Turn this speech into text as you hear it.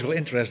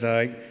interest that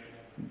I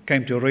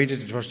came to read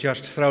it. It was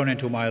just thrown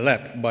into my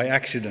lap by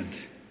accident.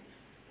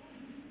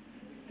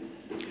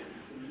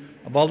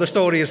 Well, the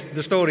story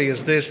is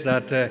this,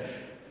 that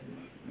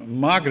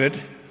Margaret,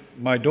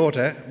 my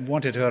daughter,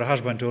 wanted her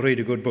husband to read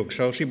a good book.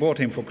 So she bought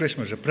him for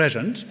Christmas a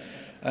present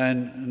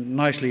and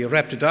nicely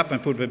wrapped it up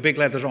and put with big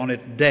letters on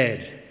it, Dad.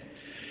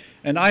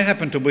 And I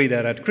happened to be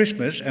there at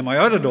Christmas, and my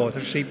other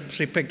daughter,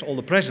 she picked all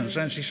the presents,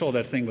 and she saw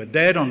that thing with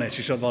Dad on it.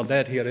 She said, well,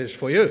 Dad, here is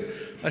for you.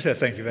 I said,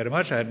 thank you very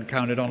much. I hadn't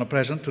counted on a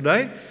present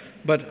today,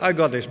 but I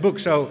got this book.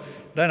 So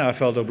then I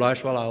felt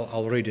obliged, well,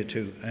 I'll read it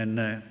too. And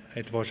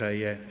it was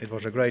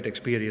a great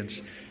experience.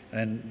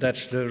 And that's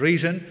the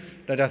reason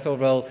that I thought,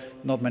 well,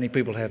 not many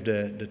people have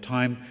the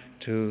time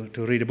to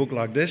read a book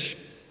like this.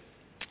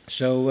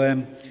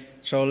 So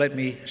let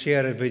me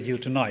share it with you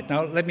tonight.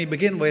 Now, let me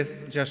begin with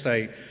just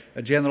a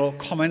general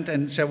comment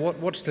and say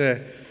what's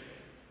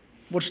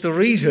the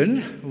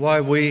reason why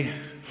we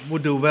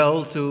would do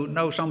well to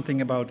know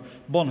something about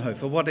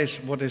Bonhoeffer. What is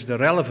the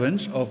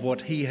relevance of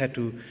what he had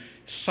to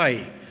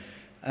say?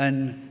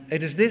 And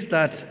it is this,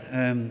 that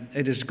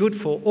it is good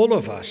for all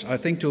of us, I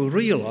think, to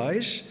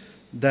realize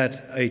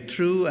that a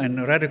true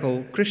and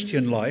radical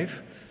Christian life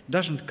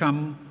doesn't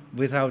come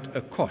without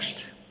a cost.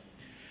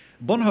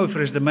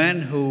 Bonhoeffer is the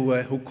man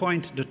who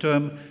coined the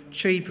term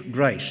cheap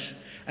grace.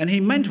 And he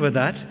meant with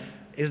that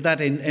is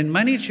that in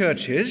many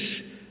churches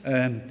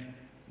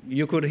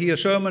you could hear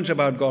sermons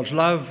about God's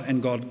love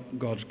and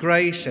God's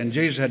grace, and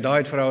Jesus had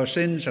died for our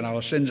sins and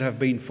our sins have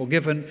been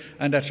forgiven,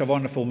 and that's a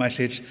wonderful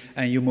message,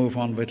 and you move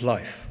on with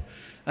life.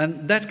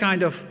 And that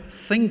kind of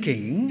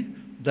thinking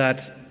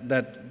that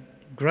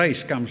grace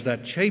comes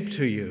that cheap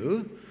to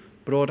you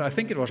brought, I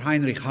think it was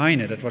Heinrich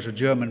Heine, that was a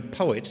German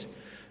poet,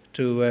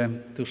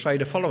 to say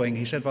the following.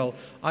 He said, well,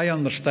 I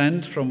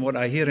understand from what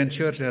I hear in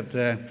church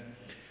that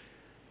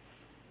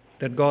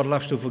God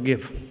loves to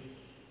forgive.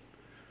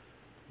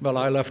 Well,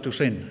 I love to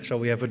sin, so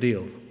we have a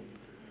deal.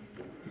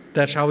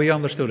 That's how he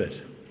understood it.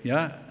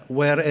 Yeah.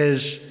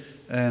 Whereas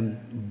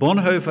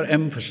Bonhoeffer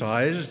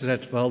emphasized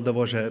that, well, there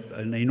was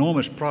an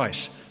enormous price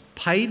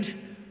paid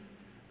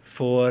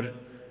for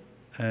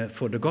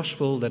the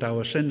gospel, that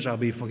our sins are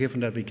being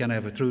forgiven, that we can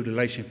have a true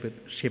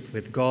relationship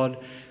with God,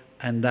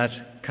 and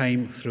that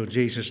came through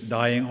Jesus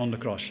dying on the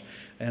cross.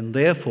 And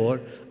therefore,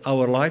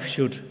 our life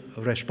should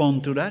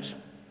respond to that,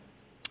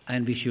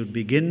 and we should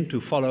begin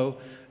to follow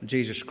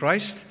Jesus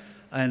Christ.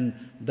 And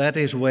that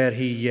is where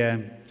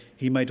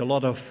he made a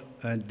lot of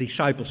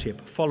discipleship,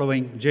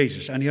 following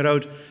Jesus. And he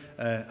wrote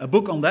a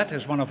book on that.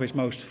 It's one of his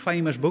most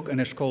famous books,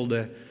 and it's called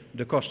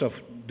The Cost of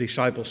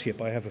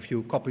Discipleship. I have a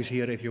few copies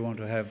here if you want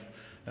to have.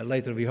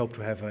 Later we hope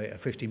to have a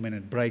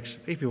 15-minute breaks.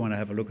 If you want to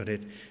have a look at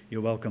it,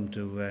 you're welcome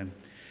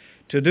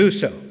to do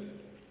so.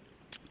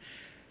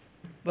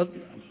 But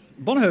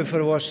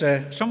Bonhoeffer was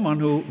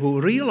someone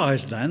who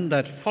realized then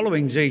that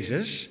following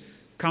Jesus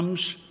comes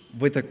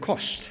with a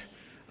cost.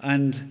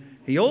 And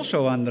he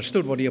also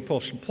understood what the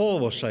Apostle Paul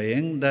was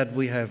saying, that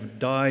we have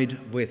died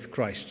with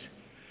Christ.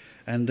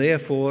 And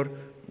therefore,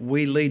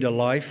 we lead a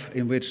life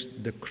in which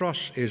the cross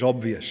is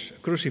obvious,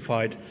 a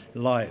crucified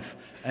life.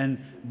 And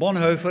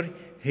Bonhoeffer,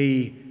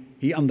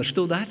 he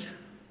understood that,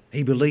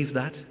 he believed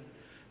that,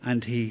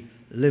 and he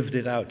lived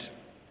it out.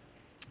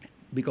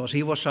 Because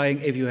he was saying,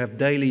 if you have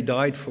daily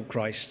died for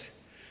Christ,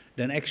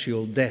 then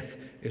actual death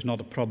is not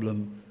a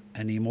problem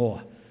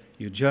anymore.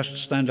 You just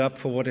stand up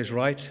for what is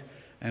right,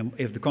 and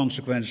if the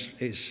consequence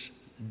is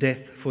death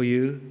for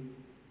you,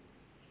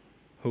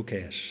 who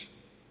cares?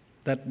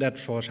 That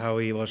was how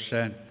he was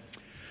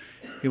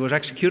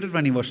executed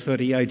when he was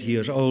 38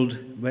 years old,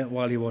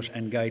 while he was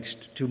engaged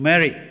to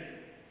marry.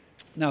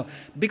 Now,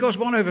 because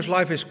Bonhoeffer's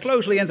life is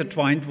closely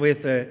intertwined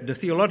with the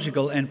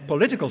theological and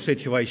political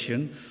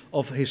situation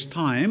of his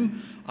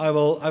time, I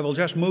will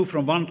just move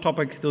from one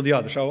topic to the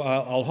other. So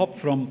I'll hop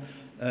from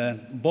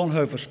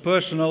Bonhoeffer's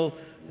personal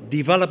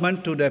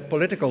development to the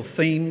political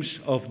themes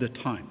of the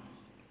time.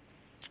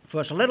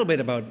 First, a little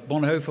bit about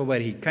Bonhoeffer, where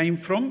he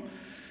came from.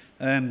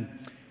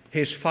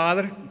 His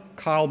father,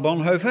 Karl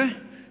Bonhoeffer,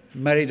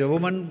 married a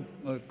woman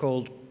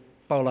called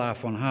Paula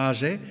von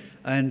Hase,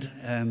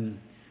 and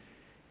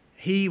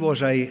he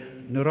was a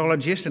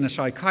neurologist and a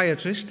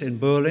psychiatrist in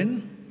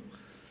Berlin,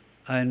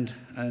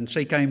 and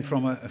she came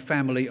from a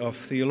family of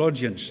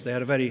theologians. They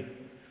had a very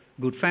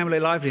good family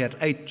life. They had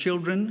 8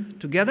 children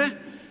together.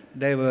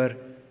 They were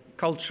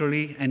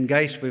culturally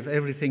engaged with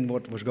everything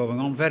what was going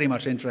on, very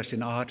much interested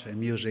in art and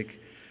music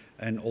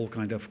and all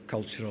kind of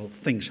cultural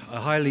things.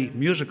 A highly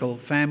musical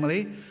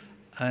family,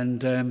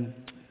 and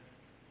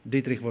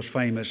Dietrich was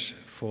famous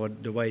for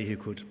the way he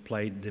could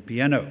play the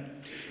piano.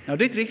 Now,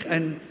 Dietrich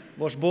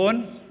was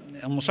born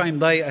on the same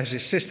day as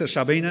his sister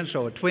Sabine,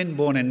 so a twin,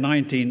 born in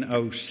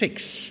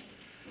 1906.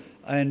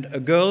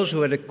 And girls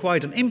who had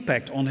quite an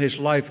impact on his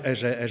life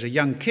as a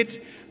young kid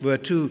were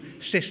 2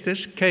 sisters,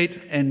 Kate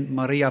and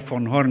Maria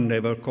von Horn, they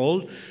were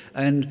called,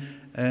 and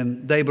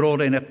they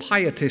brought in a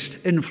pietist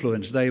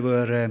influence. They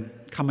were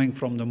coming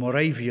from the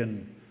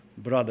Moravian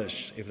brothers,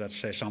 if that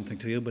says something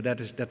to you, but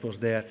that was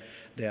their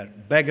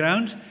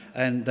background,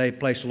 and they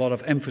placed a lot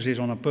of emphasis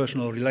on a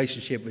personal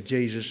relationship with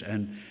Jesus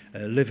and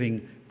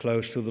living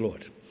close to the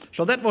Lord.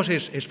 So that was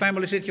his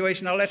family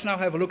situation. Now let's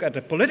have a look at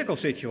the political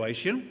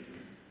situation.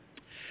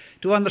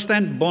 To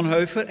understand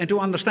Bonhoeffer and to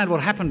understand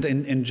what happened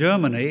in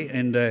Germany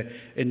in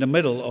the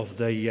middle of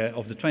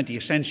the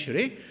 20th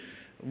century,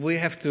 we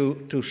have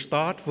to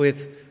start with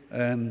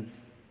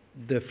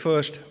the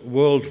First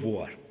World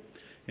War.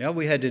 Yeah,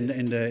 we had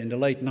in the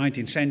late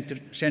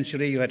 19th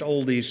century, you had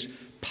all these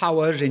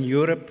powers in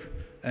Europe,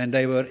 and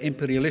they were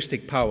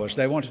imperialistic powers.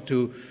 They wanted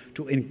to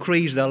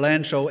increase their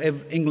land, so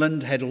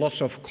England had lots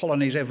of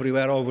colonies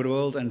everywhere over the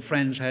world, and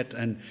France had,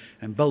 and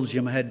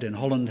Belgium had, and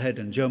Holland had,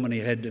 and Germany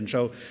had, and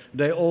so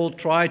they all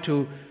tried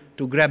to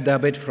grab their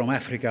bit from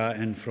Africa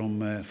and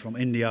from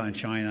India and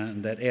China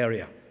and that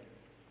area.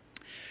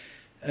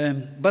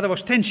 But there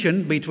was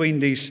tension between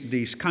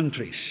these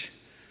countries,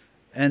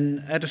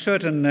 and at a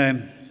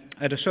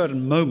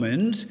certain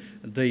moment,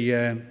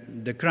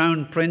 the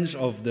crown prince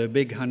of the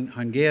big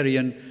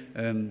Hungarian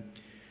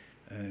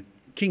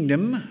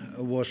kingdom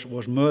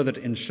was murdered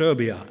in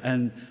Serbia,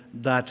 and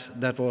that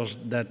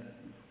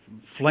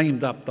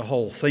flamed up the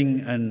whole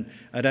thing. And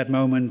at that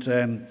moment,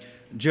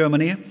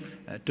 Germany,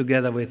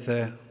 together with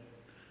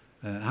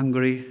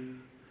Hungary,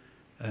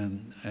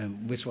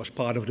 which was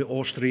part of the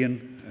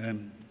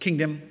Austrian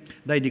kingdom,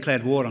 they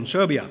declared war on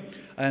Serbia.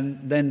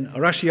 And then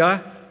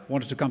Russia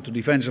wanted to come to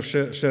defense of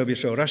Serbia,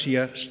 so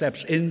Russia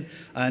steps in,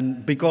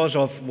 and because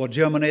of what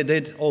Germany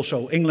did,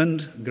 also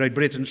England, Great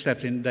Britain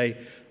stepped in. They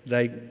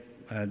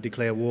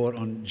declare war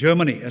on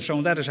Germany, and so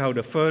that is how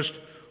the First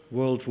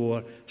World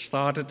War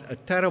started. A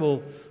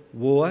terrible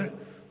war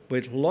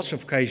with lots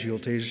of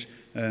casualties.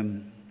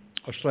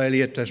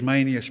 Australia,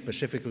 Tasmania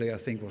specifically, I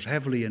think, was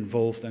heavily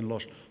involved and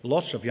lost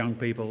lots of young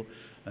people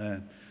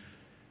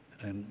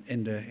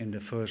in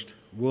the First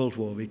World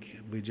War.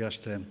 We just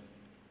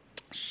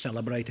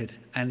celebrated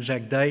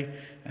Anzac Day,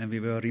 and we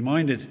were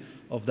reminded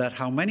of that,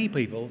 how many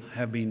people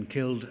have been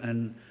killed,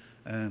 and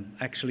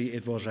actually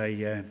it was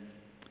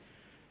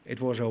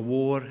a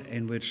war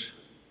in which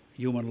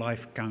human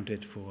life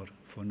counted for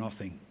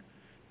nothing.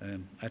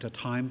 At a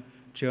time,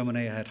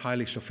 Germany had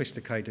highly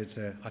sophisticated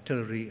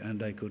artillery, and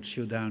they could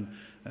shoot down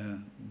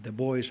the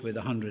boys with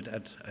 100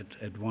 at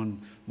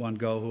one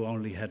go, who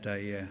only had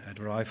a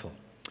rifle.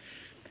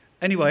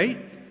 Anyway,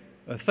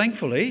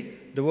 thankfully,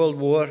 the World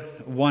War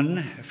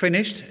I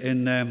finished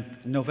in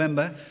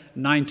November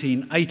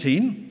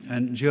 1918,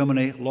 and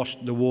Germany lost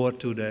the war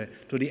to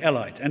the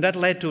Allies, and that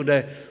led to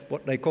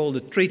what they call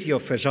the Treaty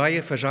of Versailles.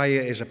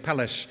 Versailles is a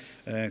palace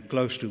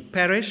close to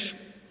Paris,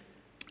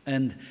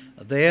 and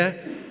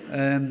there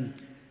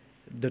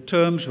the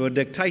terms were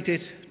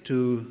dictated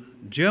to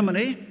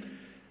Germany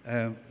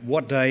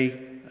what they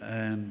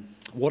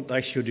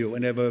should do,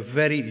 and they were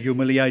very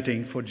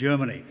humiliating for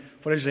Germany.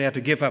 For instance, they had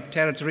to give up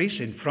territories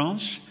in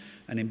France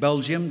and in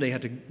Belgium. They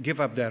had to give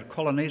up their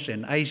colonies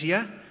in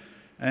Asia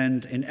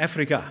and in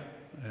Africa,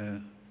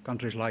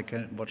 countries like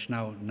what's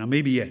now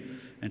Namibia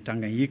and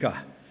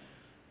Tanganyika.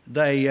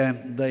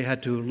 They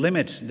had to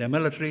limit their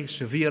military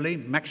severely,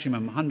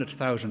 maximum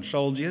 100,000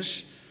 soldiers,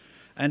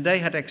 and they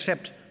had to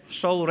accept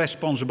sole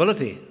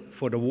responsibility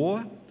for the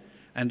war,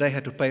 and they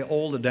had to pay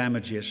all the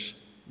damages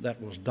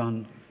that was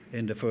done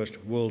in the First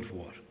World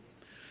War.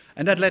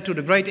 And that led to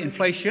the great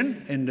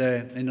inflation in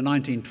the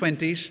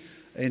 1920s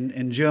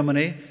in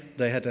Germany.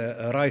 They had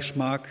a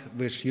Reichsmark,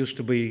 which used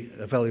to be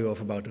a value of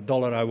about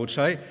 $1, I would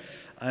say,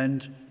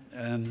 and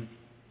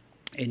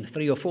in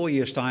 3 or 4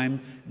 years'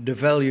 time, the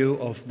value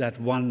of that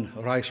one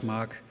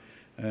Reichsmark,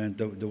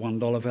 the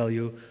 $1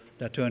 value,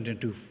 that turned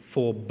into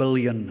 4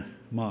 billion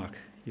mark.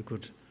 You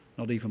could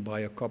not even buy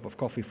a cup of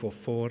coffee for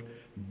 4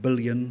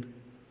 billion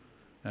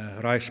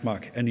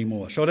Reichsmark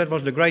anymore. So that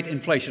was the great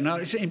inflation. Now,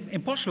 it's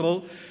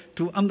impossible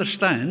to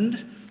understand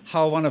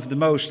how one of the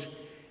most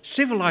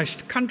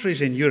civilized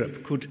countries in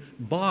Europe could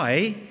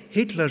buy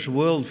Hitler's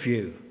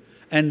worldview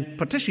and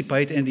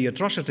participate in the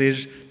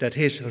atrocities that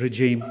his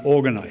regime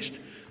organized.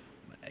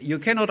 You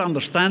cannot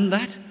understand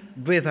that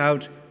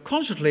without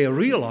constantly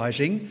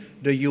realizing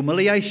the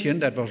humiliation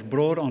that was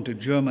brought onto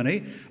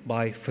Germany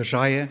by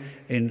Versailles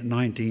in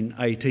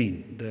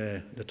 1918,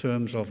 the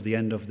terms of the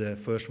end of the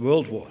First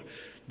World War.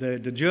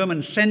 The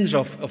German sense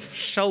of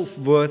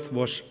self-worth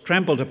was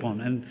trampled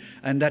upon,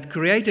 and that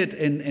created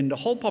in the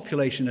whole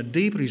population a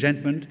deep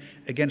resentment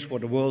against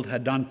what the world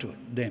had done to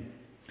them.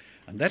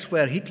 And that's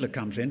where Hitler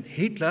comes in.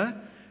 Hitler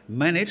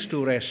managed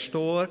to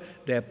restore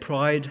their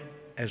pride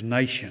as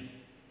nation.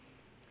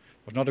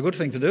 It was not a good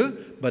thing to do,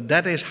 but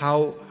that is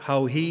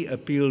how he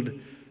appealed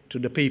to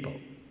the people.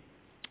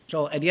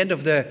 So at the end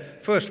of the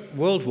First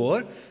World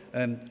War,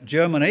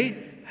 Germany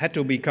had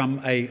to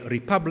become a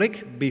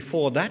republic.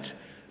 Before that,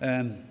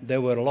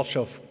 there were lots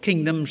of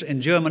kingdoms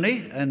in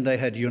Germany, and they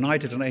had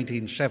united in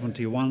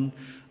 1871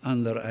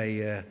 under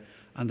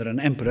an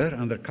emperor,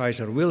 under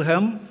Kaiser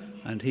Wilhelm,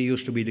 and he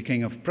used to be the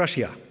king of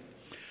Prussia.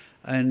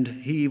 and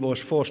he was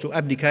forced to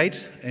abdicate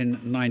in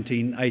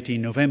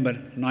November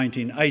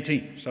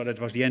 1918. So that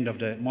was the end of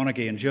the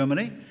monarchy in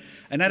Germany.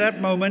 And at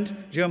that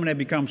moment, Germany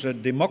becomes a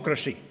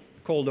democracy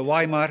called the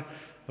Weimar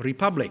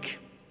Republic.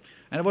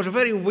 And it was a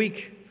very weak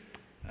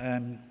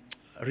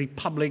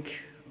republic,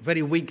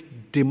 very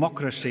weak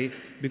democracy,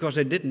 because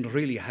they didn't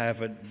really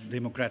have a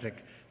democratic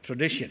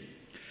tradition.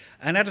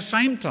 And at the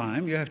same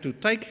time, you have to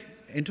take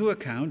into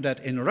account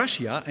that in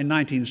Russia, in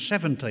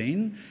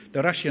 1917,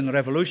 the Russian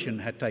Revolution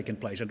had taken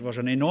place. It was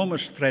an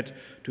enormous threat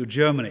to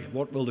Germany.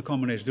 What will the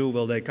communists do?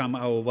 Will they come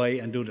our way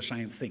and do the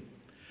same thing?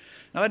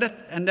 Now, at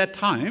that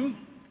time,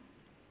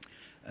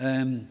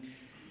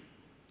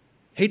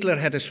 Hitler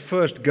had his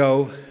first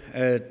go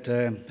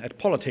at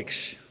politics,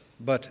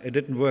 but it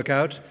didn't work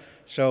out.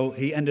 So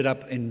he ended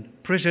up in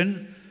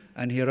prison,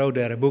 and he wrote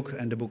there a book,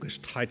 and the book is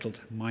titled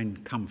Mein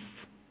Kampf,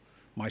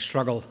 My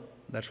Struggle.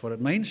 That's what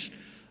it means.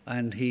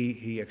 And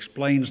he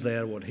explains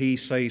there what he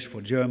sees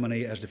for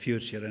Germany as the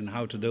future and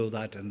how to do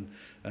that.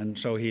 And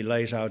so he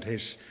lays out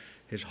his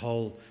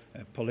whole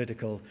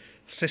political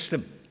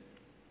system.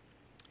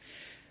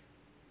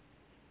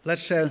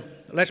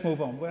 Let's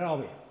move on. Where are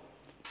we?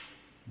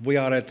 We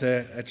are at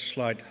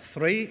slide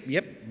 3.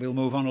 Yep, we'll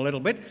move on a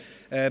little bit.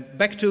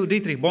 Back to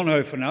Dietrich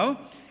Bonhoeffer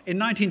now. In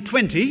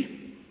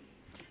 1920,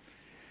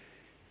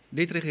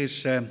 Dietrich is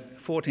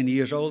 14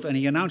 years old, and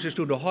he announces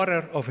to the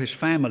horror of his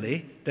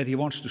family that he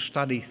wants to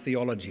study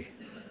theology.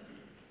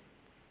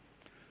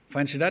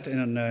 Fancy that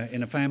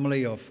in a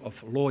family of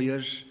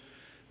lawyers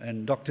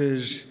and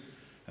doctors,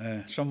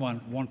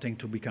 someone wanting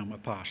to become a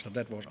pastor.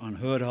 That was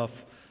unheard of,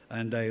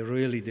 and they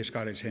really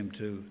discouraged him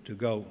to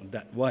go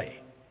that way.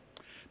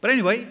 But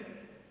anyway,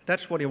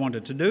 that's what he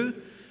wanted to do.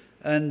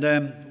 And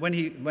when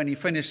he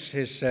finished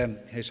his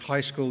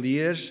high school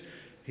years,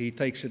 he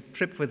takes a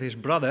trip with his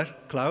brother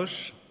Klaus.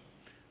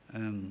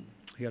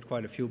 He had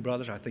quite a few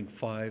brothers, I think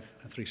 5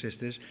 and 3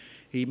 sisters.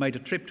 He made a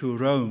trip to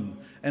Rome,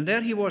 and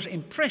there he was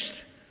impressed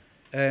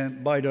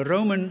by the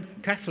Roman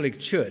Catholic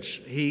Church.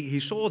 He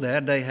saw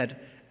there they had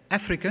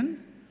African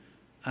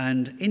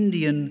and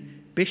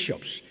Indian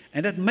bishops,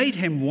 and that made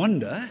him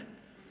wonder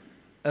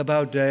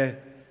about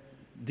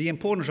the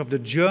importance of the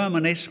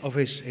Germanness of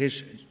his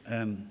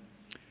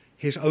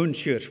own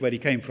church, where he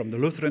came from. The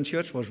Lutheran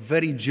Church was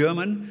very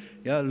German.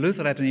 Yeah,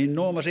 Luther had an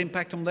enormous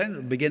impact on them,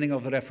 the beginning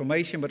of the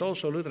Reformation, but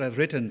also Luther had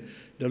written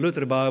the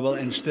Luther Bible,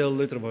 and still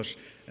Luther was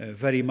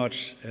very much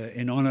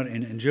in honor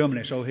in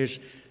Germany. So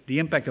the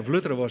impact of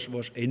Luther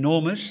was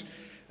enormous.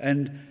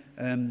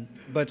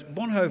 But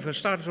Bonhoeffer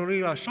started to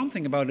realize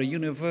something about the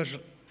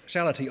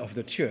universality of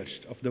the church,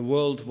 of the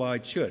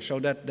worldwide church. So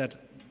that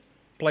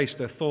placed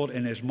a thought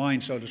in his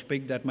mind, so to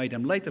speak, that made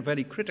him later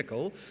very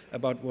critical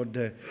about what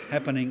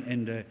happening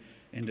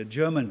in the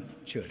German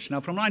church. Now,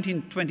 from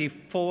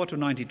 1924 to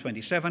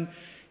 1927,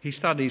 he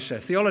studies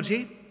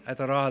theology at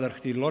a rather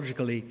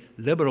theologically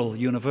liberal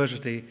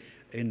university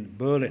in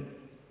Berlin.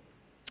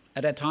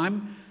 At that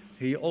time,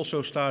 he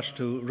also starts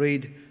to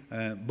read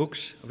books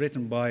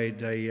written by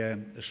the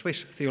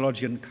Swiss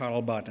theologian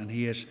Karl Barth, and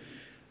he is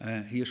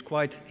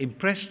quite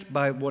impressed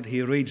by what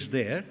he reads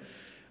there,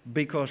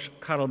 because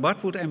Karl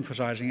Barth would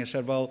emphasizing, he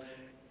said, well,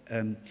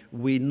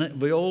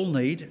 we all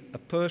need a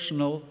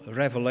personal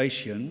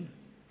revelation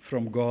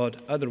from God,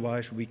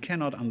 otherwise we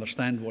cannot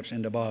understand what's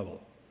in the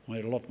Bible. We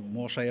had a lot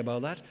more to say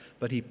about that,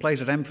 but he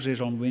places emphasis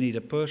on we need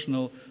a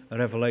personal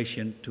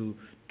revelation to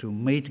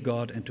meet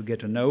God and to get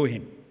to know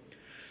him.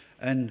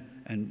 And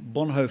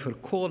Bonhoeffer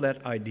caught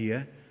that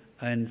idea,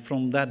 and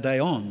from that day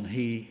on,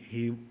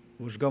 he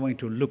was going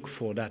to look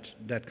for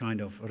that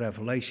kind of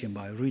revelation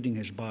by reading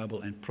his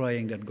Bible and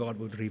praying that God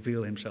would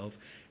reveal himself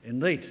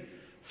indeed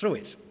through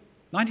it.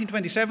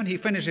 1927, he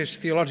finished his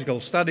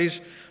theological studies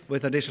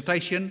with a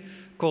dissertation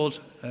called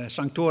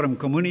Sanctorum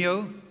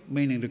Communio,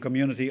 meaning the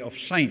community of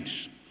saints.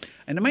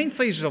 And the main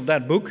thesis of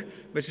that book,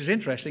 which is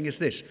interesting, is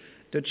this: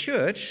 the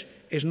church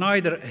is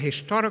neither a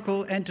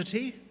historical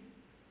entity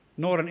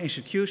nor an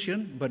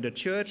institution, but the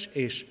church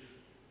is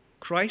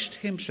Christ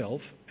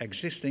himself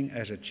existing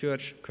as a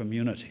church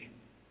community.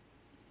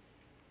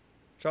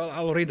 So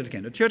I'll read it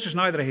again. The church is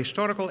neither a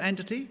historical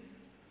entity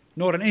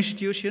nor an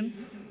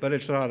institution, but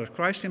it's rather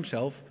Christ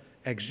himself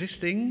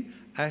existing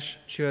as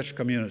church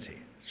community.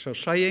 So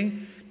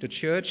saying the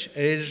church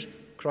is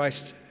Christ's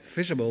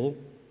visible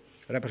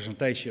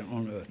representation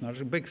on earth. Now,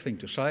 it's a big thing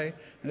to say,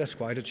 and that's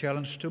quite a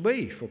challenge to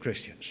be for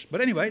Christians.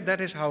 But anyway,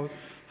 that is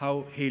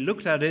how he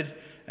looked at it,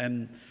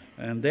 and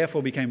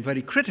therefore became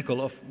very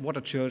critical of what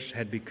a church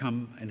had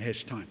become in his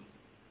time.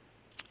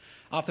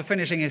 After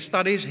finishing his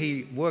studies,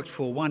 he worked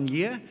for 1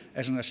 year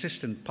as an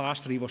assistant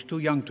pastor. He was too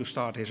young to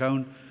start his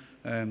own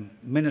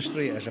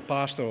ministry as a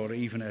pastor or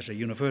even as a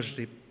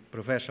university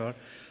professor.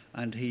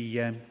 And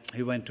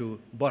he went to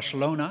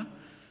Barcelona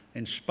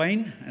in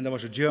Spain, and there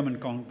was a German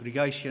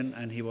congregation,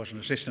 and he was an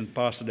assistant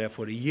pastor there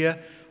for a year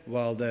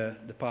while the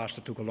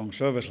pastor took a long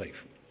service leave.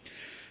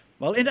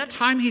 Well, in that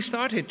time he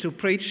started to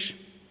preach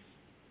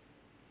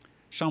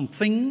some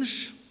things.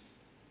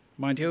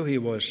 Mind you, he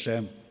was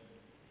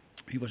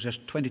He was just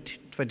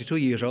 22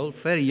 years old,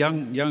 very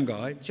young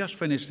guy, just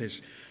finished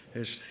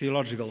his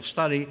theological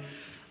study,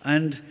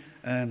 and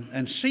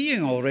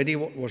seeing already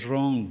what was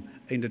wrong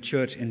in the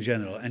church in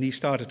general. And he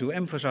started to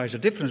emphasize the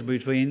difference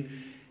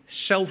between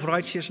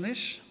self-righteousness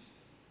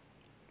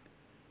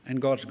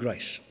and God's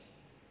grace.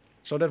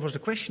 So that was the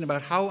question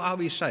about how are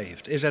we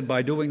saved? Is it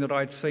by doing the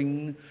right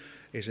thing?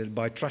 Is it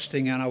by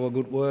trusting in our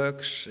good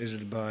works? Is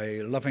it by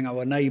loving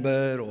our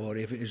neighbor? Or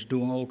if it's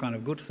doing all kind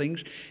of good things?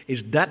 Is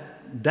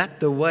that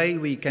the way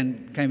we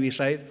can be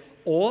saved?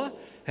 Or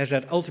has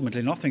that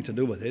ultimately nothing to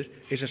do with it?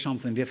 Is it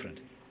something different?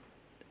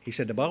 He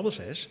said the Bible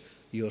says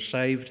you're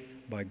saved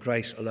by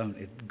grace alone.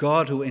 It's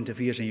God who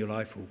interferes in your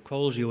life, who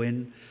calls you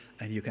in,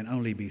 and you can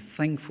only be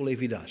thankful if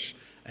he does.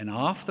 And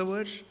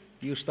afterwards,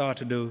 you start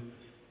to do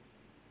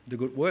the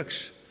good works.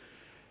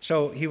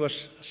 So he was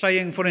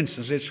saying, for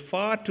instance, it's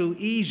far too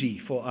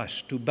easy for us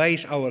to base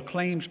our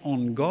claims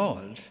on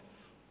God,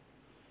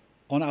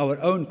 on our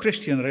own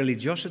Christian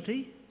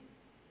religiosity,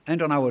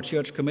 and on our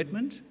church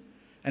commitment,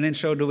 and in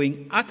so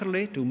doing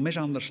utterly to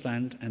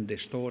misunderstand and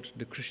distort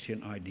the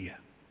Christian idea.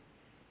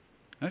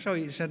 And so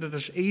he said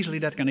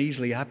that can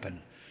easily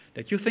happen.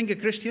 That you think a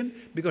Christian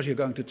because you're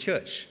going to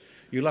church,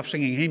 you love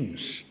singing hymns,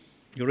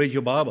 you read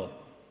your Bible.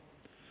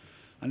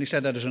 And he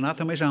said that is an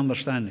utter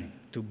misunderstanding.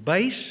 To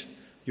base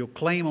your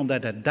claim on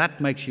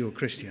that makes you a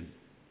Christian.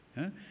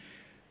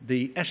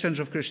 The essence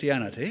of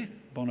Christianity,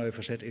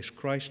 Bonhoeffer said, is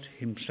Christ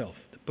himself,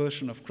 the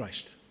person of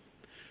Christ.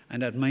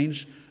 And that means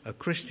a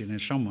Christian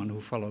is someone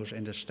who follows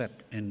in the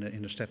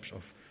steps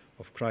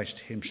of Christ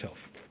himself.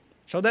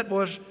 So that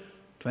was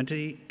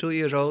 22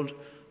 years old,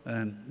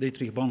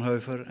 Dietrich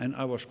Bonhoeffer, and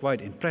I was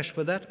quite impressed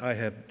with that. I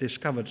have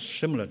discovered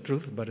similar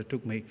truth, but it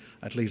took me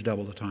at least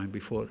double the time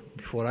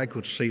before I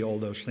could see all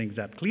those things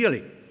that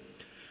clearly.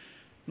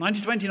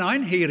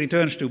 1929, he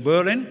returns to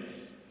Berlin,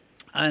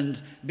 and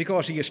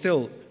because he is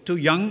still too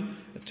young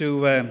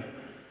to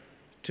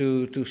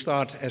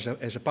start as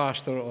a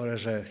pastor or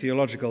as a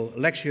theological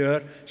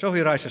lecturer, so he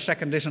writes a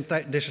second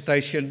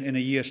dissertation in a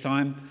year's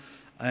time,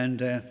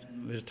 and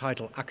with the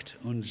title Act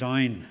und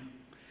Sein.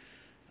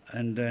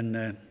 And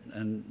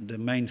the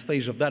main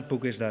thesis of that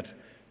book is that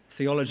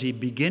theology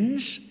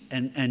begins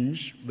and ends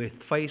with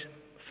faith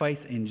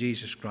in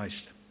Jesus Christ.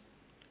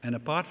 And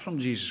apart from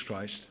Jesus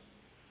Christ,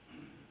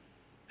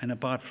 and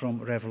apart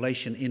from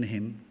revelation in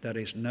him, there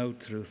is no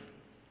truth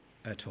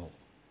at all.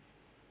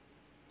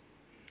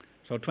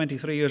 So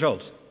 23 years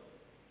old,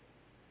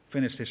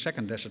 finished his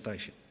second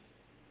dissertation.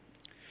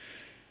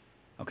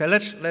 Okay,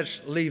 let's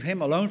leave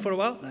him alone for a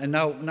while, and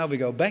now we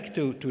go back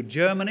to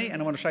Germany, and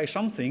I want to say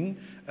something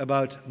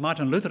about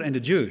Martin Luther and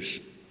the Jews.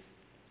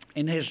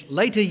 In his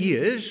later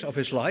years of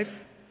his life,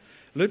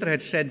 Luther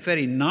had said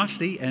very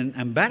nasty and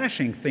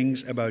embarrassing things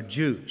about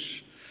Jews,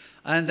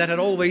 and that had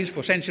always,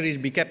 for centuries,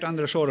 been kept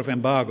under a sort of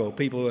embargo.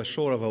 People were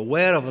sort of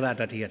aware of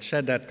that he had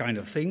said that kind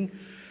of thing,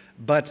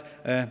 but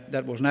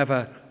that was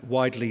never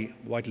widely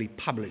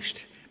published.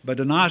 But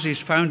the Nazis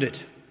found it,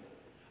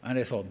 and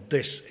they thought,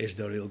 this is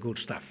the real good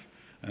stuff.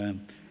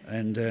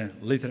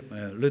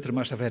 Luther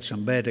must have had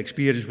some bad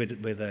experience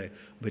with a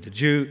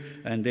Jew,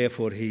 and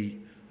therefore he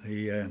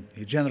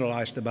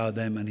generalized about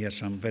them, and he had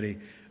some very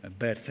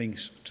bad things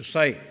to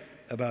say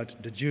about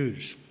the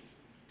Jews.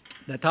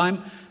 At that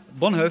time,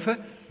 Bonhoeffer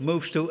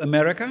moves to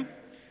America,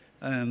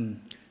 and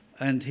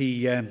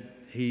he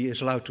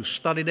is allowed to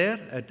study there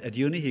at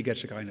uni. He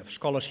gets a kind of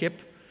scholarship,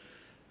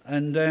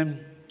 and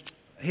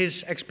his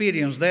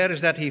experience there is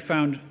that he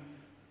found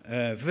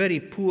very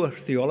poor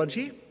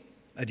theology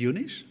at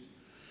unis,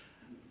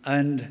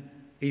 and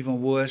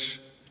even worse,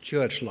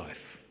 church life.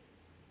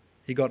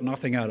 He got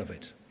nothing out of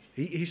it.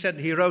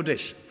 He wrote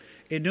this: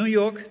 in New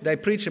York, they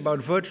preach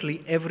about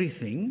virtually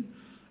everything.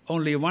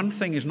 Only one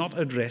thing is not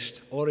addressed,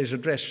 or is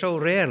addressed so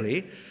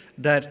rarely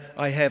that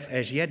I have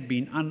as yet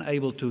been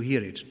unable to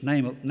hear it,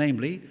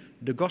 namely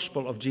the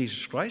gospel of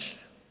Jesus Christ,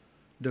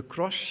 the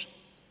cross,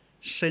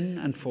 sin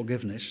and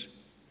forgiveness,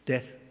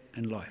 death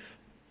and life.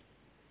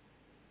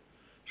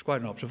 It's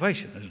quite an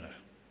observation, isn't it?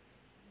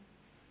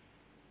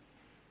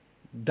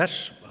 That's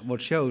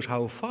what shows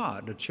how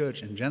far the church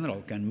in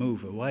general can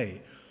move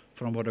away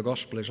from what the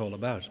gospel is all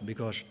about.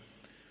 Because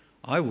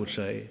I would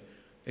say,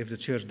 if the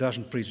church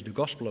doesn't preach the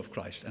gospel of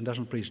Christ and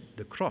doesn't preach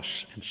the cross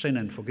and sin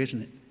and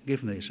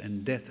forgiveness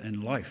and death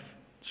and life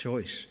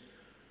choice,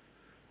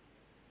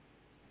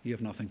 you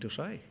have nothing to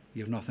say.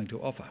 You have nothing to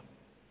offer.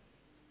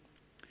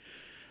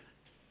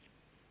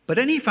 But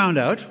then he found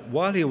out,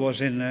 while he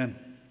was in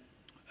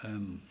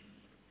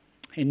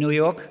New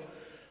York,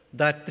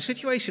 that the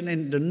situation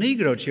in the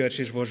Negro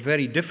churches was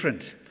very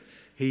different.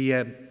 He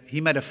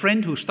met a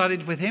friend who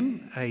studied with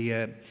him,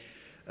 an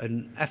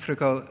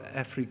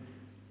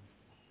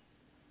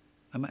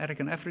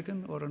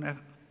American or an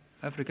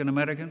African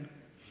American?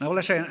 No,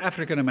 let's say an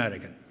African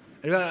American,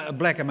 a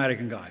black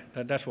American guy.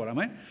 That's what I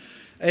mean.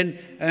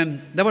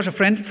 And there was a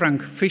friend,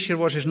 Frank Fisher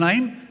was his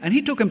name, and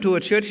he took him to a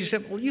church. He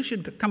said, "Well, you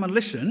should come and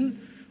listen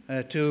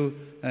to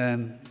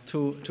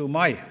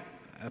my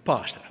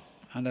pastor."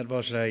 and that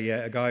was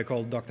a guy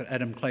called Dr.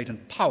 Adam Clayton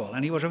Powell.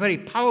 And he was a very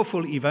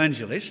powerful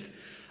evangelist,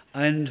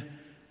 and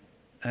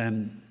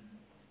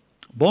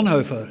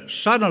Bonhoeffer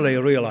suddenly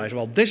realized,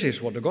 well, this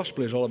is what the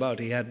gospel is all about.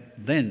 He had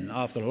then,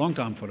 after a long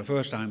time, for the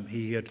first time,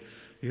 he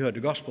heard the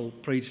gospel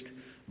preached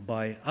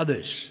by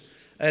others.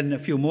 And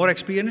a few more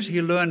experience,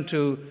 he learned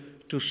to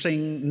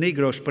sing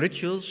Negro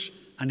spirituals,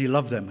 and he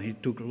loved them. He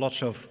took lots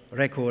of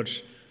records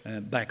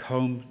back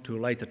home to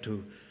later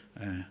to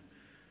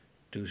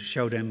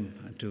show them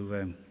and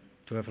to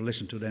have a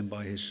listen to them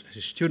by his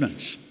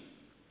students.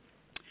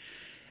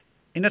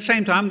 In that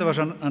same time, there was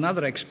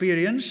another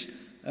experience.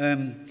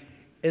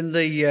 In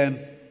the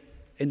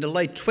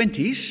late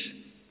 20s,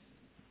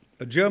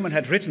 a German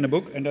had written a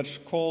book, and that's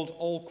called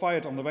All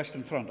Quiet on the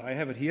Western Front. I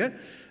have it here.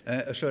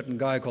 A certain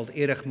guy called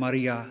Erich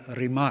Maria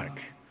Remarque.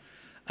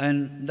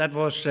 And that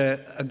was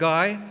a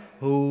guy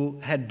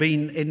who had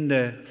been in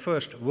the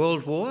First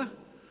World War,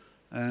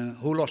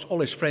 who lost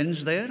all his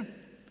friends there,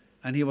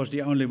 and he was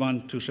the only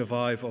one to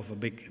survive of a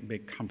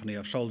big company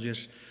of soldiers.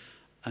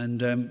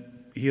 And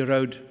he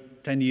wrote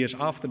 10 years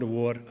after the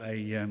war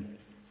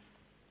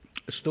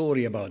a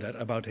story about that,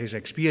 about his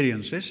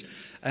experiences.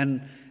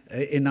 And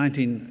in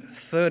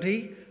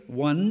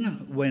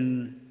 1931,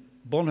 when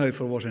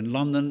Bonhoeffer was in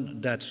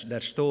London, that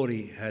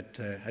story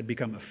had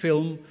become a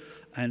film,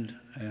 and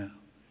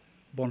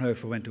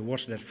Bonhoeffer went to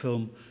watch that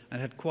film,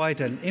 and had quite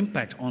an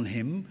impact on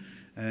him,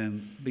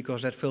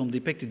 because that film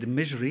depicted the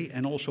misery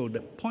and also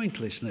the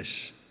pointlessness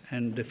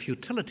and the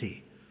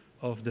futility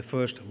of the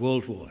First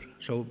World War.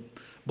 So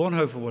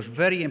Bonhoeffer was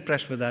very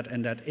impressed with that,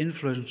 and that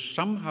influenced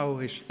somehow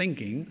his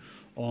thinking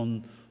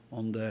on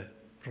the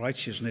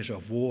righteousness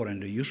of war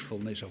and the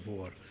usefulness of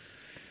war.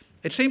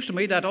 It seems to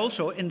me that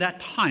also in that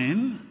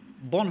time,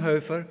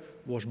 Bonhoeffer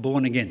was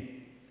born again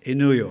in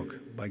New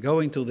York by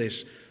going to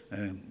this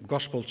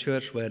gospel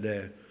church where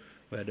the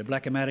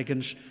black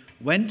Americans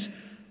went.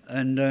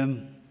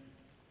 And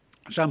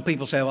some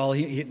people say, well,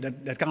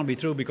 that can't be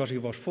true because he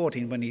was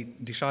 14 when he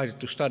decided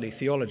to study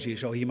theology,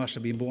 so he must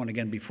have been born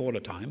again before the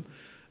time.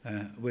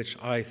 Which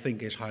I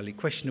think is highly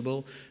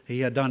questionable.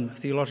 He had done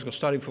theological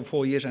study for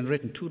 4 years and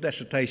written 2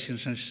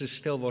 dissertations and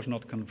still was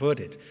not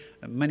converted.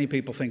 Many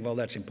people think, well,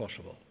 that's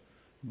impossible.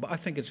 But I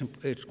think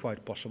it's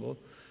quite possible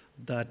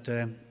that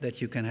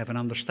you can have an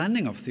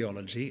understanding of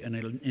theology,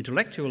 an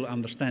intellectual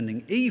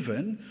understanding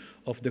even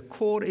of the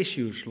core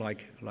issues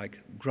like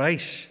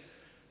grace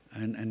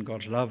and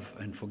God's love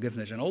and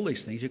forgiveness and all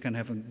these things. You can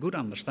have a good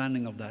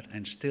understanding of that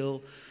and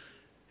still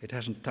it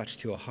hasn't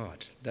touched your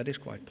heart. That is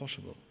quite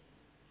possible.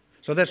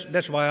 So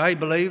that's why I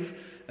believe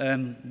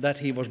that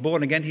he was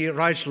born again. He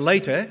writes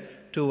later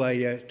to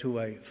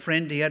a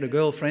friend. He had a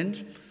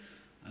girlfriend,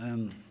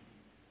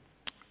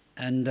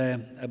 and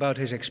about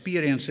his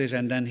experiences.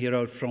 And then he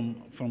wrote from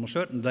a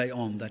certain day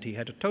on that he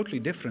had a totally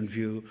different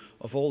view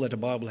of all that the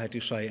Bible had to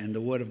say, and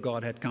the Word of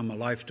God had come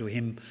alive to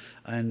him.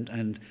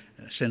 And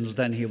since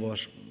then he was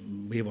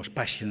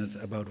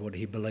passionate about what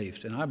he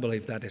believed. And I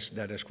believe that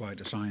is quite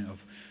a sign of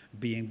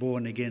being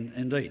born again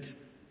indeed.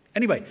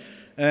 Anyway.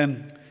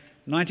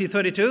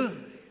 1932,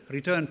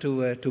 returned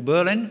to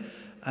Berlin,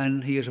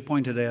 and he is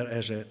appointed there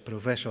as a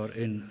professor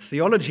in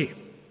theology.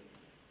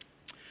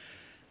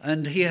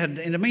 And he had,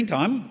 in the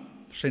meantime,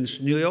 since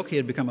New York, he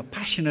had become a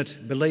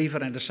passionate believer,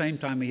 and at the same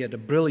time he had a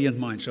brilliant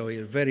mind, so he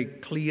had a very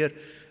clear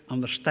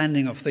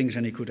understanding of things,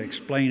 and he could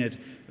explain it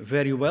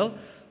very well.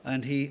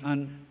 And he,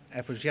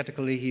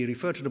 unapologetically, he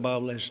referred to the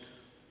Bible as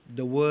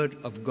the Word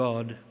of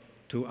God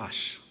to us.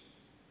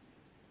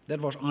 That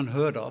was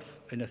unheard of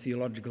in the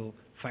theological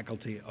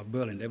faculty of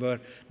Berlin.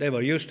 They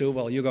were used to,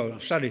 well, you go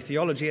and study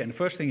theology, and the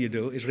first thing you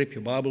do is rip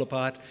your Bible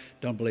apart,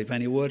 don't believe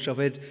any words of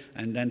it,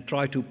 and then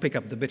try to pick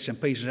up the bits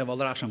and pieces and say, well,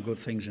 there are some good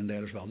things in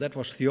there as well. That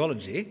was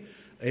theology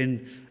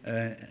in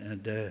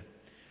the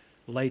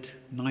late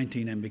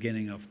 19th and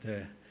beginning of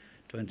the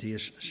 20th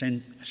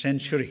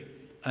century.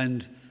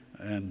 And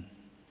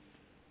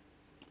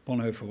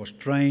Bonhoeffer was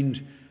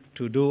trained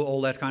to do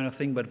all that kind of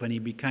thing, but when he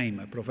became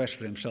a professor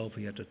himself,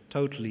 he had a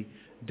totally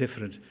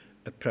different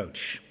approach.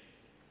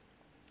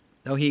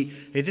 Now he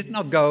did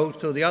not go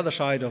to the other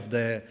side of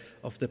the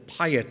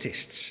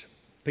pietists,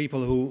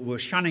 people who were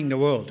shunning the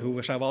world, who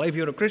were saying, well, if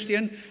you're a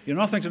Christian, you're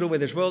nothing to do with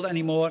this world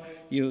anymore,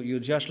 you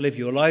just live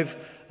your life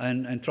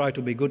and try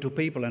to be good to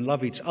people and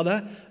love each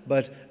other,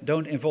 but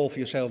don't involve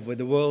yourself with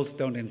the world,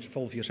 don't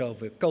involve yourself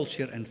with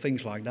culture and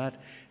things like that.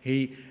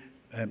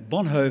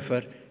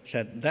 Bonhoeffer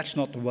said that's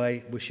not the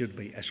way we should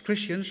be. As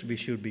Christians, we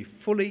should be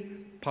fully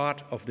part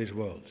of this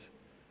world,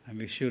 and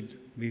we should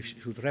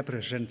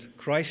represent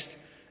Christ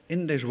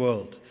in this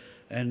world,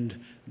 and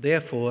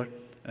therefore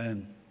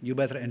you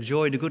better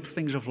enjoy the good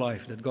things of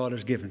life that God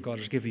has given. God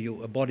has given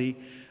you a body,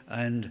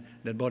 and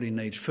that body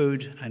needs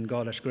food, and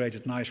God has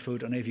created nice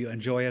food, and if you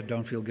enjoy it,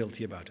 don't feel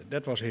guilty about it.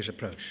 That was his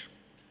approach,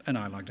 and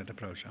I like that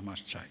approach, I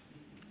must say.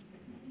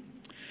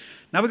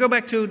 Now we go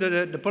back to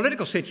the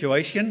political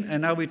situation,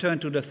 and now we turn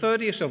to the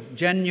 30th of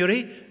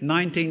January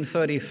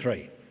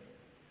 1933.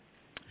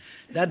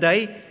 That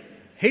day,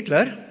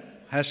 Hitler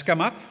has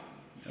come up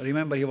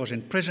Remember, he was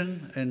in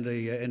prison in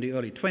the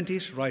early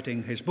 20s,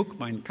 writing his book,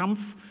 Mein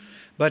Kampf.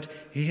 But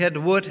he had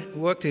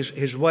worked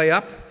his way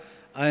up,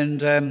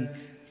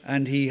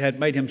 and he had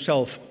made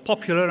himself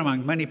popular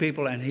among many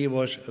people, and he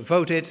was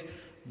voted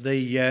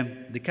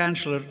the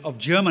Chancellor of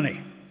Germany,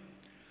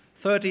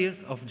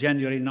 30th of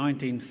January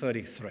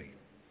 1933.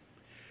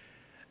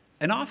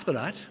 And after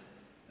that,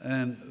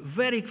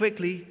 very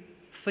quickly,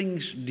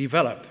 things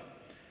develop.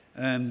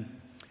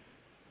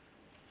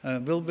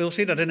 We'll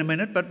see that in a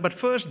minute, but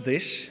first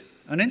this,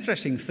 an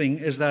interesting thing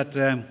is that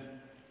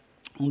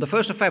on the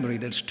 1st of February,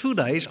 that's 2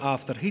 days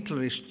after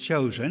Hitler is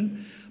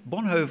chosen,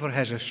 Bonhoeffer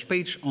has a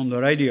speech on the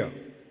radio.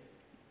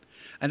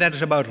 And that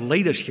is about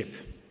leadership.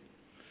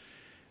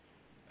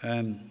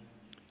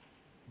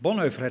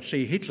 Bonhoeffer had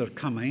seen Hitler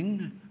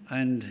coming,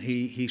 and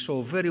he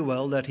saw very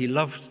well that he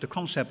loved the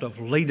concept of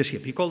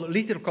leadership.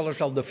 Hitler called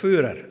himself the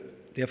Führer.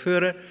 The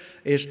Führer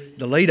is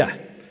the leader.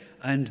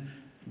 And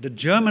the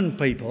German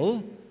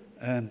people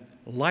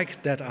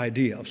liked that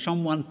idea of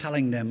someone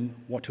telling them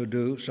what to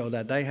do so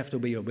that they have to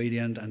be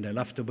obedient, and they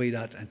love to be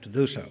that and to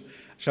do so.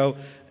 So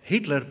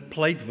Hitler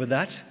played with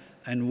that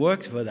and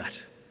worked with that.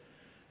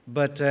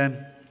 But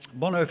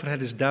Bonhoeffer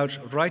had his doubts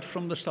right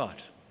from the start.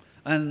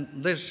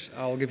 And this,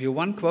 I'll give you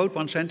one quote,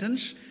 one sentence,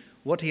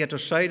 what he had to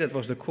say that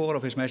was the core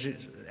of his message,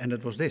 and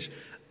it was this: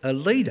 a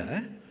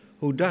leader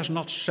who does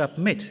not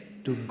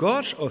submit to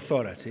God's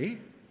authority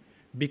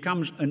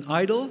becomes an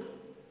idol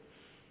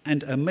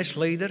and a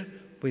misleader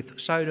with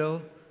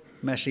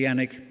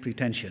pseudo-messianic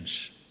pretensions.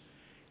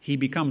 He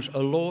becomes a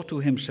law to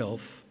himself,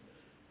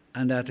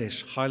 and that is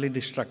highly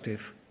destructive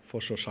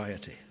for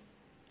society.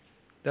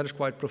 That is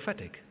quite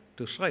prophetic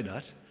to say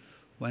that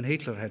when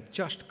Hitler had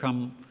just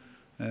come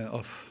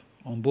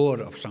on board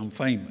of some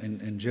fame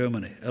in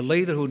Germany. A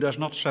leader who does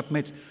not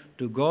submit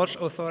to God's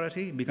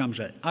authority becomes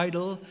an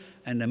idol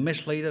and a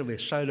misleader with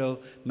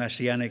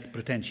pseudo-messianic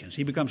pretensions.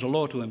 He becomes a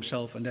law to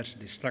himself, and that's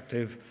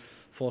destructive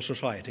for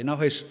society. Now,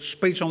 his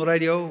speech on the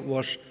radio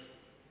was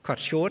cut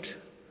short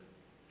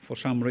for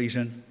some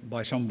reason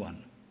by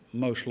someone.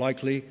 Most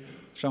likely,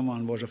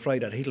 someone was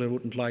afraid that Hitler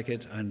wouldn't like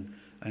it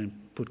and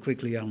put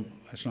quickly on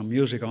some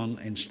music on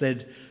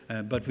instead,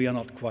 but we are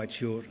not quite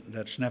sure.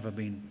 That's never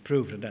been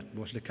proved that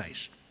was the case.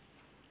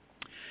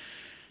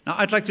 Now,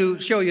 I'd like to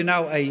show you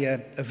now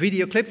a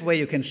video clip where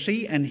you can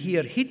see and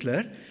hear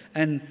Hitler,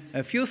 and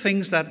a few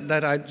things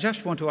that I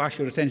just want to ask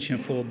your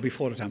attention for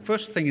before the time.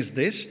 First thing is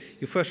this: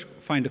 you first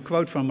find a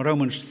quote from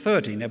Romans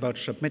 13 about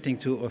submitting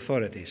to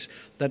authorities.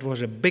 That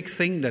was a big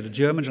thing that the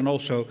Germans and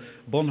also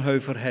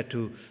Bonhoeffer had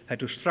to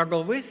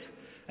struggle with.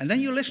 And then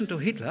you listen to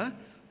Hitler,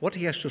 what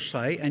he has to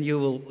say, and you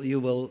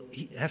will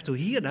have to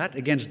hear that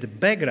against the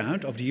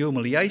background of the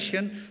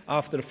humiliation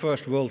after the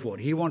First World War.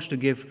 He wants to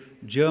give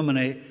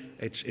Germany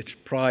its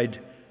pride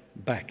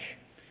back.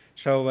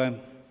 So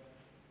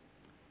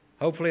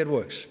hopefully it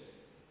works.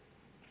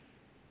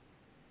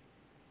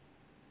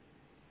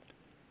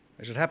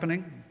 Is it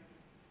happening?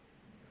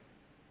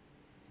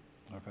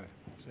 Okay.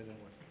 Say that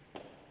word.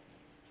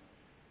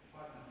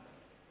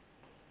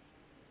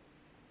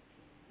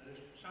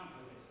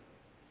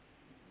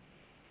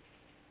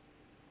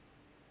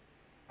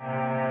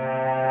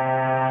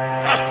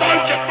 Das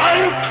deutsche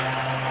Volk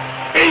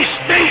ist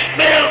nicht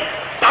mehr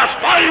das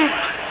Volk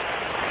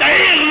der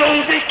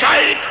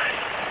Ehrenlosigkeit,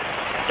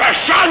 der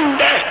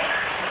Schande,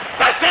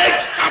 der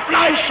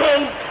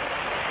Selbstableichung,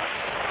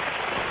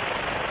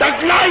 der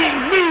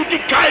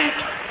Kleinmütigkeit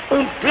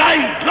und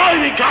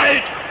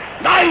Kleingläubigkeit.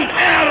 Nein,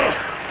 Herr,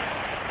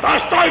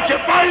 das deutsche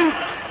Volk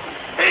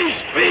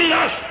ist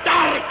wieder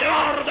stark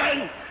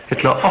geworden.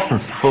 Hitler often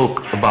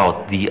spoke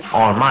about the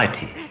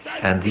Almighty,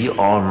 and the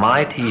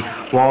Almighty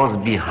was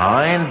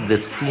behind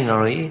the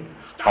scenery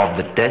of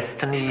the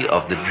destiny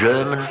of the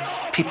German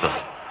people.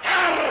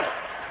 Herr,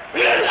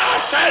 wir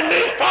lassen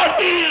nicht von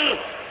dir,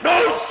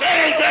 nun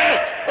segne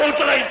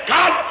unseren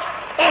Kampf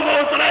um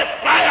unsere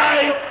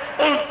Freiheit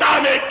und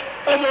damit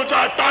um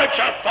unser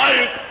deutsches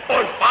Volk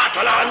und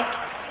Vaterland.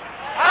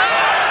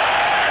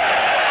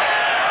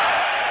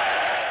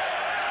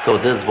 So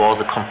this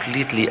was a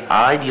completely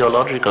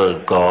ideological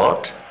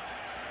God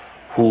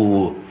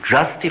who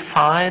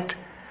justified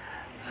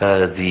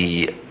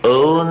the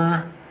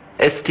own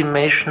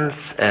estimations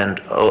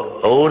and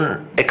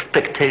own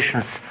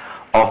expectations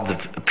of the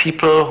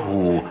people,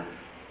 who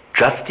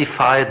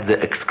justified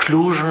the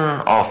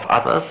exclusion of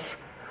others,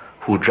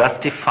 who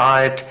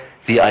justified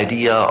the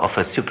idea of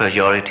a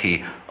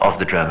superiority of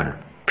the German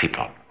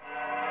people.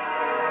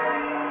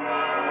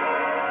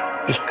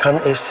 Ich kann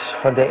es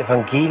von der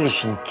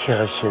evangelischen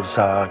Kirche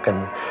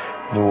sagen,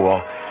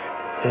 nur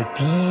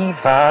die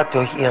war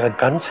durch ihre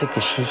ganze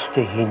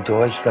Geschichte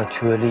hindurch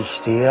natürlich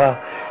sehr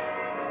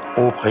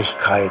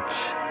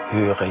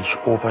obrigkeitshörig,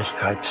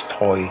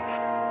 obrigkeitstreu.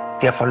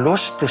 Der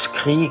Verlust des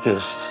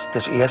Krieges,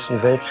 des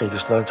Ersten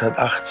Weltkrieges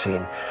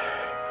 1918,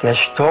 der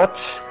Sturz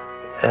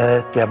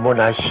der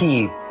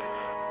Monarchie,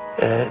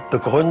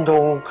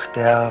 Begründung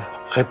der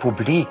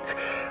Republik,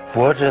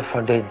 wurde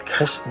von den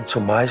Christen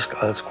zumeist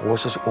als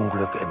großes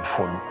Unglück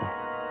empfunden.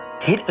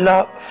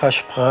 Hitler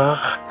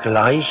versprach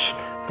gleich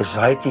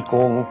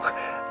Beseitigung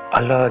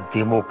aller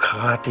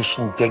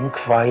demokratischen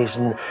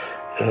Denkweisen,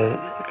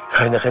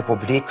 keine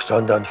Republik,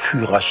 sondern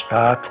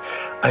Führerstaat,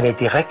 eine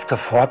direkte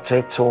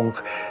Fortsetzung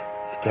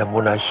der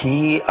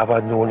Monarchie, aber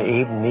nun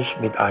eben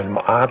nicht mit einem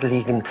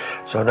Adligen,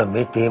 sondern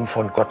mit dem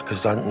von Gott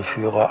gesandten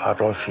Führer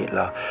Adolf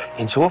Hitler.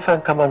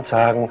 Insofern kann man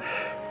sagen,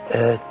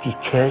 die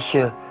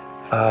Kirche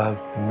war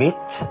mit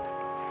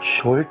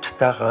schuld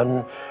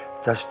daran,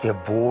 dass der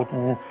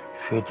Boden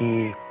für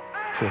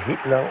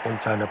Hitler und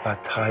seine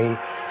Partei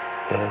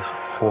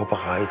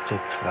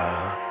vorbereitet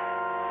war.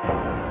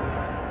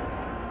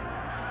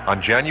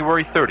 On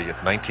January 30th,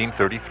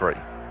 1933,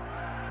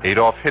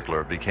 Adolf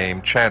Hitler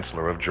became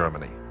Chancellor of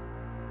Germany.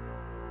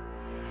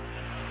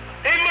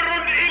 Immer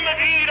und immer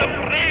wieder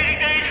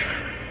predige ich,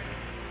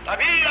 der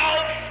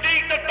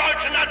Wiederaufstieg der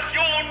deutschen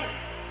Nation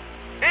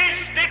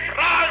ist die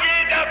Frage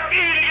der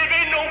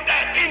Wiedergewinnung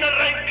der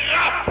inneren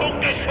Kraft und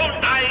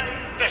Gesundheit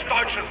des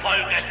deutschen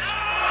Volkes.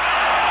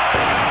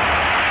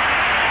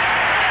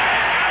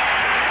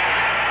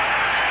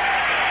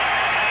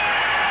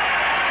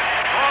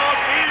 Da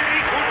will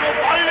ich und so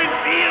wollen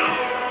wir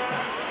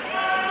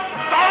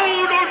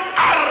bauen und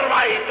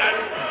arbeiten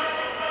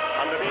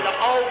an der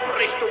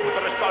Wiederaufrichtung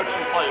unseres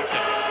deutschen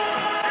Volkes.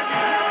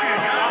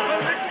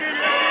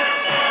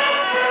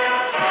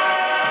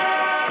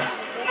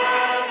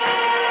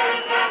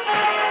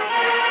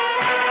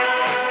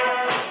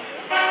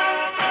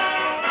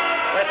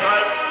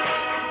 Deshalb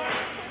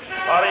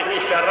habe ich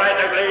mich bereit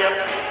erklärt,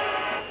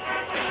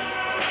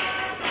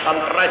 am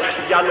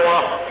 30.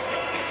 Januar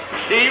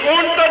die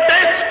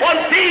unterdessen von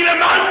vielen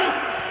Mann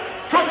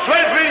zu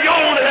 12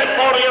 Millionen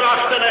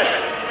emporgewachsene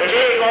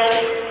Bewegung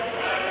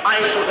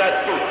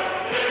einzusetzen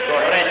zur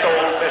Rettung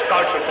des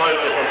deutschen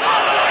Volkes und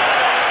Vaterlandes.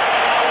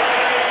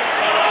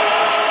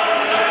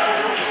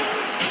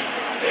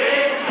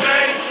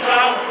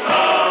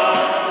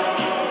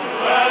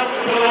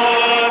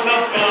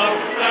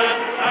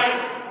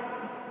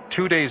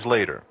 Two days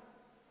later,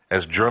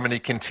 as Germany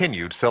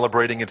continued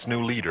celebrating its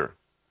new leader,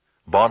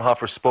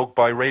 Bonhoeffer spoke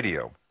by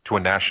radio to a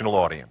national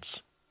audience.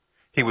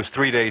 He was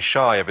 3 days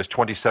shy of his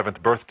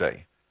 27th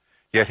birthday,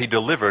 yet he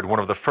delivered one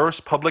of the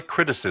first public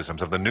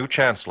criticisms of the new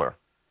chancellor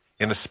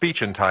in a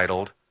speech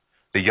entitled,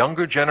 "The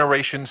Younger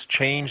Generation's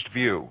Changed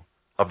View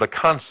of the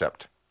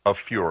Concept of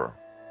Führer."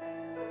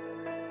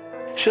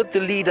 Should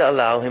the leader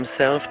allow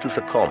himself to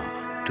succumb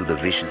to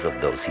the wishes of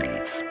those he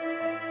leads,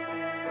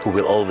 who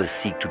will always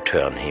seek to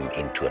turn him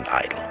into an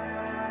idol?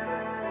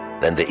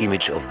 Then the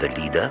image of the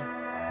leader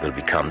will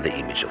become the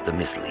image of the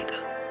misleader.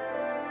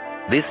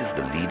 This is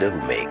the leader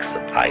who makes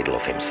an idol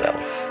of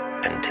himself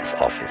and his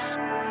office,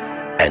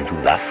 and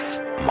who thus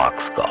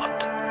mocks God.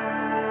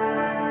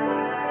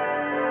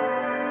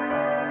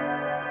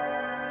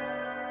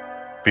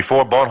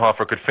 Before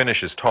Bonhoeffer could finish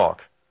his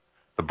talk,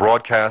 the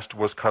broadcast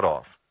was cut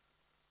off.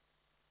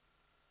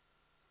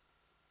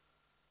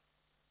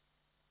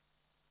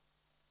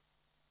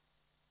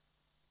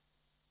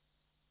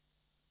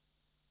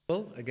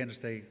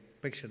 Against the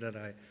picture that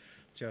I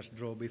just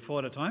drew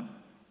before the time.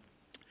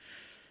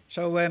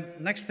 So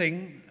next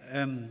thing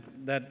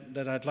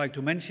that I'd like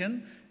to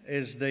mention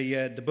is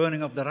the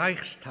burning of the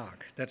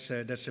Reichstag.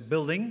 That's a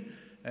building.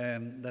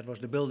 That was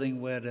the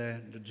building where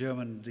the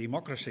German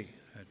democracy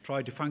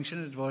tried to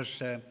function. It was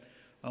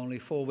only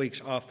 4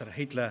 weeks after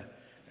Hitler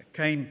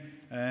came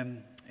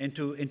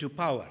into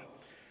power.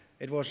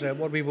 It was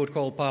what we would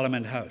call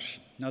Parliament House.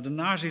 Now the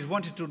Nazis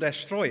wanted to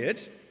destroy it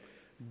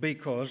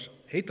because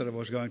Hitler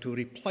was going to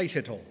replace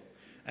it all.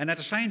 And at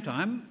the same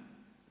time,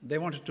 they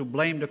wanted to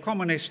blame the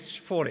communists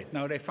for it.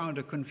 Now, they found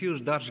a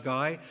confused Dutch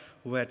guy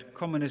who had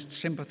communist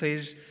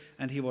sympathies,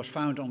 and he was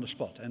found on the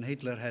spot. And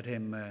Hitler had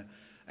him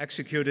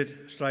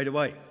executed straight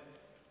away.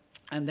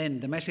 And then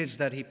the message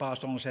that he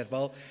passed on said,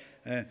 well,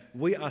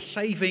 we are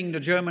saving the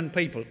German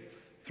people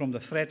from the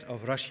threat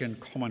of Russian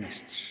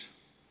communists.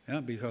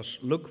 Yeah, because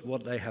look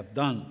what they have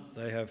done.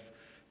 They have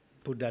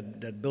put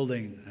that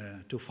building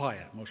to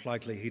fire. Most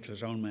likely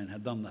Hitler's own men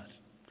had done that.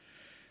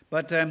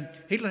 But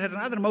Hitler had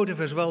another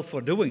motive as well for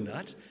doing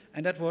that,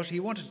 and that was he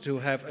wanted to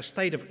have a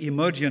state of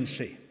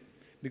emergency,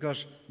 because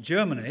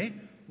Germany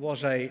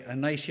was a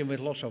nation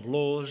with lots of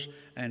laws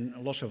and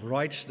lots of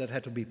rights that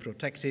had to be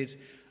protected,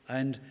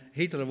 and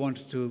Hitler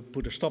wanted to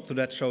put a stop to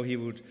that, so he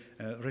would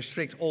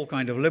restrict all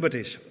kinds of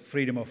liberties.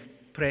 Freedom of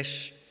press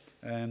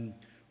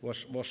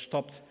was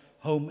stopped.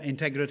 Home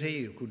integrity,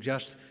 you could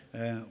just,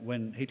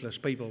 when Hitler's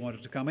people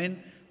wanted to come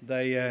in,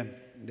 they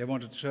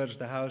wanted to search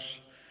the house.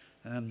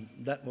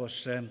 That was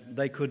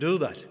they could do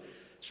that.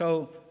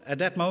 So at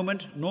that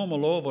moment, normal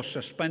law was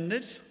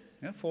suspended.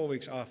 4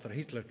 weeks after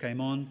Hitler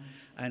came on,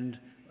 and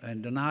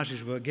the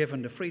Nazis were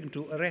given the freedom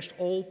to arrest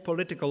all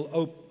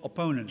political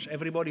opponents,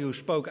 everybody who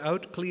spoke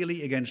out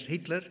clearly against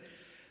Hitler,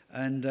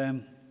 and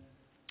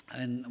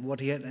what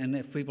he had. And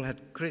if people had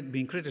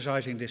been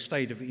criticizing this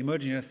state of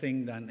emergency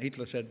thing, then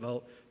Hitler said,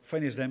 "Well,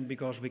 finish them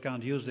because we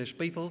can't use these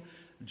people.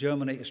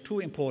 Germany is too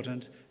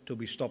important to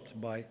be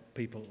stopped by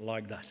people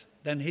like that."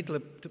 Then Hitler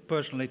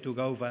personally took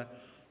over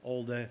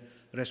all the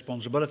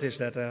responsibilities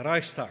that the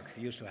Reichstag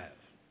used to have.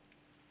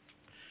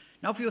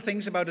 Now, a few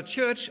things about the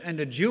church and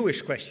the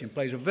Jewish question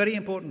plays a very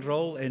important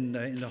role in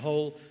the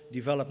whole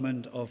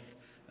development of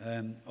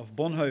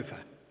Bonhoeffer.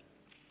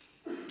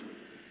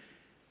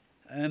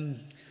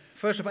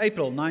 1st of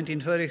April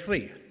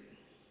 1933,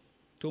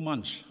 2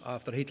 months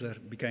after Hitler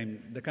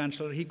became the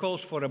Chancellor, he calls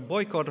for a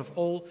boycott of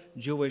all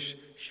Jewish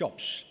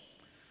shops.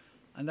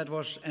 And that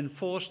was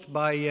enforced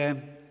by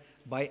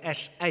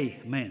SA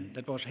men.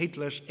 That was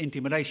Hitler's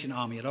intimidation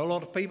army. There were a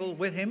lot of people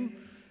with him,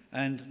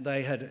 and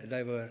they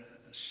were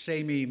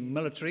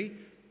semi-military,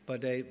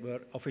 but they were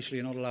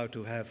officially not allowed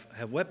to have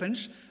weapons.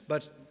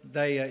 But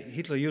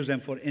Hitler used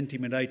them for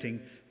intimidating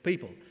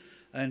people.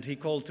 And he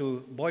called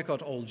to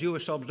boycott all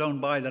Jewish shops,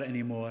 don't buy there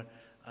anymore.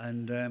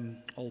 And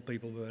all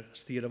people were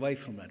steered away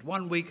from that.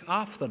 1 week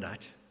after that,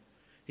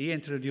 he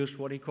introduced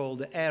what he called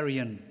the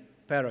Aryan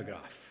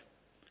paragraph.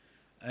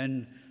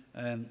 And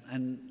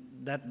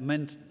that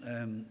meant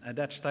at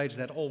that stage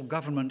that all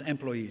government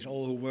employees,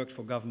 all who worked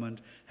for government,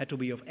 had to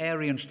be of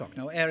Aryan stock.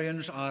 Now,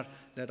 Aryans are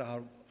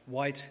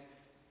white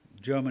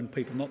German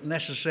people, not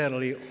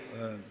necessarily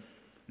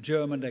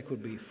German. They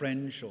could be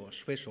French or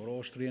Swiss or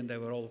Austrian. They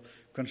were all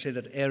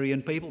considered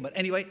Aryan people. But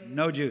anyway,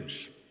 no Jews.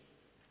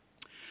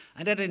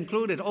 And that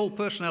included all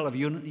personnel of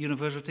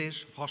universities,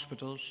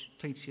 hospitals,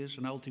 teachers,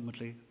 and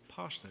ultimately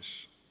pastors.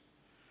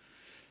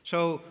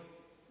 So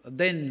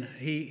then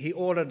he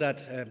ordered that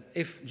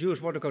if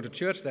Jews want to go to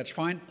church, that's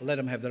fine. Let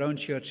them have their own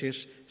churches,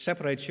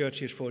 separate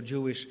churches for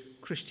Jewish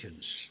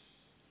Christians.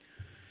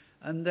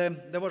 And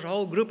there was a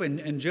whole group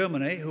in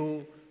Germany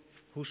who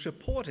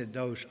supported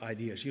those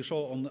ideas. You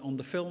saw on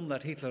the film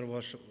that Hitler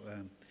was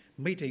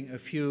meeting a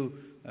few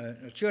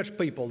church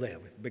people there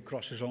with big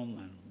crosses on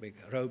and big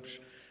robes.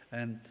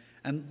 And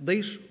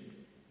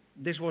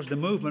this was the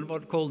movement,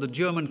 what called the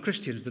German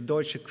Christians, the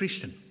Deutsche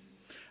Christen.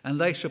 And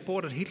they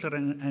supported Hitler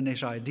and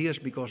his ideas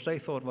because they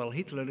thought, well,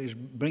 Hitler is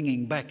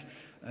bringing back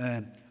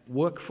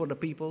work for the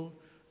people.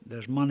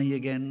 There's money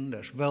again,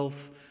 there's wealth,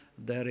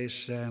 there is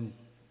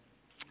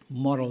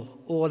moral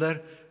order.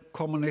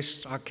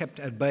 Communists are kept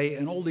at bay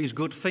and all these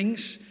good things.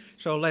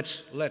 So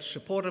let's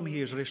support him.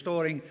 He is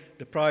restoring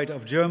the pride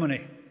of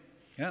Germany.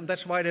 Yeah, and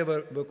that's why they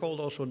were called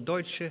also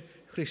Deutsche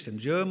Christen,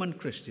 German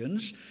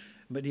Christians,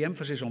 but the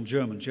emphasis on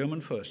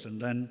German first,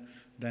 and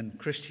then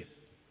Christian.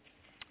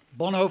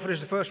 Bonhoeffer is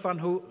the first one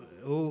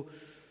who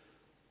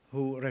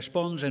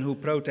responds and who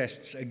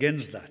protests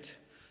against that.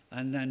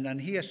 And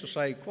he has to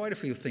say quite a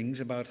few things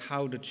about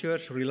how the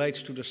church relates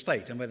to the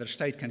state and whether the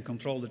state can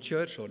control the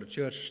church or the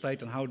church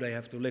state and how they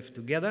have to live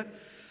together.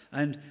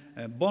 And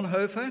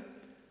Bonhoeffer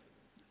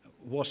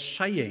was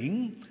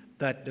saying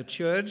that the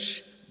church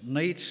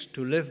needs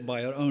to live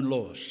by her own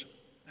laws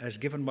as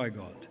given by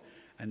God.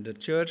 And the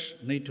church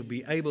need to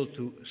be able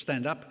to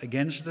stand up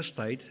against the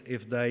state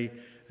if they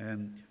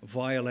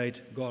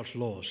violate God's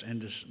laws.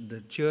 And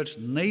the church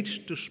needs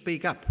to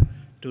speak up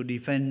to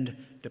defend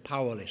the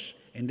powerless.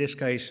 In this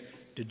case,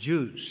 the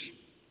Jews.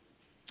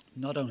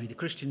 Not only the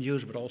Christian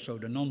Jews, but also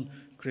the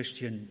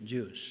non-Christian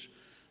Jews.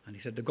 And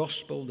he said the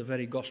gospel, the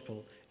very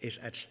gospel, is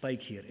at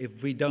stake here. If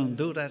we don't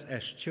do that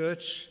as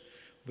church,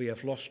 we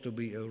have lost to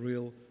be a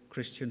real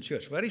Christian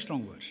church. Very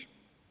strong words.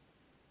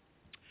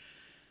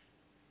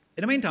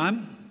 In the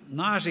meantime,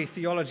 Nazi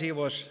theology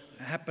was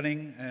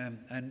happening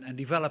and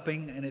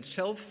developing in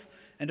itself.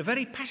 And the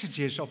very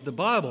passages of the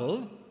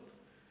Bible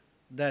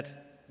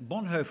that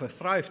Bonhoeffer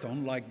thrived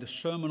on, like the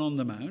Sermon on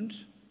the Mount,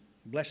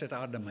 blessed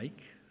are the meek,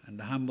 and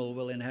the humble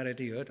will inherit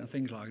the earth, and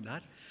things like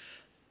that.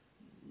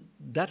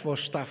 That was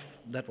stuff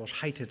that was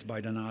hated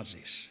by the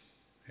Nazis.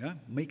 Yeah?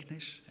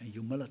 Meekness and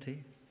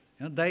humility.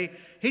 Yeah?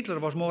 Hitler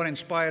was more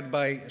inspired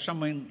by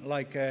someone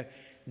like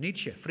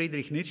Nietzsche,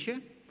 Friedrich Nietzsche,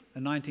 a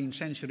 19th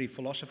century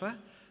philosopher,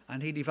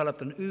 and he developed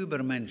an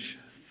Übermensch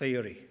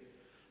theory.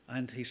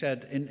 And he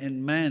said,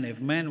 in man, if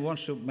man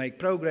wants to make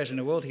progress in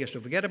the world, he has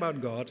to forget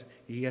about God,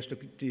 he has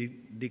to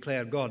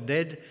declare God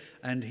dead,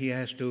 and he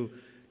has to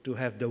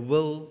have the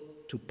will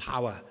to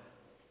power.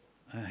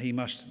 He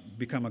must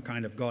become a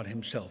kind of God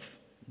himself.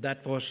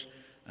 That was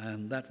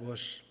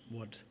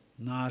what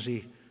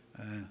Nazi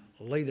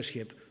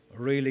leadership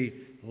really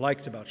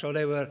liked about. So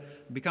they were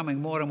becoming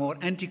more and more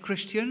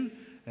anti-Christian.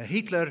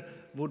 Hitler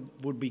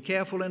would be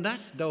careful in that,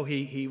 though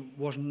he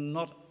was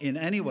not in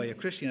any way a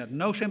Christian, had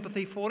no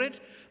sympathy for it,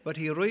 but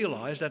he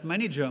realized that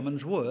many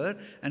Germans were,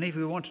 and if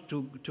he wanted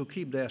to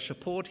keep their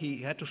support,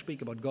 he had to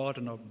speak about God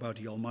and about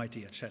the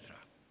Almighty, etc.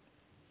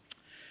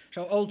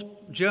 So old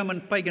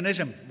German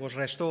paganism was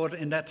restored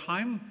in that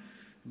time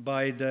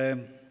by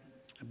the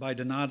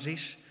Nazis,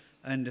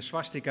 and the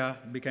swastika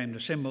became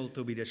the symbol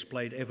to be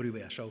displayed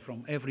everywhere. So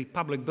from every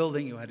public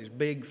building you had these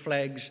big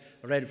flags,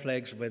 red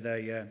flags with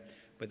a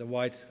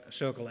white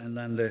circle and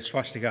then the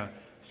swastika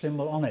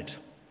symbol on it.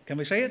 Can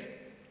we say it?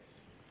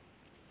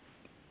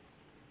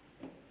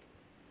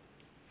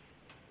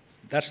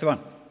 That's the one.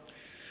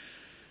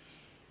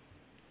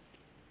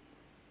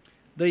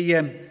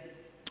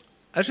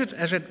 As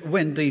it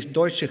went, these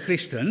Deutsche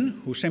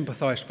Christen, who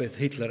sympathized with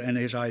Hitler and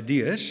his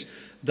ideas,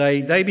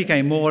 they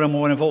became more and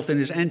more involved in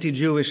this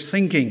anti-Jewish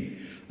thinking.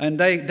 And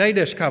they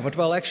discovered,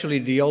 well, actually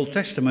the Old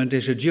Testament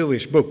is a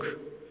Jewish book,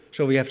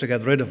 so we have to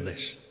get rid of this.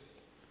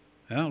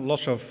 Yeah,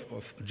 lots of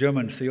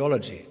German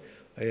theology,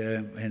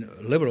 and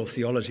liberal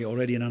theology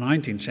already in the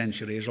 19th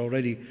century is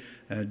already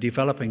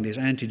developing this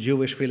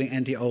anti-Jewish feeling,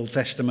 anti-Old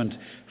Testament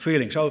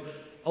feeling. So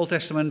Old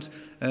Testament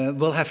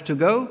will have to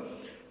go,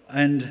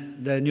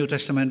 and the New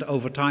Testament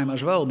over time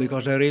as well,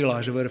 because they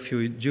realized there were a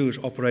few Jews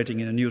operating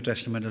in the New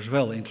Testament as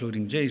well,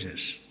 including Jesus.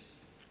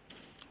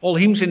 All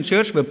hymns in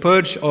church were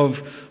purged of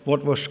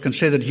what was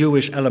considered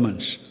Jewish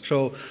elements.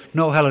 So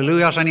no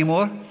hallelujahs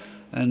anymore,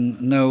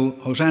 and no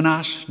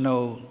hosannas,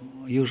 no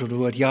use of the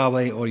word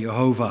Yahweh or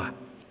Jehovah.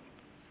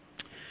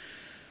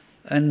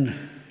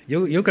 And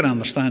you can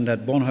understand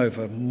that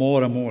Bonhoeffer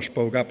more and more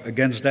spoke up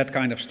against that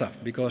kind of stuff,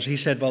 because he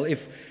said, well, if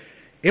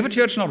a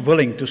church is not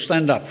willing to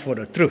stand up for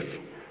the truth,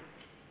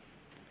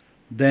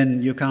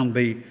 then you can't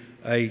be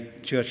a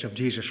Church of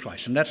Jesus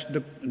Christ. And that's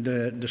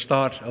the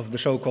start of the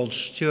so-called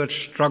church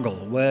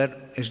struggle. Where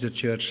is the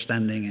church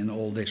standing in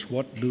all this?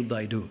 What do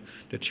they do?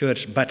 The church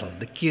battle,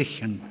 the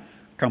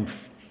Kirchenkampf.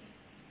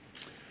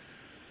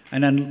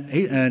 And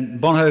then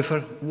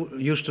Bonhoeffer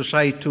used to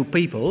say to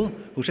people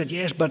who said,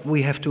 yes, but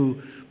we have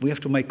to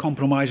make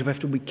compromise, we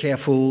have to be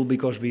careful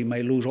because we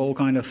may lose all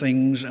kind of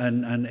things,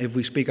 and if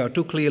we speak out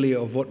too clearly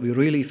of what we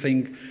really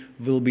think,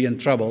 we'll be in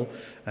trouble.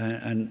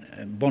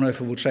 And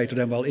Bonhoeffer would say to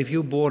them, well, if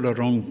you board the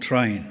wrong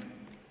train,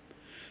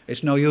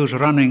 it's no use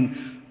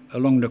running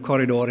along the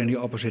corridor in the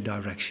opposite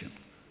direction.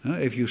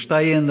 If you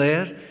stay in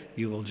there,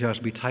 you will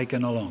just be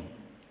taken along.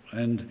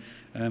 And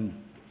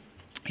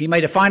he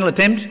made a final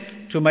attempt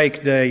to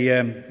make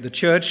the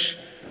church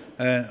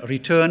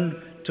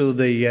return to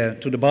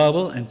the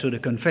Bible and to the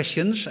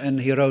confessions, and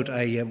he wrote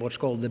what's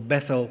called the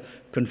Bethel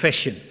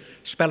Confession,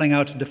 spelling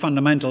out the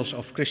fundamentals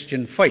of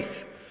Christian faith,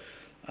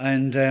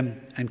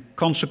 and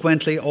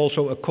consequently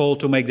also a call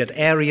to make that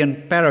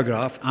Arian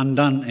paragraph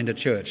undone in the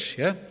church,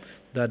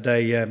 that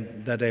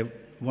they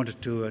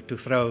wanted to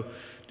throw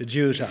the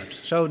Jews out.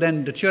 So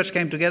then the church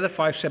came together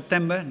 5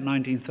 September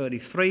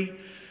 1933.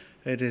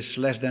 It is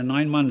less than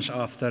 9 months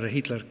after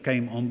Hitler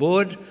came on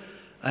board,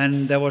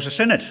 and there was a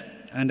synod,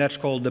 and that's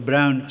called the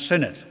Brown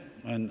Synod.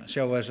 And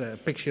show us a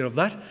picture of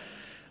that.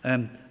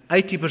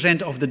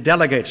 80% of the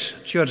delegates,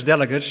 church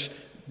delegates,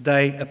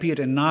 they appeared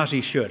in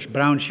Nazi shirts,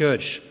 brown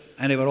shirts,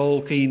 and they were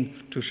all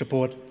keen to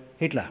support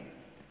Hitler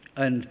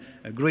and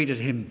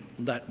greeted him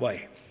that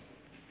way.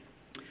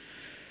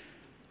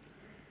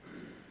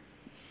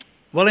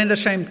 Well, in the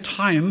same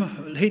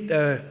time,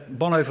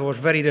 Bonhoeffer was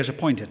very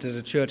disappointed that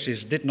the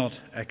churches did not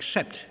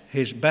accept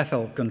his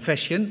Bethel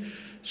confession.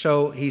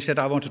 So he said,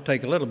 I want to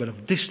take a little bit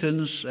of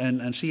distance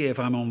and see if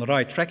I'm on the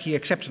right track. He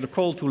accepted a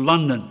call to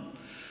London.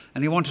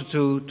 And he wanted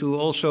to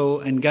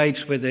also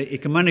engage with the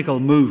ecumenical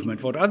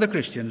movement, what other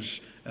Christians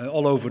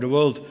all over the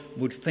world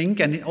would think.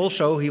 And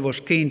also he was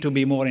keen to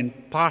be more in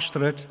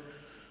pastorate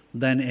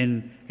than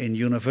in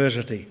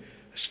university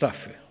stuff.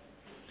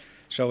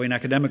 So in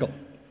academical.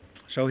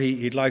 So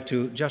he'd like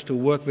to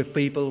work with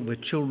people,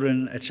 with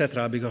children,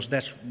 etc., because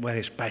that's where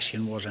his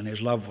passion was and his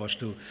love was,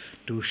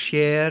 to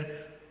share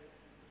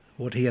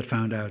what he had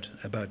found out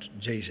about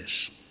Jesus.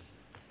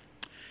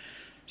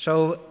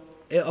 So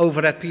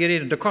over that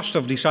period, the cost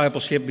of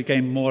discipleship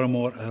became more and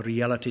more a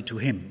reality to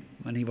him,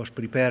 and he was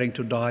preparing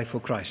to die for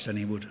Christ, and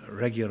he would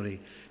regularly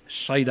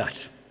say that.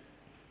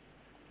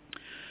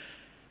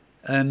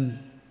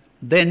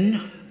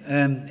 Then,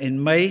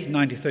 in May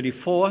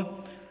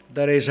 1934,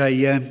 there is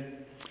a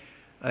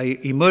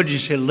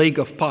emergency league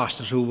of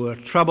pastors who were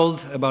troubled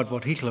about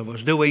what Hitler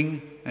was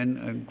doing,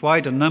 and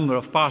quite a number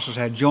of pastors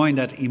had joined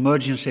that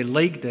emergency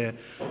league, the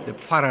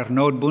Pfarrer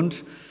Notbund,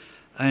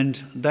 and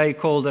they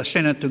called a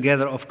synod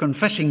together of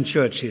confessing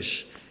churches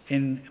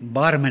in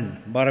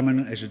Barmen.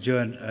 Barmen is a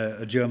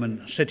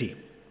German city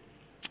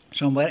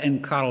somewhere,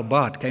 and Karl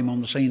Barth came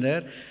on the scene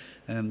there,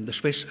 the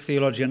Swiss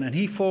theologian, and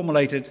he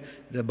formulated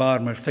the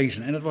Barmer thesis,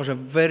 and it was a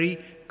very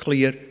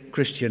clear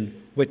Christian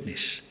witness.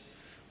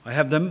 I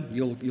have them.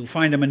 You'll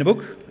find them in the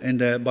book, in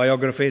the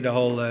biography, the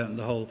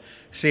whole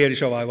series.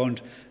 So I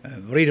won't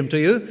read them to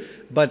you.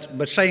 But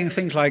saying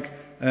things like,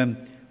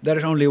 there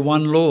is only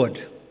one Lord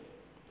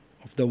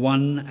of the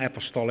one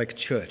apostolic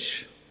church.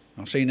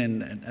 I've seen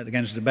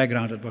against the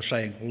background it was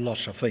saying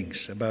lots of things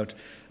about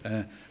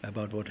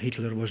what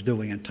Hitler was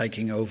doing and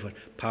taking over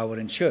power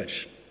in church.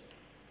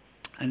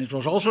 And it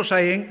was also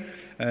saying,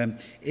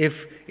 if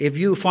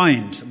you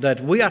find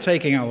that we are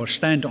taking our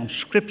stand on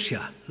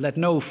Scripture, let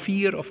no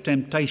fear or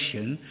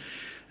temptation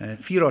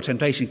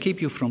keep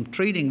you from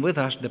treading with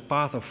us the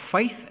path of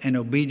faith and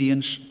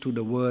obedience to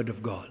the Word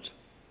of God.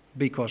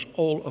 Because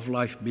all of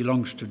life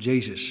belongs to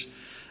Jesus,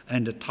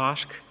 and the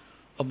task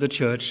of the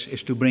church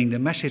is to bring the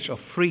message of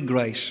free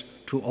grace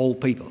to all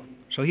people.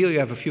 So here you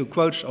have a few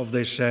quotes of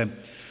this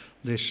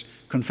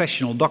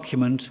confessional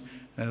document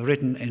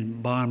written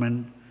in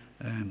Barmen,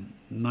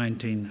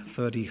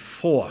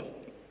 1934.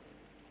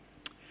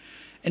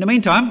 In the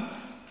meantime,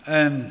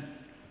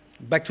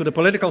 back to the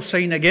political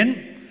scene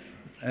again,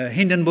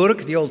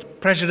 Hindenburg, the old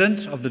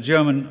president of the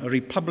German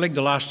Republic,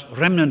 the last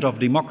remnant of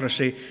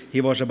democracy, he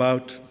was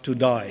about to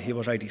die. He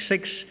was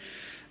 86.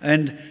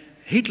 And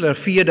Hitler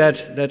feared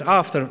that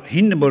after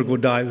Hindenburg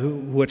would die,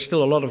 who had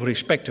still a lot of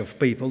respect of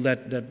people,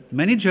 that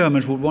many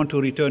Germans would want to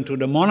return to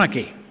the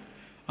monarchy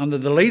under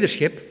the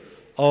leadership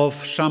of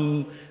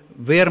some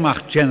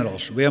Wehrmacht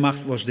generals.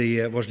 Wehrmacht was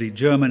the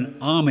German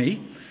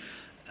army,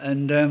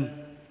 and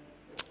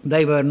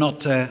they were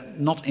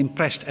not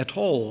impressed at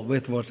all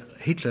with what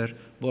Hitler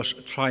was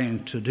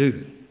trying to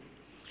do.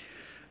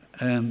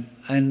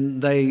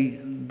 And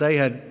they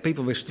had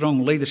people with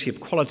strong leadership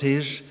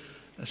qualities,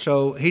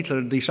 so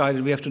Hitler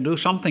decided we have to do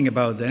something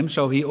about them,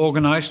 so he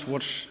organized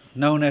what's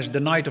known as the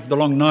Night of the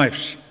Long Knives,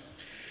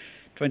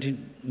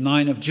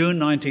 29 of June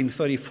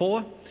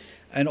 1934,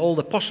 and all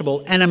the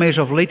possible enemies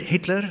of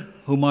Hitler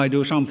who might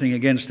do something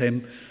against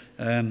him,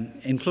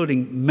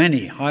 including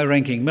many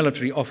high-ranking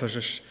military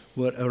officers,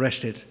 were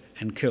arrested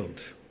and killed.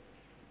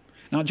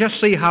 Now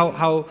just see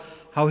how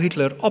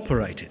Hitler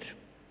operated,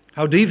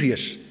 how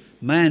devious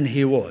man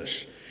he was.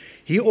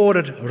 He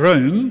ordered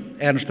Röhm,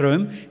 Ernst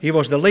Röhm, he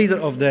was the leader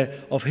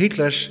of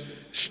Hitler's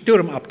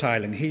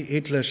Sturmabteilung,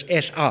 Hitler's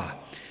SA,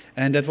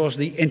 and that was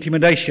the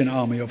intimidation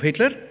army of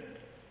Hitler.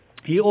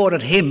 He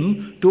ordered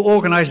him to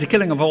organize the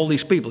killing of all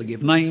these people,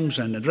 give names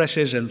and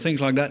addresses and things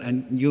like that,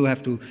 and you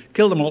have to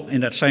kill them all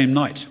in that same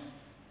night.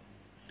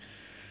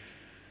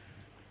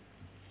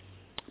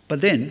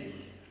 But then,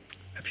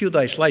 a few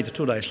days later,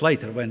 2 days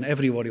later, when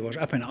everybody was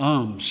up in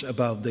arms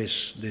about this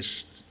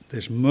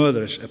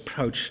murderous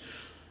approach,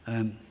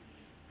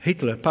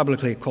 Hitler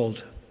publicly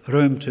called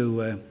Röhm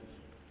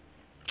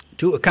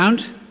to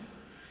account,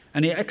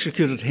 and he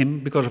executed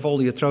him because of all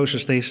the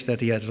atrocities that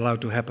he had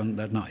allowed to happen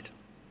that night.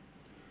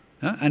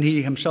 And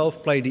he himself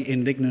played the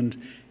indignant,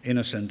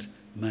 innocent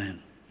man.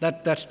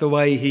 That's the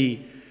way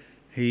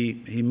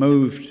he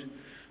moved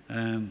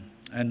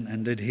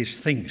and did his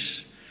things.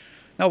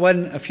 Now,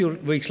 when a few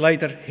weeks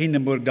later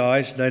Hindenburg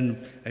dies,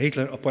 then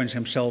Hitler appoints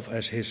himself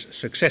as his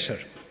successor,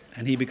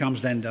 and he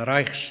becomes then the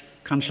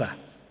Reichskanzler.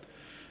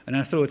 And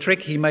then through a trick,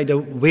 he made the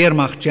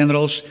Wehrmacht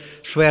generals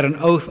swear an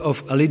oath of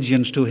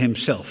allegiance to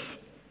himself.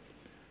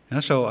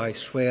 So I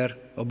swear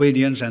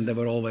obedience, and there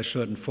were always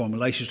certain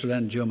formulations to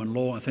that, German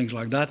law and things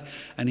like that,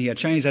 and he had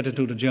changed that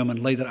into the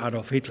German later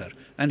Adolf Hitler.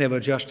 And they were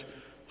just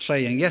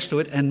saying yes to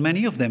it, and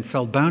many of them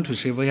felt bound to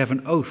say, we have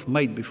an oath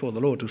made before the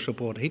Lord to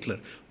support Hitler.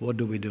 What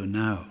do we do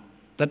now?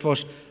 That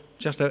was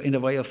just in the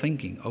way of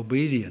thinking,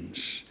 obedience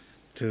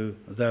to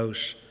those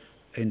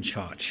in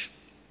charge.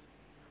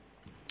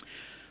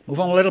 Move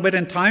on a little bit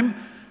in time.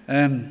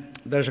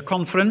 There's a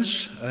conference,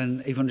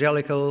 an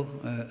evangelical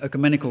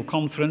ecumenical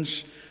conference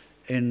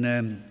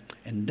in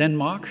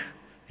Denmark,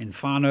 in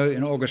Fanø,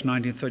 in August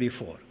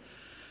 1934.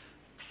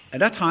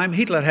 At that time,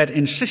 Hitler had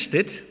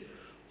insisted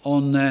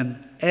on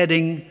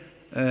adding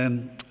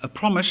a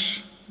promise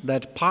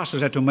that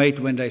pastors had to make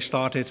when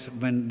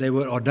they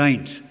were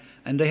ordained.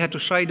 And they had to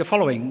say the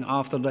following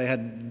after they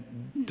had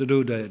to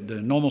do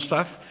the normal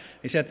stuff.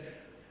 He said,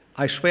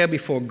 I swear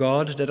before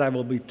God that I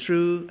will be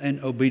true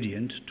and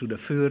obedient to the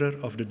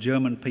Führer of the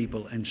German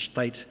people and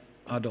state,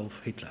 Adolf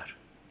Hitler.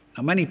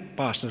 Now, many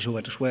pastors who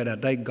had to swear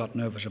that, they got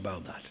nervous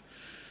about that.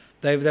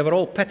 They were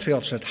all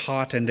patriots at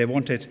heart, and they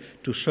wanted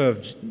to serve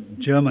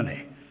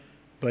Germany.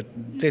 But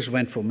this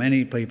went for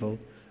many people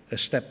a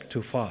step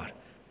too far.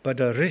 But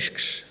the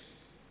risks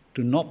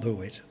to not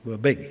do it were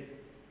big.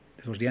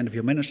 It was the end of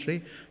your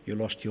ministry. You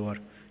lost your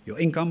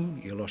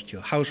income, you lost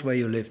your house where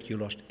you lived, you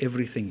lost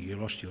everything, you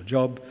lost your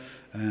job,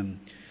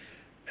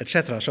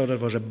 etc. So that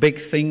was a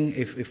big thing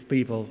if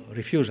people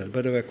refused it.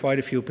 But there were quite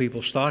a few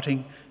people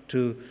starting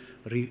to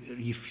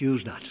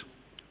refuse that.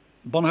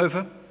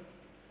 Bonhoeffer,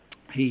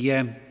 he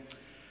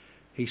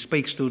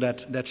speaks to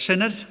that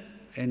synod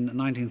in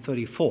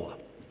 1934,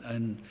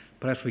 and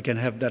perhaps we can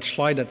have that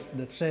slide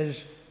that says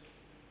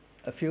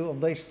a few of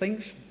these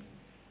things.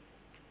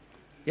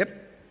 Yep,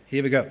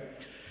 here we go.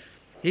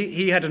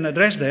 He had an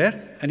address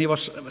there, and he was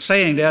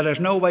saying there's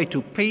no way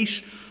to peace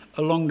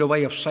along the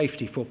way of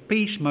safety, for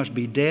peace must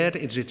be dared,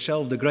 it's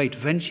itself the great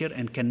venture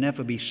and can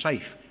never be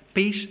safe.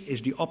 Peace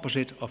is the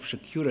opposite of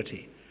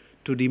security.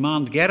 To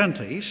demand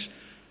guarantees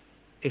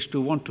is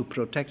to want to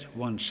protect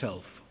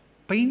oneself.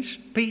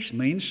 Peace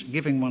means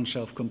giving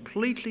oneself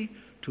completely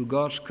to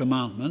God's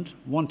commandment,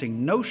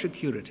 wanting no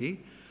security,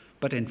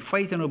 but in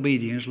faith and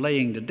obedience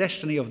laying the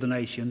destiny of the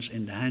nations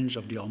in the hands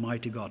of the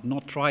Almighty God,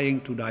 not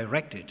trying to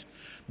direct it.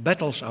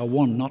 Battles are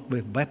won not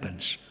with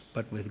weapons,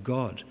 but with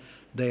God.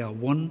 They are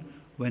won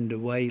when the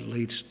way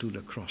leads to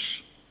the cross.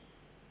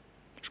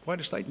 It's quite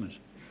a statement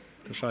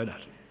to say that.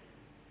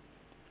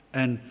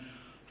 And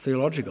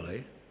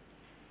theologically,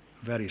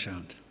 very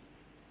sound.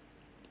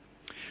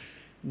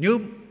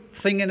 New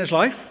thing in his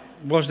life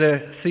was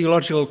the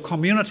theological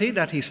community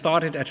that he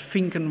started at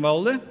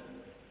Finkenwalde.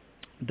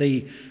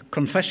 The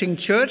confessing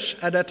church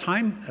at that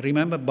time,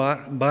 remember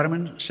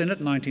Barmen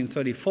Synod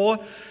 1934,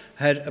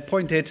 had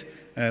appointed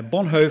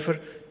Bonhoeffer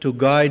to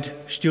guide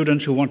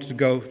students who wanted to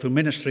go to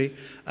ministry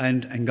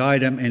and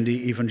guide them in the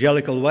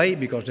evangelical way,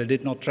 because they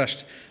did not trust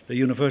the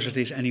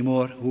universities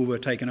anymore, who were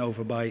taken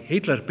over by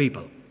Hitler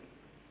people.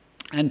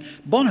 And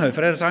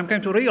Bonhoeffer at the time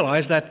came to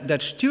realize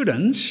that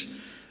students,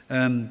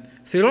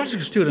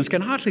 theological students,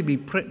 can hardly be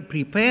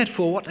prepared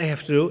for what they have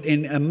to do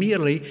in a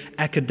merely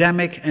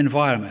academic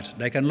environment.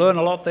 They can learn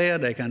a lot there,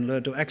 they can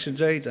learn to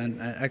exegete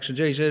and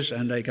exegesis,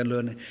 and they can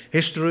learn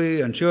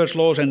history and church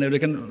laws, and they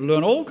can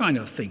learn all kinds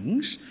of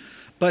things.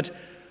 But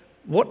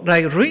what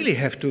they really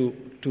have to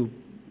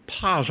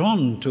pass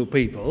on to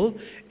people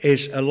is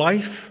a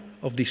life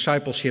of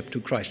discipleship to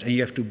Christ. And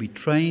you have to be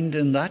trained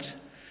in that,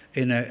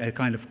 in a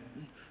kind of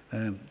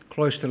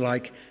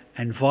cloister-like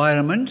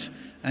environment.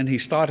 And he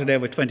started there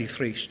with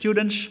 23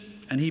 students,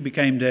 and he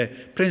became the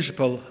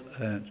principal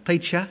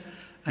teacher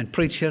and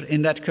preacher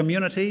in that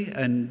community.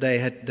 And they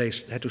had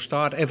to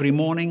start every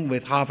morning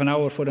with half an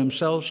hour for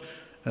themselves,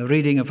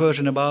 reading a verse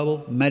in the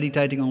Bible,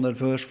 meditating on that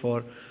verse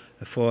for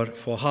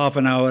half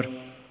an hour,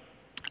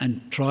 and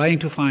trying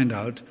to find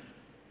out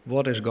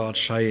what is God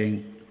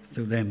saying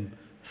to them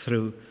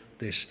through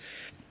this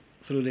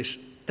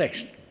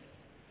text.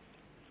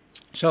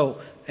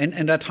 So,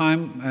 in that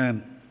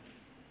time,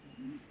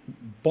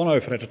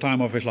 Bonhoeffer, at the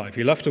time of his life,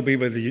 he loved to be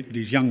with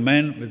these young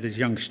men, with these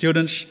young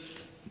students.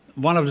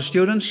 One of the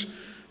students,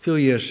 a few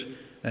years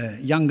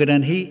younger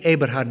than he,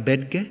 Eberhard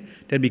Bethge,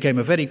 that became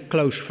a very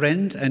close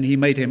friend, and he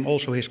made him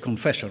also his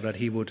confessor, that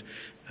he would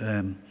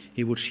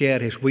share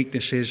his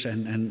weaknesses,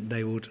 and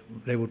they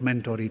would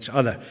mentor each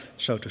other,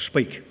 so to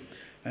speak.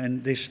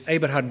 And this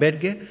Eberhard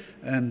Bethge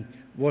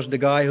was the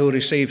guy who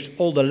received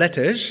all the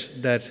letters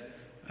that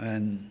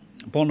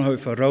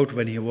Bonhoeffer wrote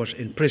when he was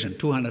in prison,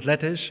 200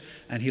 letters,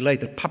 and he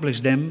later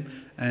published them,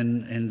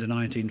 and in the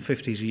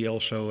 1950s he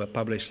also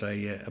published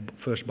a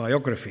first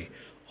biography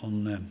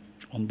on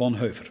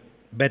Bonhoeffer.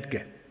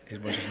 Bethge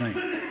was his name.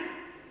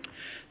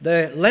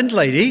 The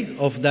landlady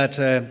of that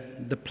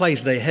the place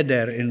they had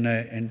there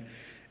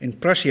in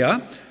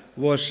Prussia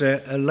was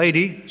a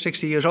lady,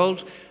 60 years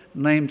old,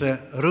 named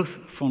Ruth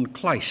von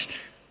Kleist,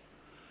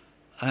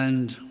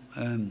 and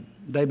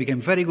they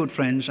became very good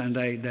friends, and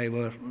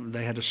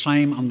they had the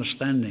same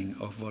understanding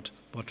of what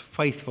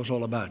faith was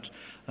all about.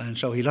 And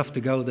so he loved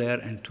to go there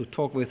and to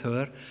talk with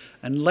her.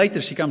 And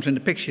later she comes in the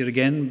picture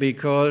again,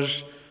 because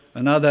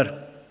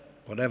another,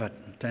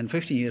 10,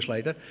 15 years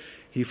later,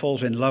 he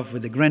falls in love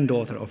with the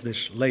granddaughter of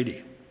this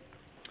lady.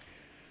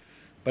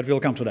 But we'll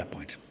come to that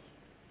point.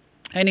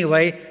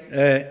 Anyway,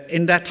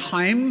 in that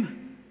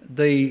time,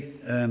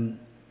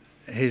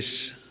 his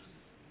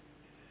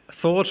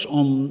thoughts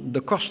on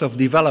the cost of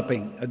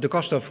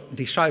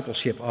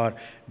discipleship are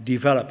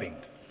developing.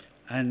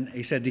 And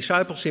he said,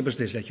 discipleship is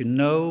this, that you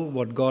know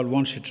what God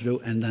wants you to do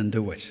and then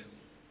do it.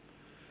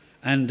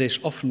 And this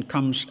often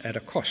comes at a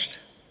cost.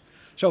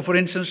 So, for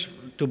instance,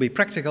 to be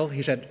practical,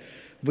 he said,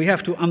 we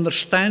have to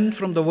understand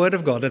from the Word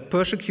of God that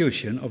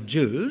persecution of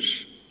Jews,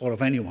 or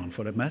of anyone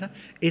for that matter,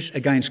 is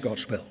against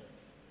God's will.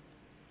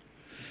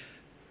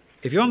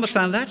 If you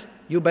understand that,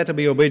 you better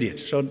be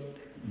obedient. So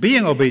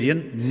being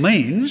obedient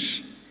means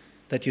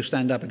that you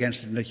stand up against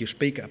it and that you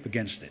speak up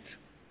against it.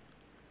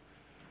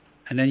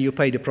 And then you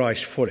pay the price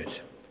for it.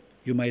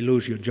 You may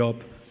lose your job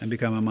and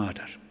become a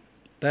martyr.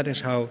 That is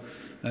how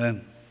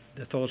the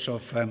thoughts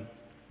of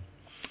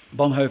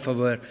Bonhoeffer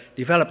were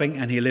developing,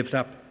 and he lived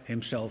up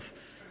himself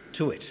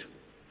to it.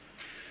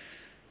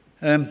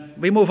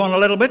 We move on a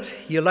little bit.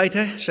 A year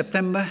later,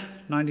 September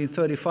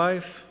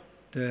 1935,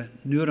 the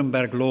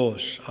Nuremberg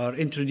laws are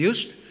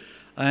introduced,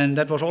 and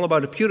that was all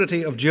about the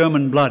purity of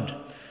German blood.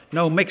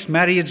 No mixed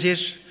marriages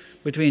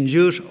between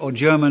Jews or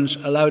Germans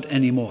allowed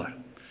anymore.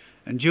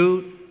 And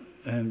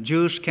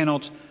Jews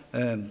cannot,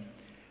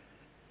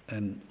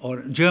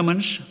 or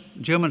Germans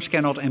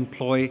cannot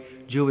employ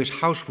Jewish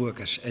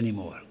houseworkers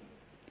anymore.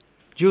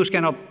 Jews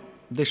cannot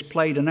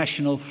display the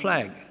national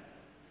flag,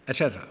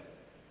 etc.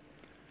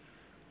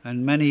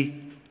 And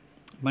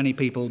many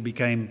people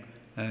became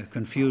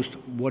confused.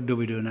 What do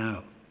we do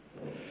now?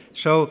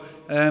 So,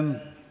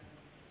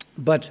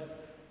 but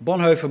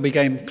Bonhoeffer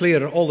became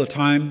clearer all the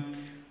time.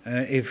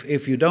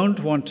 If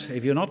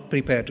you're not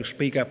prepared to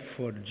speak up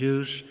for the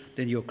Jews,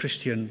 then your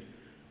Christian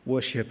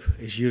worship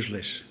is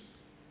useless.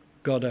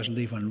 God doesn't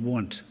even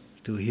want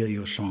to hear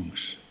your songs.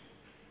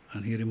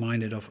 And he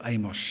reminded of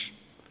Amos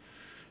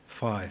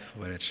 5,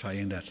 where it's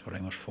saying that, or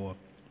Amos 4.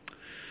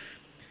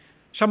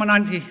 Summer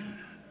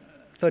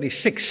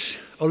 1936,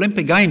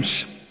 Olympic Games,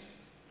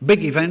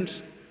 big event,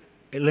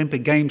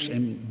 Olympic Games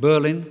in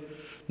Berlin.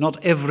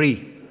 Not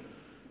every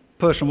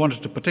person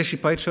wanted to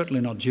participate,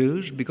 certainly not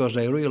Jews, because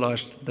they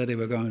realized that they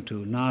were going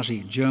to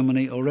Nazi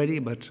Germany already,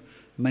 but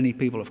many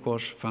people, of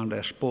course, found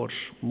their sports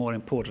more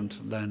important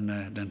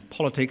than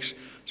politics,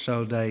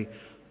 so they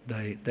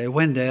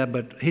went there,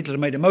 but Hitler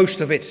made the most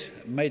of it,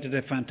 made it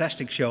a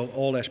fantastic show,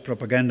 all as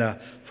propaganda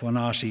for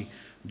Nazi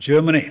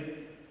Germany.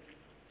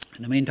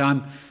 In the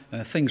meantime,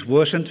 things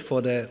worsened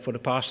for the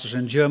pastors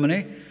in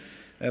Germany.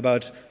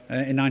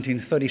 In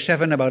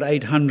 1937, about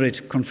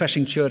 800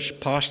 confessing church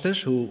pastors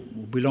who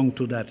belonged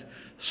to that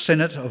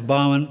synod of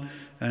Bauman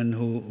and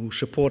who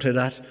supported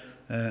that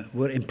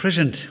were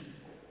imprisoned.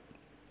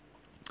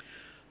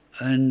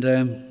 And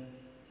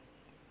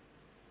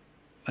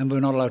and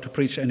were not allowed to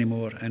preach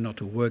anymore and not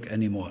to work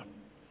anymore.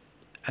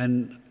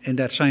 And in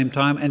that same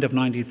time, end of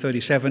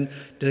 1937,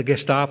 the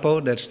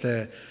Gestapo, that's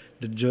the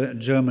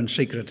German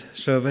secret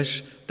service,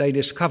 they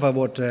discover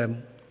what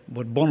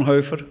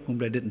Bonhoeffer, whom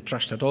they didn't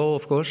trust at all,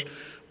 of course,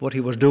 what he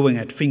was doing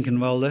at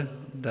Finkenwalde.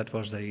 That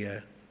was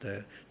the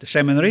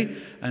seminary,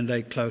 and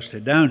they closed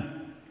it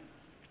down.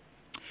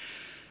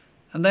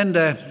 And then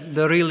the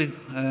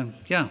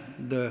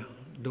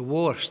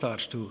war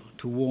starts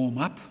to warm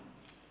up.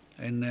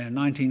 In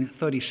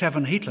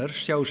 1937, Hitler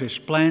shows his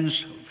plans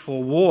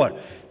for war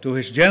to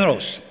his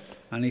generals,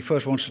 and he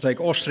first wants to take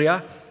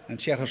Austria and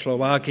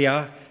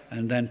Czechoslovakia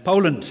and then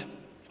Poland,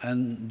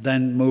 and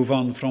then move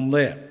on from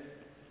there.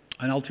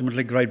 And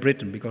ultimately Great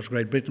Britain, because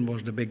Great Britain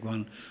was the big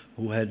one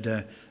who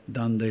had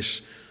done this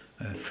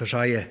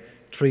Versailles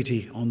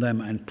Treaty on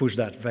them and pushed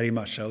that very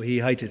much. So he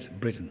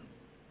hated Britain.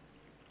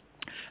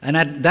 And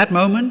at that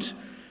moment,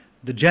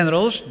 the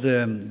generals,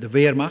 the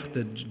Wehrmacht,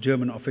 the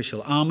German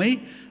official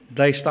army,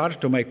 they started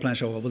to make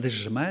plans. Oh, well, this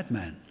is a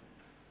madman.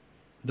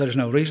 There is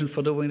no reason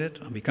for doing it,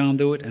 and we can't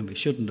do it, and we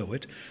shouldn't do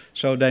it.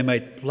 So they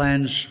made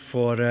plans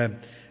for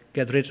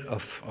get rid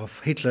of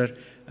Hitler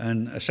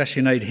and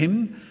assassinate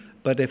him.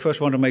 But they first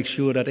want to make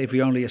sure that if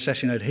we only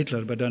assassinate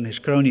Hitler, but then his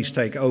cronies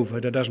take over,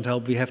 that doesn't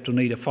help. We have to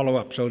need a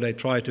follow-up. So they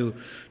try to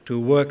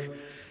work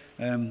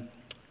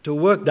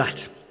that.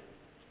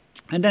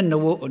 And then the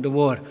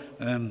war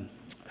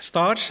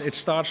starts. It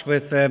starts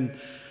with the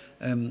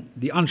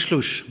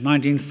Anschluss,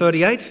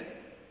 1938.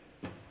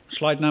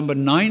 Slide number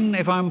 9,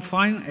 if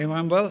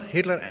I'm well.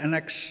 Hitler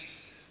annexes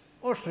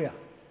Austria.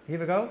 Here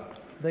we go.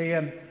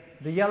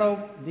 The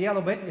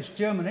yellow bit is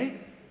Germany,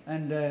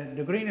 and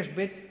the greenish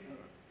bit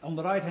on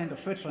the right hand of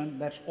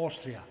Switzerland, that's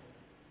Austria.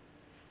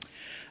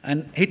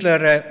 And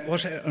Hitler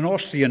was an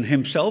Austrian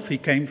himself. He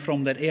came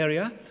from that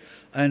area,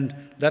 and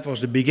that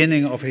was the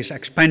beginning of his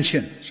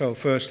expansion. So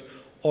first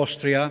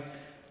Austria.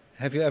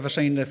 Have you ever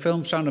seen the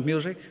film Sound of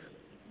Music?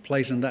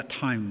 Plays in that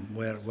time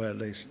where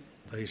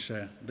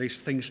these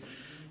things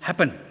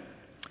happen.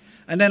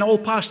 And then all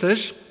pastors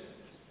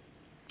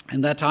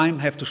in that time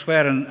have to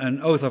swear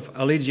an oath of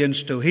allegiance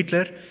to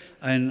Hitler.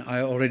 And I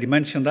already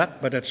mentioned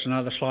that, but that's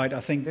another slide. I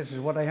think this is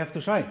what I have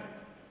to say.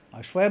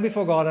 I swear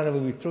before God that I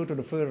will be true to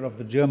the Führer of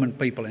the German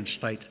people and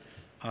state,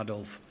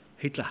 Adolf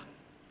Hitler.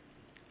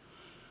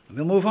 And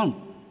we'll move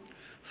on.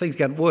 Things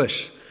get worse.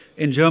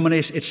 In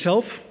Germany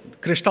itself,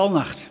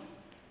 Kristallnacht,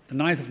 the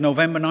 9th of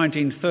November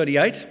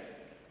 1938,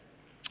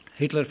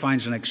 Hitler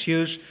finds an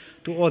excuse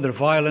to order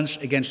violence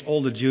against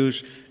all the Jews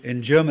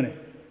in Germany.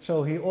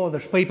 So he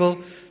orders people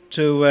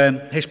to,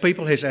 his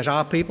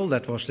SR people,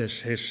 that was his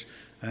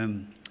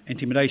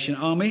intimidation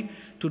army,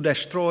 to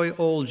destroy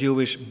all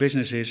Jewish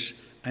businesses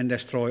and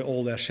destroy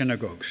all their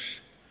synagogues.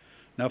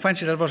 Now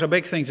fancy that was a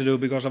big thing to do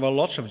because there were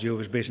lots of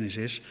Jewish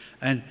businesses,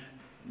 and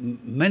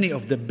many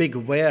of the big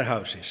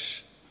warehouses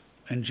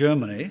in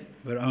Germany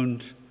were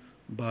owned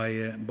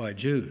by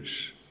Jews.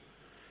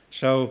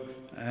 So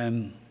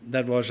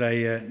that was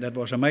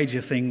a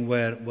major thing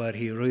where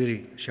he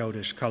really showed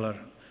his color,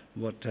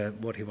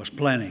 what he was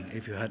planning,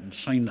 if you hadn't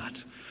seen that.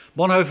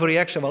 Bonhoeffer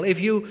reacts, well, if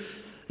you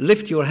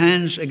lift your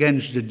hands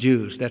against the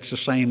Jews, that's the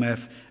same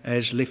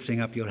as lifting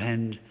up your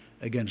hand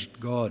against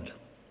God.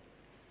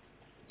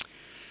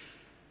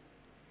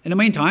 In the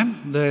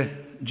meantime, the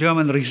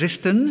German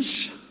resistance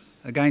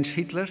against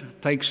Hitler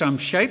takes some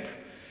shape.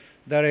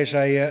 There is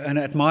an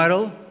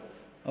admiral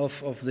of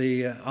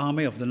the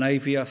army, of the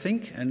navy, I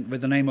think, and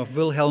with the name of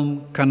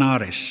Wilhelm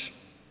Canaris.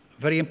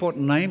 Very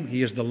important name.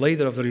 He is the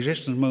leader of the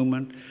resistance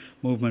movement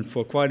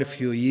for quite a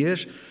few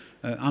years,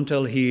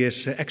 until he is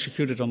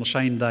executed on the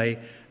same day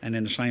and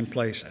in the same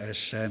place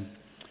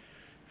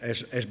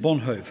as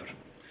Bonhoeffer.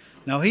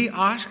 Now he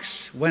asks,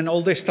 when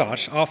all this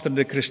starts, after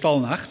the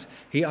Kristallnacht,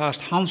 he asked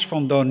Hans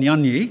von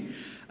Dorniani,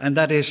 and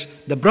that is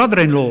the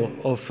brother-in-law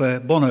of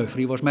Bonhoeffer.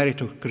 He was married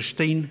to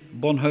Christine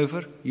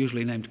Bonhoeffer,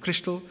 usually named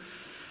Christel,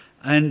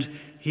 and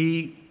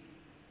he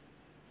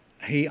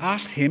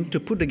asked him to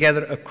put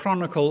together a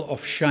chronicle of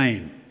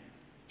shame.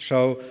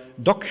 So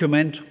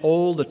document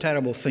all the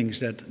terrible things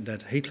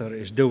that Hitler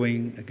is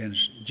doing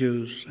against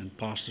Jews and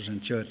pastors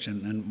and church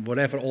and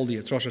whatever, all the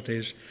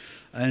atrocities,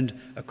 and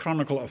a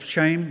chronicle of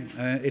shame.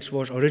 It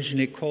was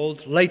originally called,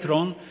 later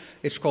on,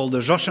 it's called the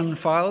Zossen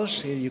Files.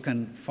 You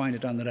can find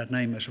it under that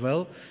name as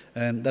well.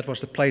 That was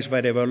the place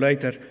where they were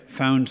later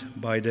found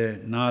by the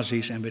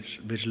Nazis, and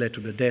which led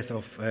to the death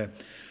of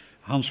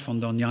Hans von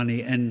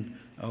Dorniani and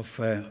of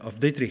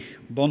Dietrich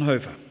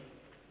Bonhoeffer.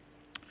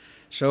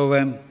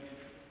 So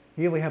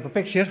here we have a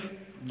picture.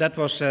 That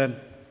was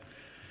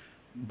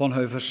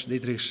Bonhoeffer's,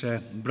 Dietrich's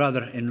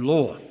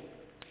brother-in-law.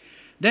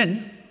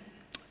 Then,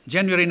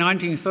 January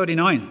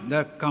 1939,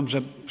 there comes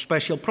a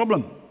special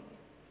problem.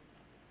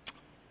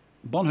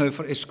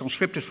 Bonhoeffer is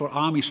conscripted for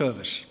army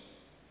service.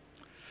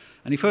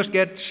 And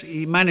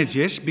he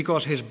manages,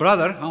 because his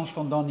brother, Hans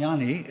von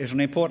Dorniani, is an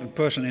important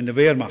person in the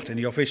Wehrmacht, in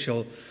the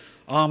official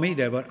army.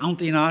 They were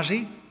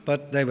anti-Nazi,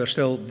 but they were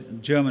still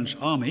German's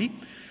army.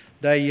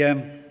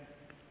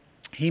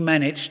 He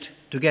managed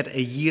to get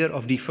a year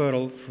of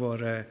deferral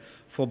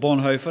for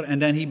Bonhoeffer,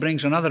 and then he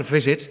brings another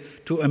visit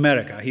to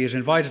America. He is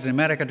invited to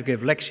America to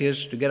give lectures,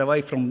 to get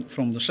away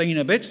from the scene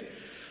a bit.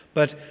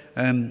 But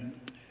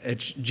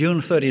it's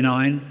June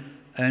 39,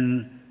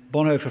 and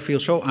Bonhoeffer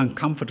feels so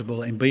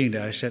uncomfortable in being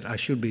there. He said, I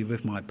should be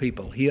with my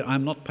people. Here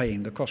I'm not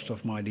paying the cost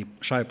of my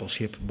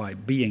discipleship by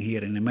being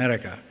here in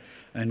America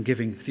and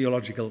giving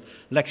theological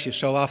lectures.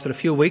 So after a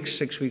few weeks,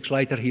 6 weeks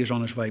later, he is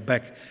on his way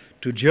back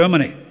to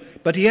Germany.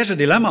 But he has a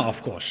dilemma,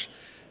 of course.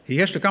 He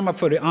has to come up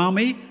for the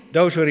army.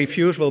 Those who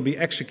refuse will be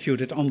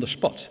executed on the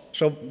spot.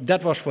 So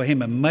that was for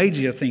him a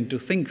major thing to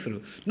think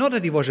through. Not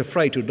that he was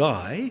afraid to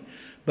die,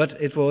 but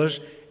it was,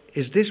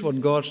 is this what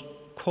God's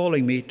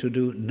calling me to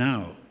do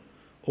now?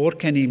 Or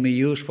can he be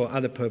used for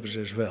other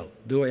purposes as well?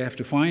 Do I have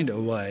to find a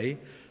way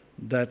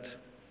that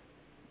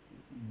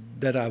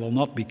I will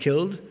not be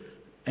killed?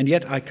 And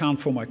yet I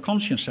can't, for my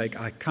conscience sake,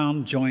 I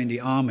can't join the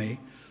army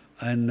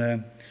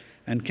and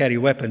carry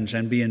weapons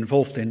and be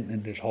involved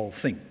in this whole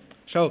thing.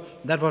 So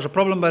that was a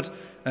problem, but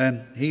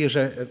he is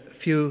a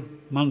few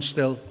months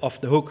still off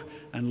the hook,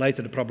 and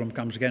later the problem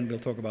comes again. We'll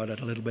talk about that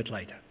a little bit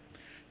later.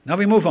 Now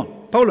we move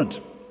on. Poland.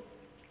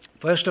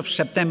 1st of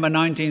September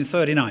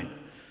 1939.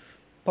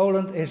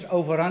 Poland is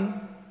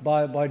overrun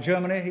by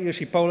Germany. Here you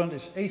see Poland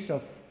is east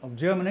of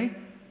Germany.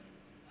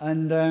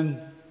 And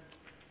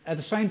at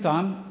the same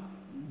time,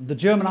 the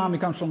German army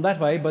comes from that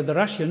way, but the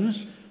Russians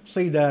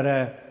see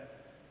their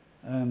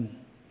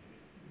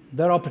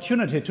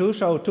opportunity too.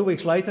 So 2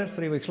 weeks later,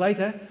 3 weeks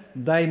later,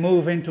 they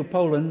move into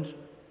Poland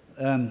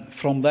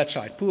from that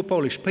side. Poor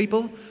Polish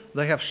people,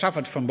 they have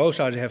suffered from both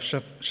sides. They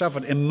have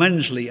suffered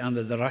immensely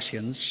under the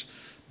Russians,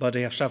 but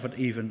they have suffered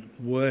even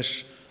worse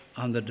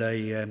under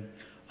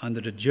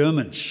the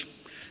Germans.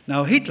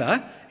 Now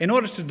Hitler, in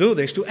order to do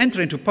this, to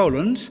enter into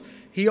Poland,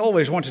 he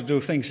always wanted to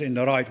do things in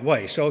the right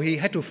way. So he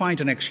had to find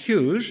an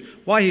excuse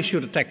why he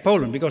should attack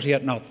Poland, because he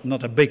had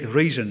not a big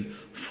reason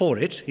for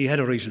it. He had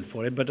a reason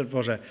for it, but that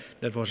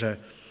was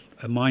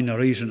a minor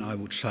reason, I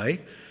would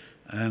say.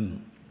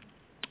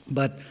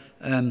 But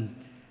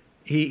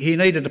he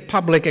needed a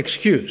public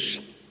excuse.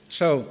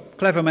 So,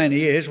 clever man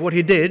he is, what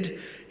he did,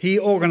 he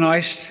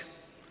organized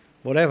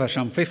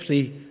some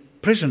 50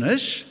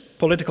 prisoners,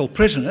 political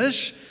prisoners,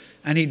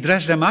 and he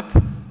dressed them up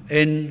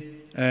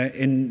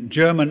in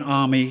German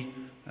army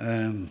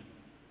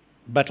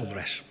battle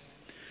dress.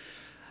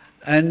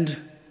 And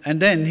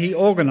then he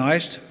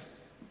organized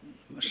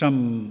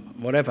some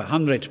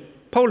 100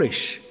 Polish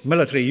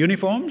military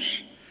uniforms,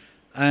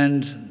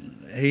 and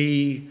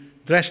he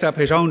dressed up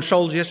his own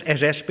soldiers,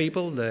 SS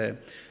people, the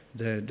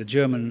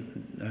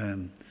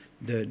German,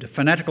 the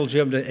fanatical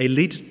German, the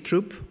elite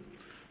troop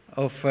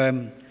of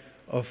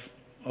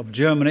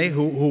Germany,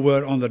 who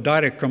were under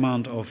direct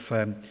command of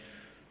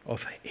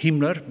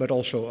Himmler, but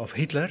also of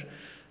Hitler,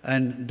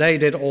 and they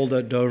did all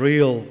the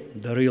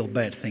real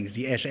bad things.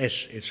 The SS,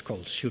 it's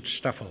called,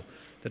 Schutzstaffel.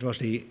 That was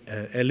the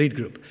elite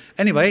group.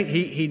 Anyway,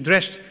 he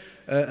dressed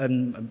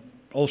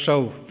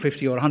also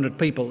 50 or 100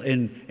 people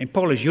in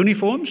Polish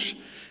uniforms,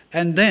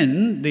 and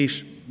then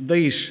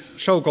these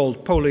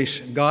so-called Polish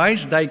guys,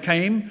 they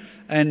came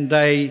and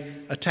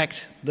they attacked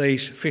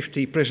these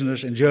 50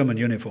 prisoners in German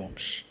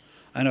uniforms.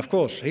 And of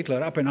course,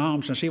 Hitler up in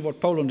arms and see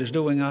what Poland is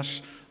doing us,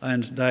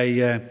 and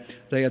they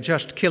are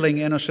just killing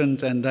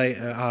innocent, and they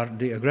are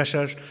the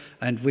aggressors,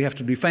 and we have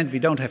to defend. We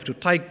don't have to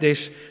take this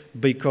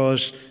because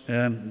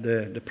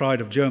the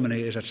pride of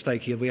Germany is at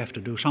stake here. We have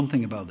to do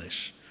something about this.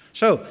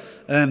 So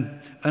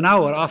an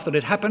hour after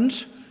it happened,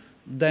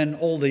 then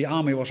all the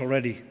army was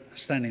already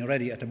standing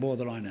ready at the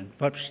borderline, and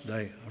perhaps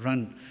they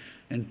run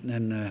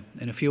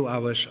in a few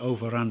hours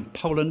overrun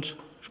Poland.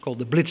 It's called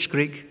the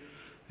Blitzkrieg.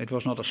 It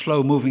was not a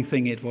slow-moving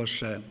thing. It was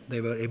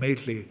they were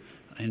immediately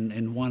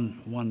in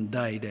one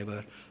day. They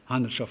were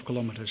hundreds of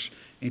kilometers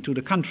into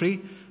the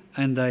country,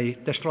 and they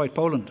destroyed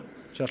Poland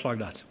just like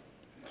that.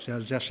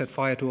 So just set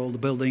fire to all the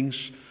buildings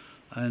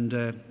and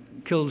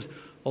killed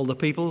all the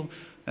people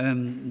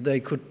they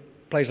could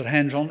place their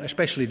hands on,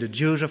 especially the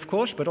Jews, of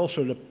course, but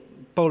also the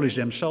Polish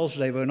themselves.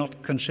 They were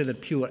not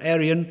considered pure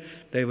Aryan.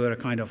 They were a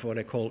kind of what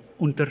they call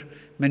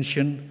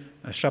Untermenschen,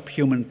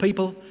 subhuman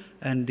people,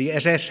 and the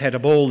SS had a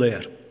ball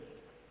there.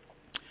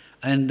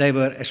 And they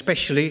were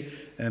especially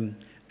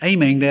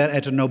aiming there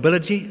at the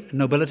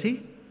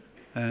nobility,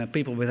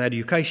 people with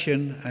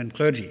education and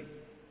clergy.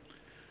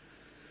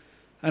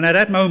 And at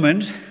that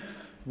moment,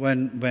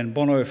 when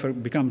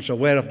Bonhoeffer becomes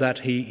aware of that,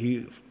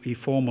 he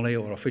formally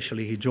or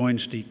officially he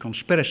joins the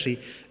conspiracy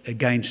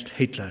against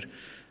Hitler.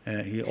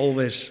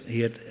 He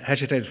had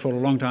hesitated for a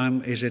long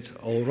time. Is it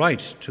all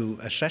right to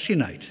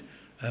assassinate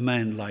a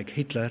man like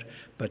Hitler?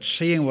 But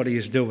seeing what he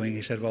is doing,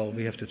 he said, well,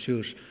 we have to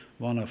choose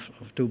one of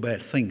two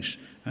bad things,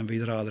 and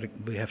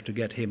we have to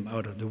get him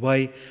out of the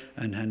way.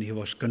 And he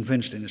was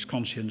convinced in his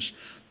conscience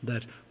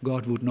that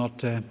God would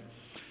not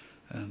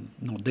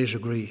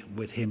disagree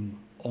with him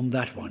on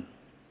that one.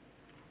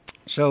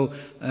 So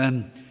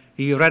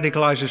he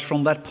radicalizes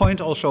from that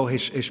point also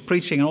his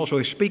preaching and also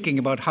his speaking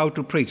about how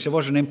to preach. There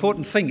was an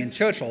important thing in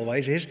church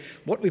always is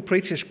what we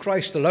preach is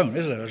Christ alone,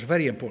 isn't it? It's a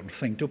very important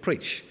thing to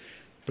preach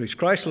preach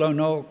Christ alone,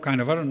 no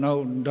kind of other,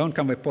 no, don't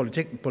come with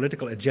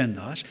political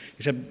agendas.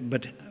 He said,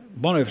 but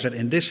Bonhoeffer said,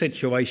 in this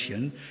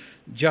situation,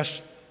 just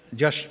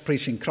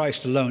preaching Christ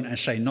alone and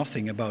say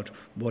nothing about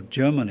what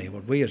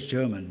we as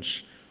Germans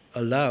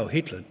allow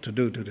Hitler to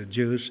do to the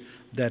Jews,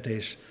 that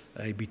is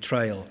a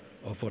betrayal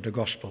of what the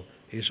gospel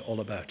is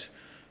all about.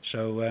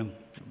 So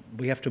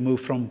we have to move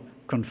from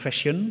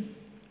confession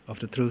of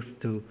the truth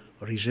to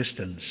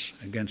resistance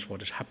against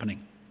what is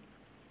happening.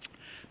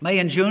 May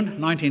and June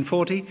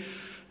 1940,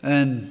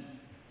 and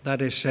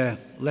that is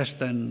less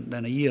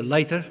than a year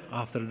later,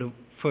 after the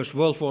First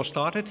World War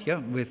started,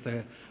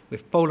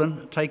 with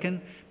Poland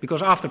taken.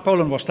 Because after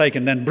Poland was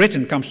taken, then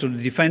Britain comes to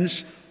the defense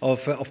of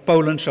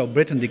Poland, so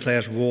Britain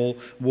declares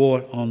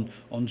war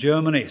on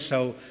Germany.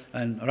 So,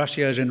 and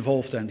Russia is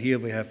involved, and here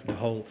we have the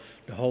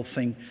whole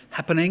thing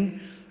happening.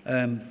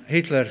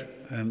 Hitler,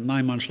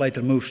 9 months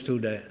later, moves to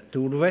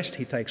the west.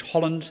 He takes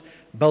Holland,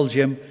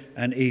 Belgium,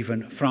 and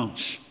even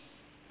France.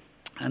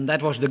 And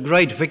that was the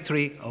great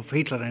victory of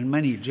Hitler, and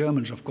many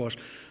Germans, of course,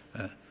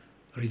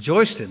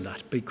 rejoiced in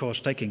that, because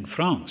taking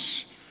France,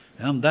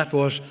 that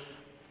was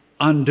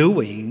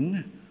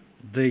undoing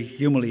the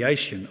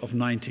humiliation of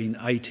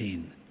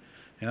 1918.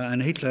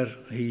 And Hitler,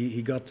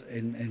 he got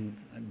in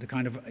the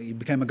he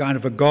became a kind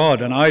of a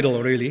god, an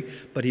idol really,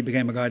 but he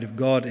became a kind of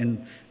god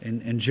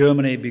in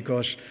Germany,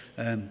 because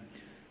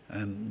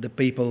the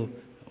people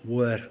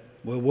were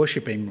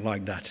worshipping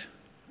like that.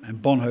 And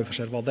Bonhoeffer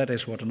said, well, that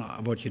is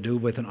what you do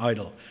with an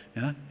idol.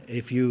 Yeah?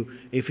 If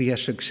he has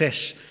success,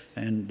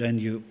 and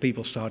then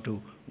people start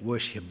to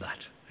worship that.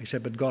 He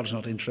said, but God's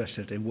not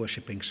interested in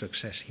worshipping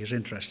success. He is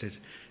interested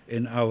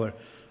in our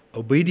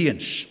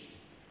obedience.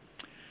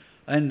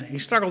 And he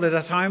struggled at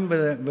that time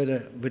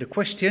with a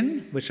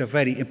question, which is a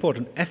very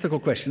important ethical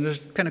question: is,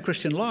 can a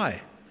Christian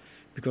lie?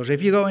 Because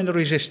if you go into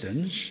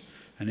resistance,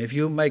 and if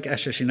you make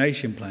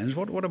assassination plans,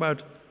 what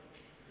about?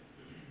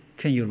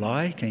 Can you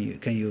lie?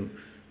 Can you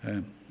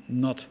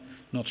not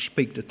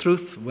speak the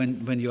truth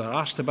when you are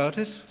asked about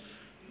it?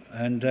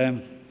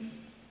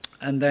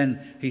 And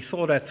then he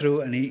thought that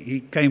through, and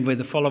he came with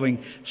the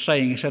following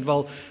saying. He said,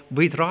 well,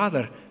 we'd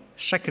rather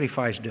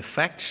sacrifice the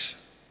facts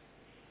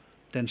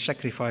than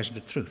sacrifice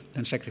the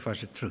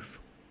truth.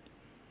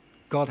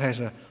 God has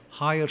a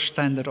higher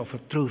standard of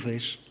what truth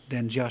is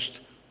than just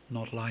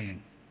not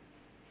lying.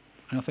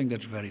 And I think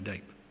that's very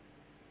deep.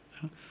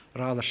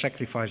 Rather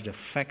sacrifice the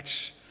facts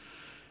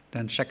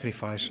than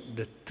sacrifice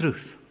the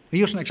truth. He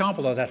used an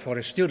example of that for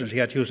his students. He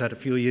had used that a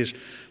few years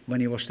when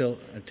he was still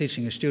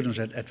teaching his students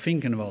at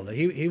Finkenwalde.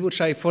 He would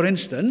say, for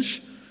instance,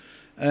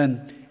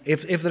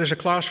 if there is a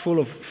class full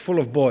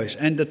of boys,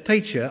 and the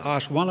teacher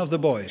asks one of the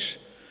boys,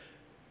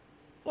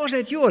 was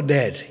it your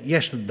dad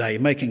yesterday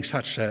making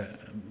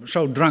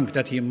so drunk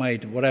that he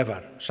made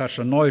such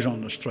a noise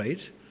on the street?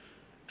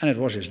 And it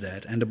was his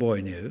dad, and the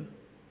boy knew.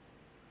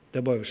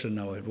 The boy would say,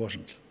 no, it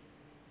wasn't.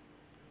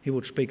 He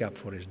would speak up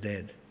for his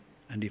dad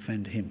and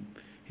defend him.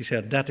 He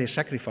said that is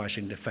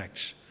sacrificing the facts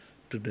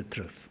to the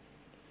truth.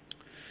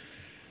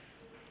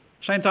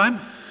 Same time,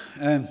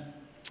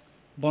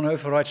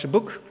 Bonhoeffer writes a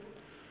book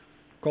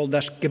called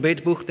Das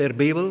Gebetbuch der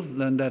Bibel,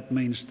 and that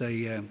means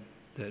the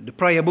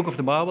prayer book of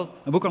the Bible,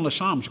 a book on the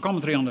Psalms, a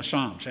commentary on the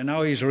Psalms. And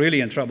now he's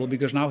really in trouble,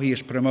 because now he is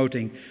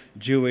promoting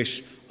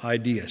Jewish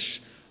ideas,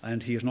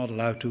 and he is not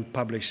allowed to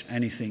publish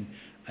anything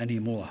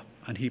anymore.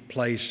 And he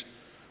plays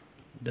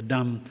the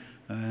dumb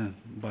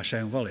by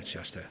saying, well, it's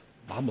just a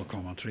Bible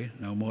commentary,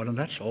 no more than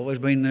that. It's always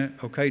been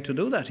okay to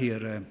do that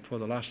here for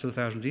the last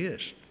 2,000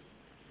 years.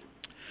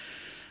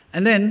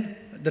 And then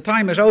the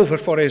time is over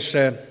for his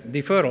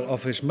deferral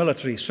of his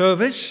military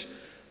service.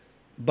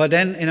 But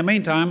then, in the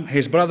meantime,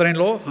 his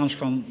brother-in-law, Hans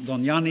van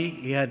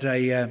Donjani,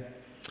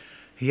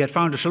 he had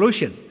found a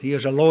solution. He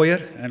is a lawyer,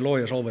 and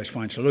lawyers always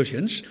find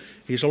solutions.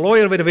 He's a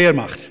lawyer with the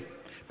Wehrmacht.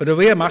 But the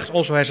Wehrmacht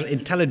also has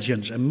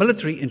a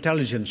military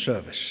intelligence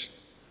service.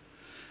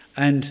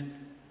 And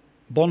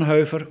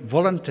Bonhoeffer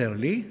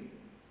voluntarily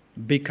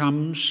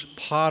becomes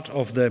part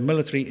of the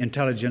military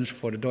intelligence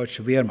for the Deutsche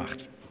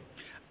Wehrmacht.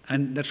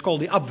 And that's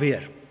called the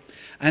Abwehr.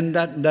 And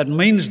that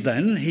means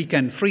then he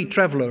can free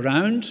travel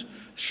around,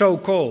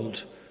 so-called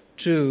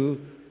to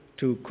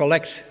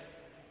collect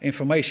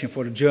information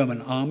for the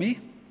German army.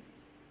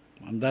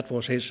 And that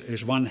was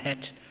his one hat.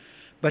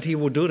 But he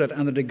would do that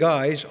under the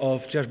guise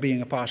of just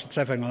being a pastor,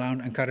 traveling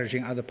around,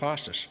 encouraging other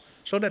pastors.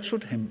 So that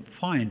suited him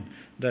fine,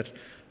 that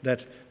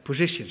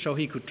position. So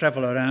he could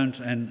travel around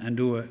and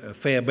do a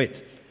fair bit.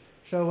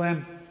 So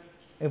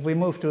if we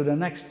move to the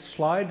next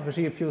slide, we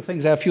see a few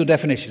things. There are a few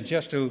definitions.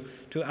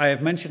 I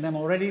have mentioned them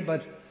already,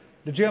 but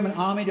the German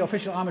army, the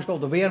official army is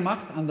called the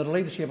Wehrmacht, under the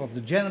leadership of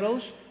the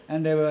generals,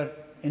 and they were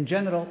in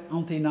general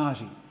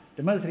anti-Nazi.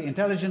 The military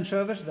intelligence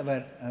service,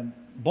 where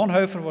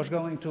Bonhoeffer was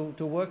going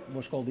to work,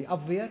 was called the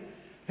Abwehr.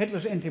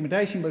 Hitler's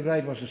intimidation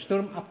brigade was the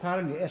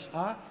Sturmabteilung, the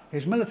SA.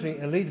 His military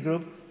elite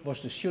group was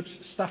the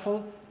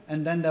Schutzstaffel,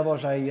 and then there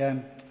was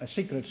a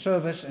secret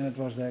service, and it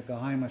was the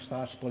Geheime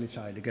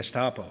Staatspolizei, the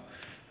Gestapo.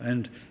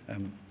 And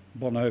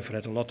Bonhoeffer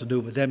had a lot to do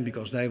with them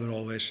because they were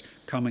always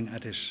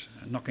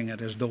knocking at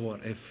his door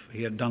if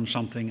he had done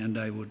something, and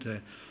they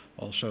would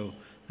also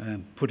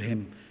put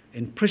him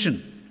in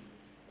prison.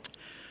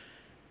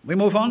 We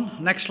move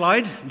on. Next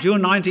slide.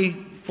 June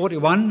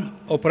 1941,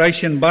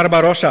 Operation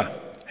Barbarossa.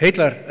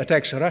 Hitler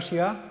attacks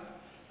Russia,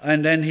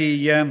 and then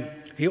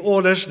he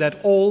orders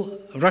that all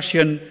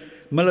Russian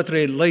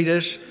military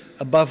leaders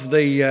above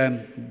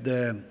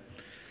the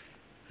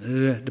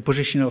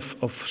position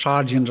of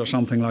sergeants or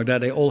something like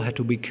that, they all had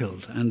to be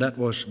killed, and that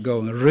was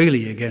going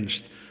really against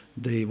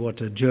what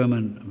the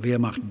German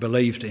Wehrmacht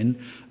believed in,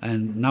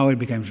 and now it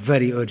becomes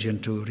very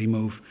urgent to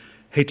remove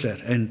Hitler.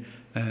 And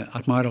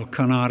Admiral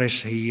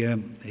Canaris,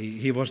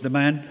 he was the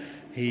man.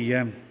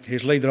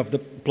 He's leader of the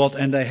plot,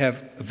 and they have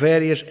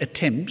various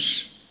attempts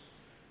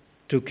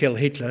to kill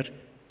Hitler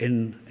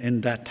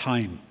in that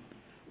time,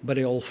 but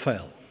they all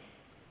fail.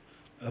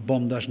 A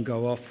bomb doesn't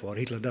go off, or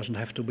Hitler doesn't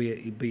have to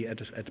be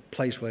at a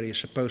place where he's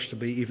supposed to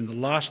be. Even the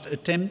last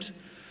attempt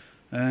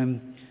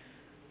in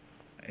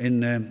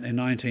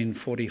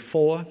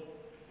 1944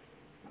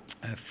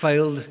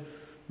 failed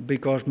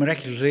because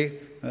miraculously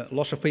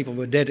lots of people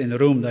were dead in the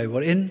room they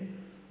were in,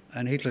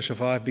 and Hitler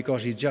survived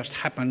because he just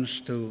happens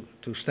to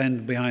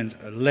stand behind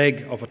a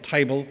leg of a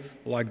table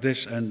like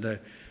this, and the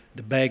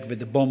bag with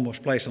the bomb was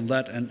placed on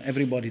that, and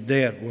everybody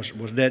there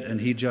was dead,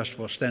 and he just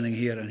was standing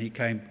here, and he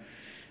came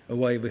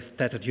away with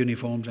tattered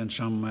uniforms and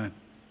some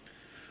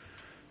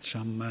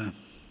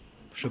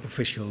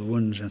superficial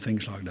wounds and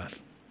things like that.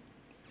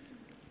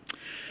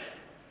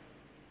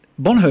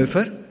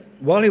 Bonhoeffer,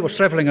 while he was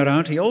traveling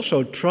around, he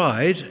also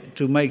tried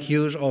to make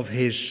use of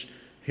his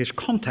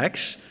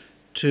contacts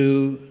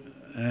to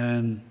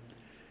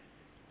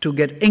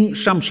get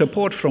some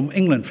support from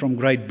England, from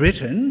Great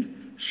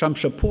Britain, some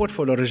support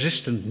for the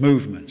resistant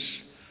movements.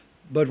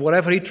 But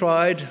whatever he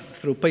tried,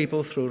 through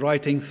people, through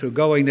writing, through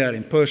going there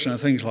in person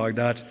and things like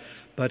that,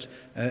 but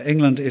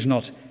England is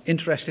not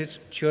interested.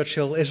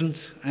 Churchill isn't.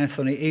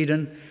 Anthony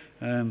Eden,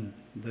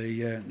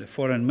 the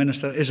foreign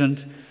minister, isn't.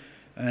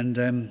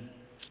 And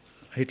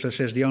Hitler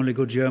says the only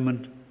good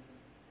German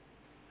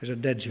is a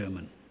dead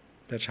German.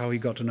 That's how he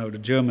got to know the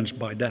Germans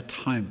by that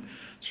time.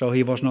 So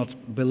he was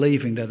not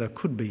believing that there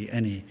could be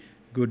any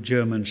good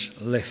Germans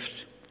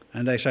left.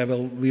 And they say,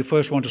 well, we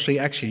first want to see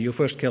action. You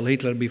first kill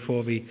Hitler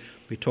before we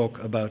talk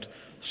about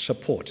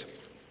support.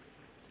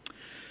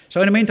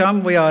 So in the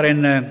meantime, we are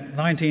in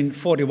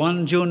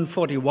 1941, June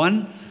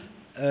 41.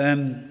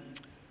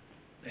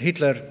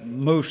 Hitler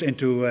moves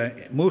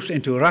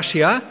into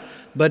Russia,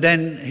 but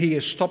then he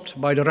is stopped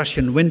by the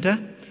Russian winter.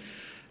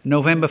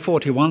 November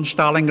 41,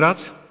 Stalingrad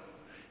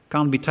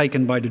can't be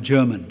taken by the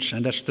Germans,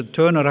 and that's the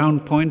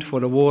turnaround point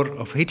for the war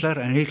of Hitler,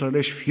 and Hitler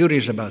is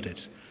furious about it.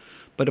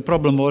 But the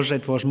problem was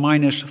it was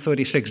minus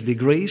 36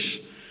 degrees,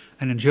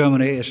 and in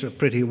Germany, it's a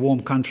pretty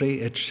warm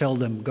country, it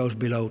seldom goes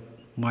below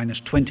minus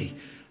 20.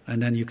 And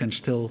then you can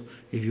still,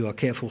 if you are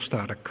careful,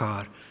 start a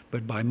car.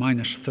 But by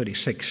minus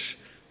 36,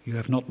 you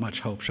have not much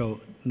hope. So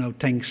no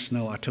tanks,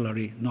 no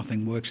artillery,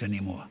 nothing works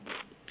anymore.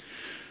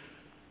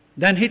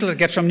 Then Hitler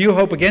gets some new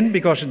hope again,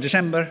 because in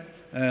December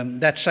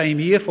that same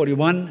year,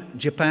 41,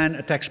 Japan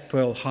attacks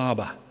Pearl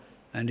Harbor,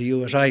 and the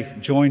USA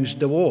joins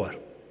the war.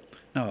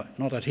 Now,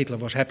 not that Hitler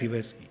was happy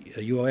with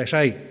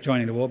USA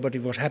joining the war, but he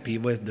was happy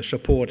with the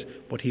support,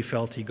 what he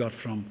felt he got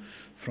from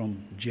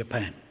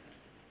Japan.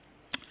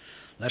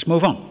 Let's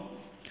move on.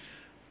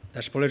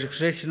 That's political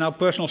situation. Now,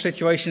 personal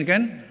situation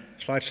again.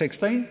 Slide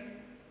 16.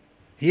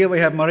 Here we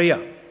have Maria.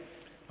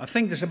 I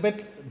think there's a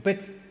bit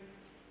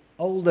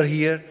older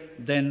here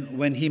than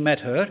when he met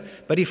her,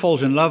 but he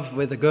falls in love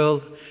with a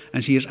girl,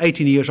 and she is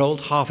 18 years old,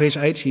 half his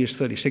age. He is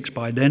 36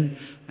 by then,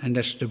 and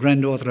that's the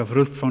granddaughter of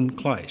Ruth von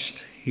Kleist.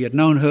 He had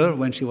known her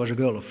when she was a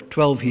girl of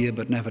 12 here,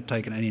 but never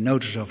taken any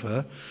notice of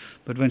her.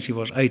 But when she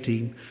was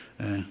 18,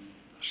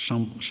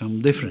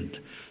 some different.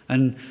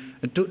 And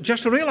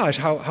just to realize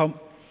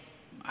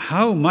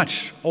how much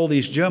all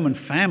these German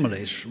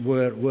families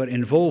were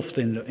involved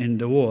in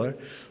the war,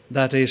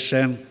 that is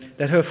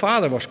that her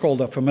father was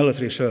called up for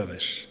military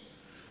service,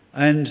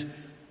 and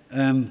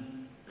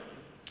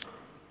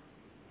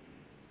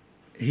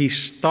he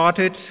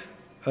started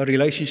a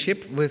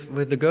relationship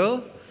with the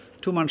girl.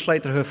 2 months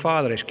later, her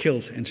father is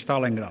killed in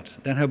Stalingrad.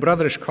 Then her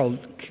brother is called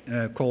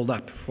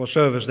up for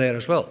service there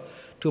as well.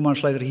 2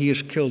 months later, he is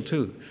killed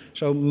too.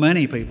 So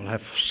many people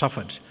have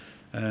suffered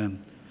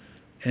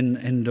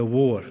in the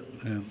war,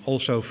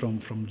 also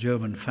from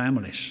German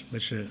families.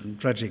 It's a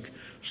tragic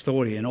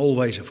story in all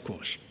ways, of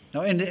course.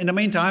 Now, in the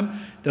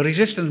meantime, the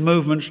resistance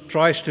movement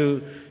tries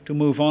to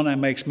move on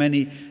and makes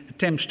many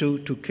attempts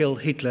to kill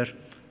Hitler,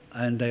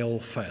 and they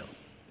all fail.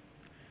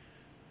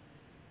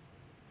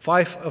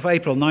 5 of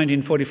April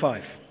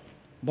 1945,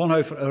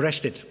 Bonhoeffer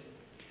arrested.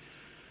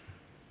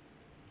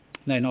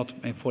 No, not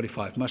in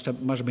 45, must have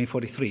been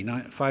 43.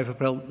 5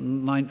 April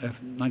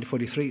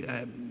 1943,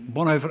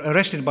 Bonhoeffer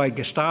arrested by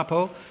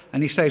Gestapo,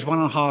 and he stays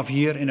 1.5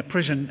 years in a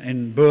prison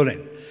in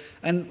Berlin.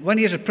 And when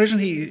he is at prison,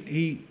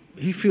 he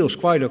he feels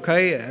quite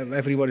okay.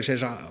 Everybody says,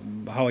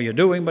 how are you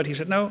doing? But he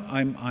said, no,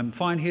 I'm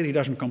fine here. He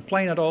doesn't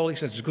complain at all. He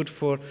says it's good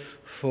for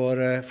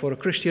a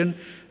Christian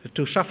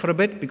to suffer a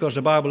bit because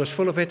the Bible is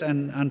full of it,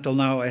 and until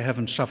now I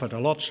haven't suffered a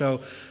lot.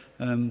 So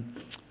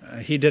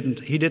he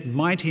didn't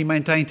mind. He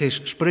maintained his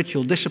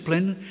spiritual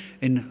discipline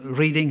in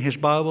reading his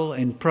Bible,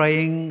 in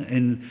praying,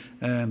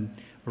 in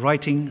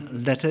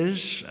writing letters,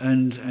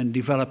 and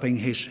developing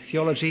his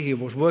theology. He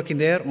was working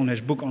there on his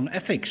book on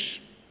ethics,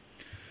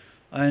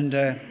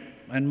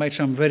 and made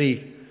some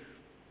very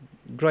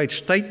great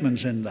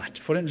statements in that.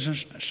 For instance,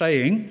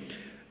 saying,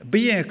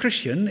 being a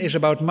Christian is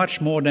about much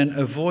more than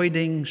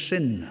avoiding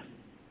sin.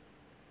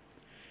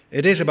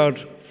 It is about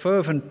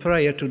fervent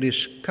prayer to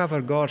discover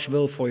God's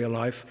will for your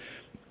life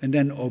and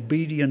then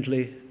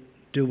obediently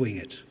doing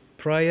it.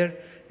 Prayer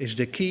is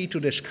the key to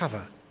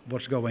discover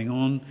what's going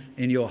on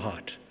in your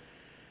heart.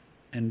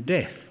 And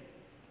death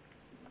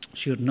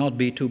should not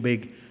be too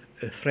big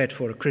a threat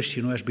for a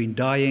Christian who has been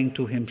dying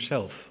to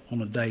himself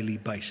on a daily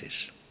basis.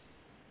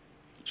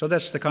 So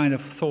that's the kind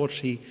of thoughts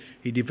he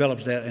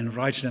develops there and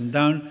writes them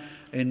down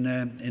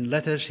in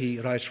letters. He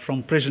writes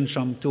from prison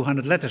some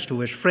 200 letters to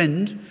his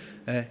friend,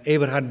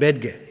 Eberhard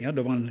Bedge,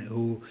 the one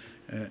who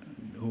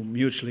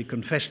mutually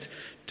confessed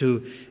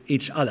to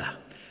each other.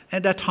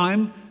 At that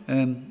time,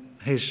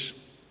 his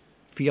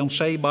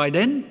fiancée by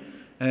then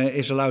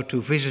is allowed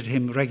to visit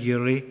him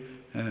regularly,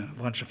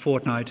 once a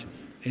fortnight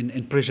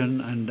in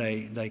prison, and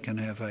they can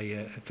have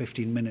a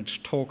 15 minutes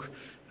talk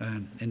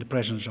in the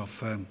presence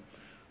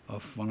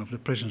of one of the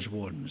prison's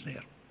wardens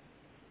there.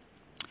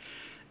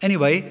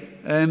 Anyway,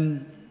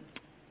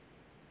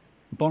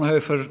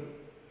 Bonhoeffer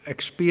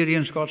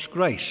experienced God's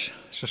grace,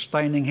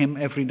 sustaining him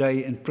every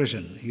day in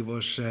prison. He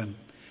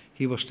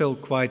was still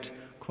quite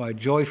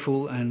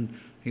joyful, and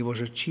he was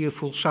a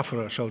cheerful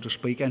sufferer, so to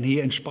speak, and he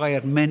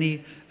inspired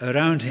many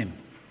around him.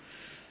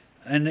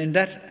 And in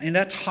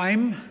that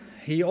time,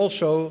 he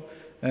also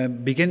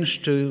begins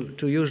to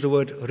use the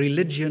word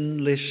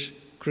religionless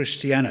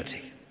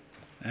Christianity.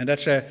 And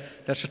that's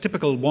a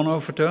typical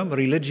Bonhoeffer term,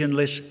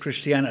 religionless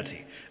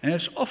Christianity. And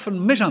it's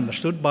often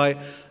misunderstood by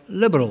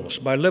liberals,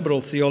 by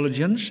liberal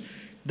theologians.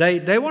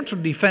 They want to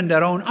defend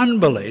their own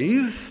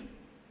unbelief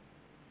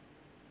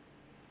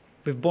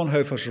with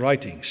Bonhoeffer's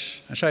writings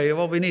and say,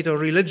 well, we need a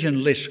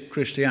religionless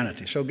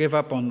Christianity. So give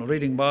up on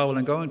reading Bible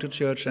and going to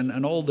church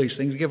and all these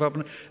things. Give up.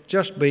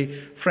 Just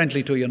be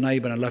friendly to your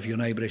neighbor and love your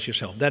neighbor as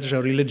yourself. That is a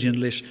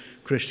religionless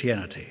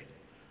Christianity.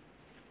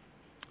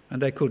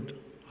 And they could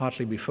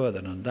hardly be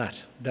further than that.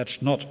 That's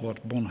not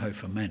what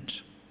Bonhoeffer meant.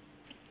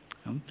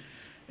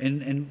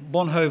 In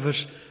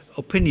Bonhoeffer's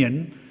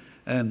opinion,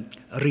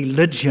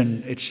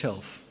 religion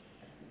itself,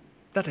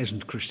 that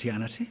isn't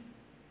Christianity.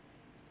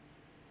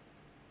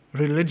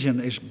 Religion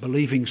is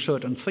believing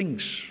certain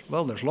things.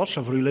 Well, there's lots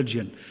of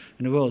religion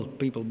in the world,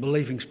 people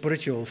believing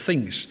spiritual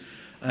things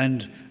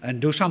and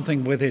do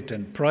something with it,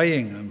 and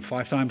praying and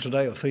 5 times a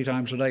day or 3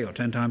 times a day or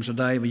 10 times a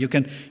day. You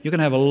can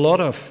have a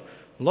lot of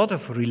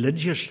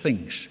religious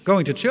things.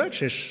 Going to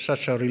church is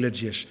such a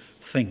religious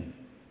thing.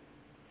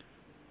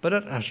 But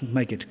that doesn't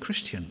make it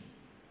Christian.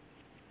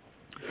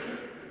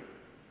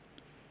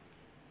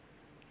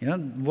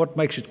 What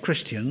makes it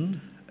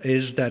Christian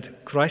is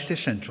that Christ is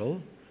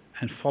central,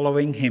 and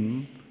following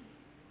him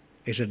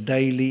is a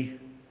daily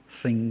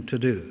thing to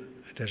do.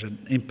 It has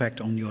an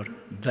impact on your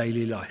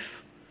daily life.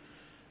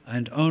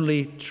 And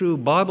only true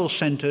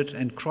Bible-centered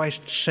and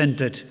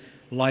Christ-centered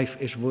life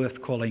is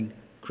worth calling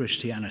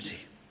Christianity.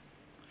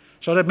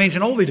 So that means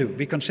in all we do,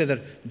 we consider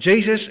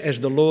Jesus as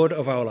the Lord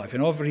of our life.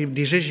 In every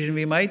decision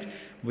we make,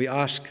 we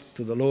ask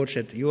to the Lord,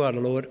 said, you are the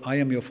Lord, I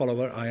am your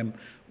follower,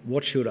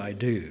 what should I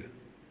do?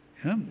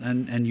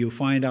 And you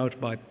find out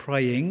by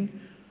praying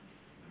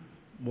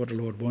what the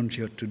Lord wants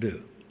you to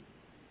do.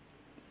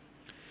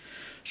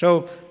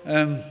 So,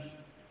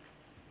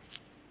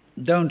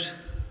 don't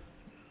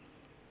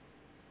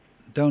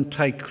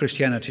take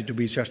Christianity to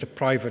be just a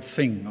private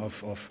thing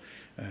of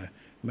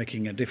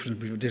making a difference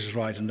between this is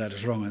right and that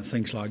is wrong and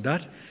things like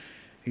that.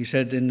 He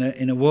said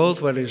in a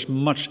world where there is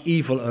much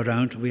evil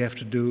around, we have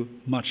to do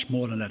much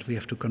more than that. We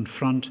have to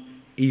confront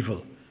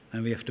evil,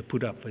 and we have to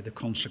put up with the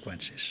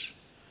consequences.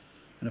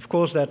 And of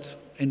course that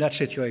in that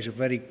situation, a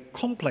very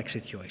complex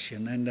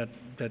situation, and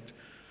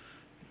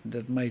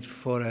that made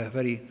for a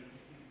very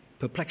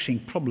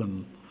perplexing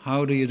problem.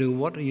 How do you do,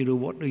 what do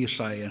you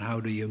say, and how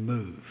do you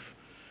move?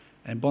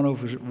 And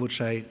Bonhoeffer would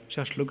say,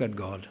 just look at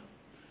God.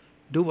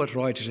 Do what's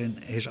right is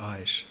in his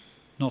eyes,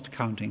 not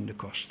counting the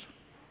cost,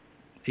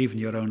 even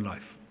your own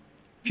life.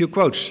 A few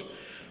quotes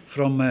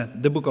from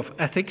the book of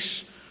Ethics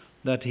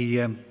that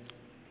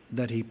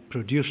he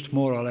produced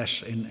more or less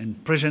in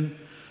prison,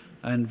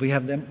 and we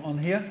have them on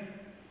here.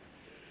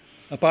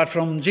 Apart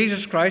from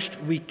Jesus Christ,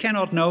 we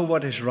cannot know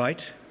what is right,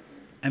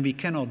 and we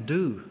cannot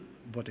do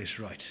what is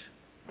right.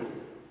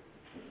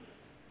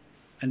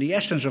 And the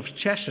essence of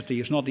chastity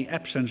is not the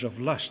absence of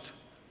lust,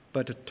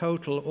 but a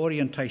total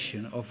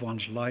orientation of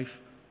one's life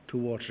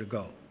towards a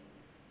goal.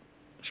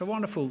 It's a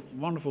wonderful,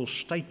 wonderful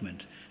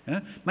statement.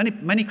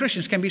 Many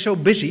Christians can be so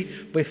busy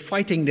with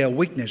fighting their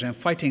weakness and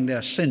fighting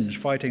their sins,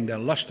 fighting their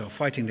lust or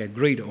fighting their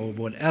greed or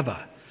whatever.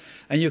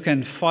 And you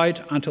can fight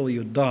until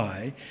you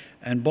die.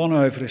 And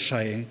Bonhoeffer is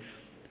saying,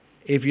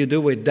 if you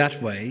do it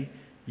that way,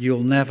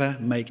 you'll never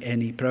make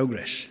any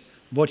progress.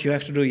 What you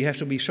have to do, you have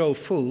to be so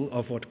full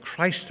of what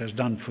Christ has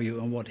done for you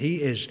and what he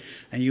is,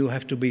 and you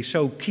have to be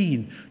so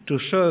keen to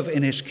serve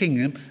in his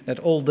kingdom that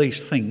all these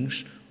things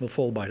will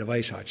fall by the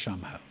wayside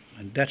somehow.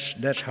 And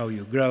that's how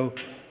you grow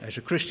as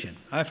a Christian.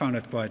 I found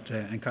it quite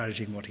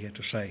encouraging what he had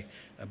to say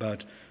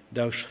about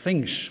those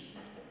things.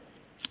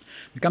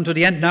 We come to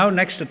the end now.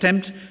 Next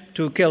attempt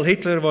to kill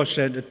Hitler was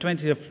the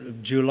 20th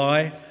of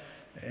July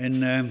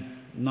in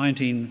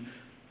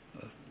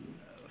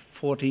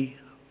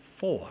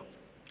 1944.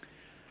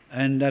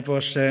 And that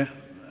was a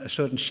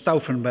certain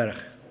Stauffenberg,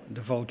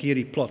 the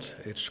Valkyrie plot,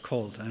 it's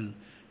called. And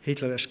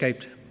Hitler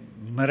escaped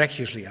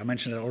miraculously. I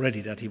mentioned it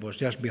already, that he was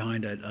just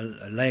behind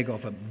a leg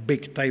of a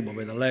big table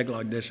with a leg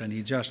like this, and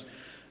he just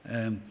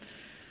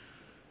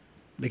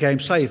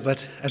became safe. But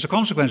as a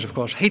consequence, of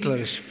course,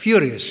 Hitler is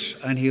furious,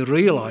 and he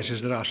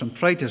realizes there are some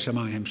traitors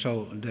among him.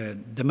 So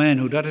the man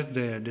who did it,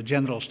 the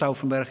General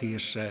Stauffenberg, he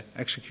is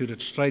executed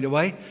straight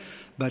away,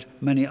 but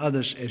many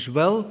others as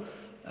well.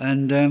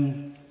 And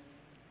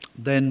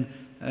then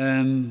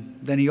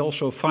he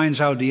also finds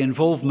out the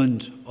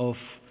involvement of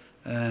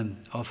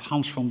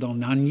Hans von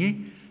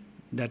Dohnanyi,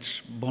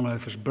 that's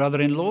Bonhoeffer's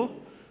brother-in-law,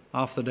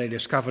 after they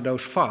discover those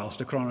files,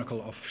 the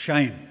Chronicle of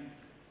Shame.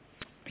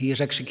 He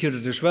is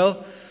executed as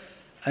well,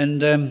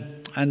 and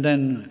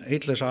then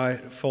Hitler's eye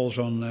falls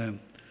on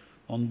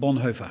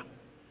Bonhoeffer,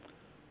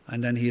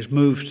 and then he is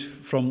moved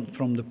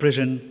from the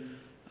prison,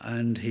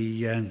 and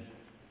he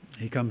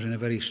comes in a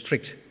very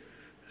strict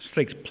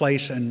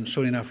place, and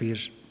soon enough he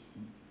is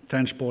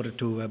transported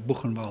to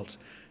Buchenwald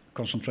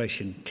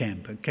concentration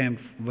camp, a camp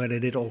where they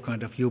did all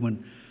kind of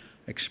human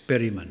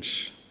experiments.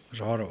 It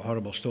was a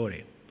horrible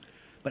story.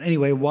 But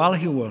anyway, while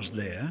he was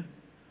there,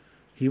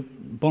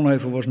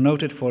 Bonhoeffer was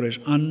noted for his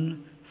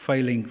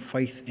unfailing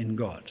faith in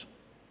God.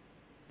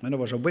 And there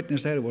was a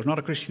witness there who was not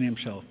a Christian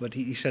himself, but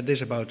he said this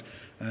about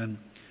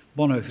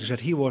Bonhoeffer. He said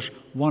he was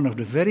one of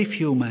the very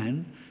few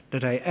men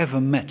that I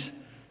ever met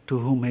to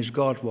whom his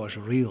God was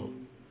real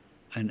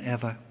and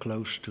ever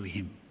close to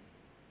him.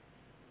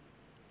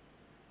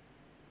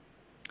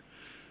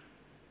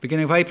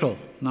 Beginning of April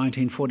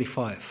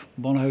 1945,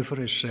 Bonhoeffer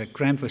is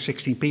crammed with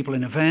 16 people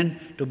in a van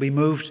to be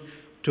moved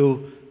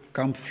to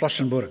Camp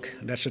Flossenburg.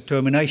 That's a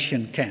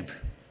termination camp,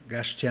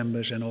 gas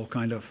chambers and all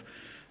kind of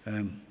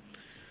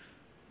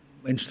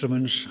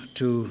instruments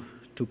to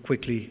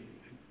quickly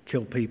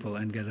kill people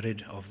and get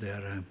rid of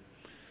their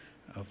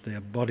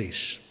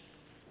bodies.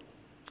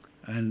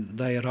 And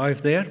they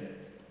arrived there,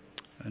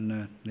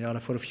 and they are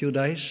there for a few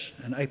days.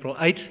 And April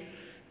 8th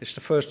is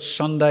the first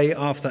Sunday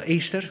after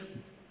Easter.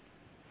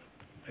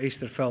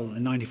 Easter fell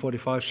in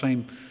 1945,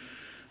 same,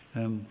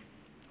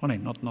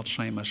 not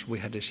same as we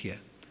had this year.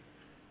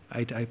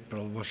 8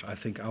 April was, I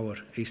think, our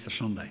Easter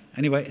Sunday.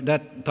 Anyway,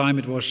 that time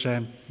it was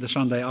the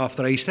Sunday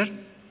after Easter.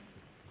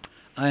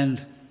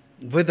 And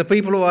with the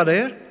people who are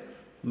there,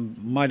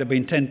 might have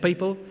been 10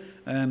 people,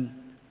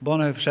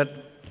 Bonhoeffer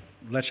said,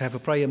 let's have a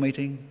prayer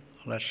meeting,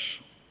 let's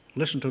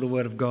listen to the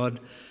Word of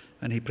God.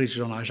 And he preaches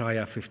on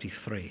Isaiah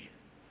 53,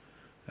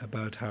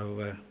 about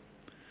how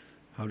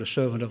the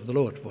servant of the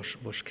Lord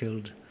was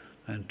killed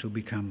and to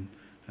become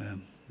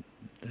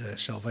the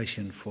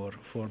salvation for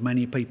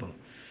many people.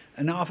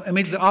 And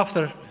immediately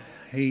after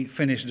he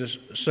finished the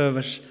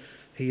service,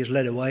 he is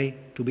led away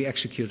to be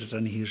executed,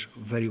 and he is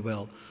very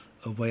well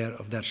aware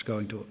of that's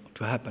going to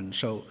happen.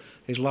 So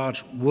his last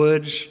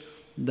words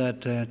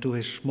that to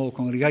his small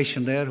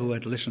congregation there who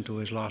had listened to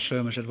his last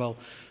sermon said, well,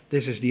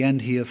 this is the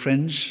end here,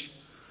 friends,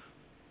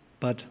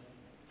 but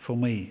for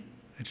me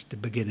it's the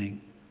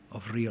beginning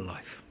of real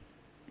life.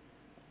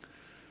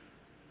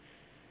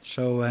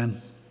 So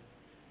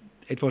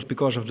it was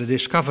because of the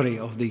discovery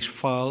of these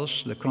files,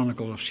 the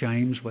Chronicle of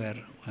Shames, where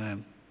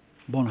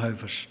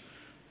Bonhoeffer's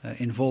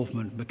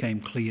involvement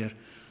became clear,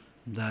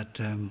 that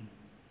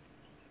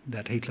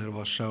Hitler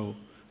was so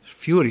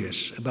furious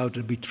about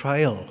the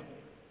betrayal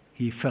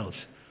he felt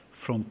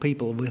from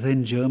people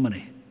within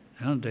Germany,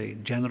 the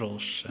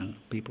generals and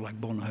people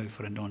like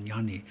Bonhoeffer and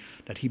Dohnanyi,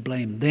 that he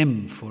blamed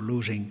them for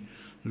losing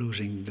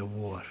the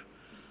war.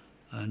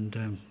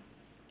 And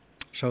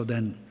so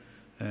then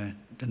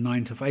the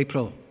 9th of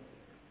April,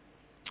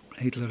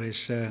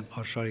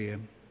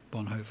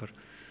 Bonhoeffer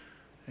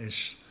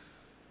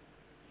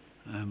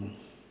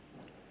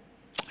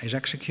is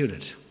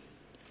executed.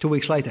 2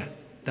 weeks later,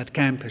 that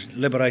camp is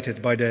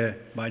liberated by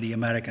the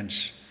Americans,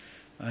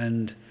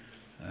 and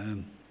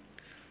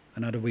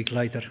another week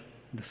later,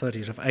 the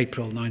 30th of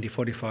April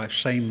 1945,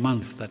 same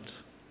month that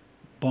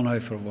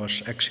Bonhoeffer was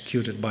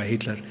executed by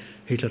Hitler,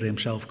 Hitler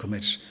himself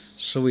commits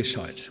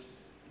suicide.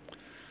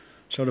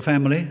 So the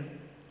family,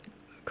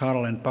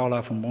 Karl and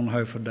Paula von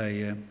Bonhoeffer,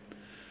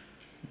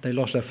 they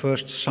lost their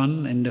first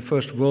son in the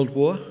First World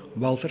War,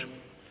 Walter,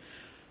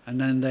 and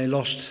then they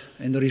lost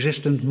in the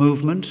resistance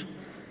movement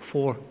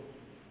 4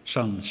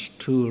 sons,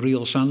 2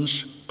 real sons,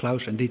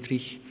 Klaus and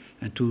Dietrich,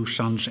 and 2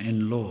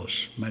 sons-in-laws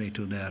married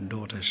to their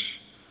daughters.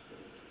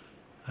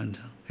 And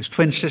his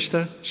twin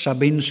sister,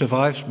 Sabine,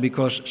 survives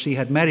because she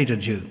had married a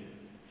Jew.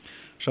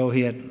 So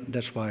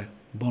that's why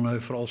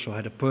Bonhoeffer also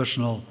had a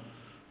personal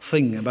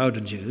thing about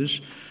the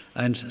Jews,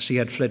 and she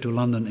had fled to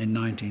London in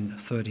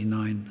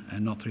 1939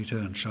 and not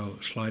returned. So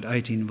slide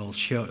 18 will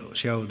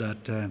show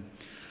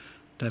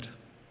that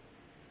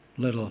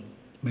little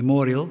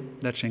memorial.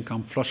 That's in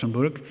Camp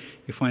Flossenburg.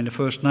 You find the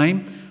first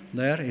name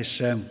there is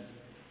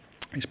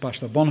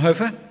Pastor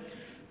Bonhoeffer,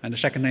 and the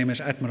second name is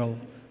Admiral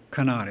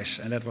Canaris,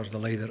 and that was the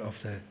leader of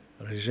the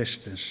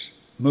resistance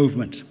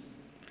movement.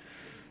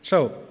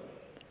 So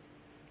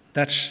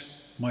that's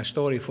my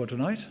story for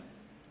tonight.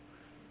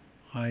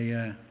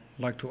 I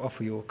like to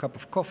offer you a cup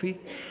of coffee,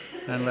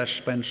 and let's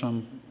spend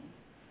some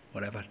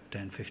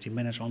 10-15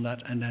 minutes on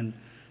that, and then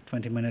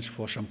 20 minutes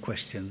for some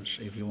questions.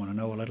 If you want to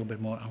know a little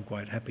bit more, I'm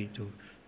quite happy to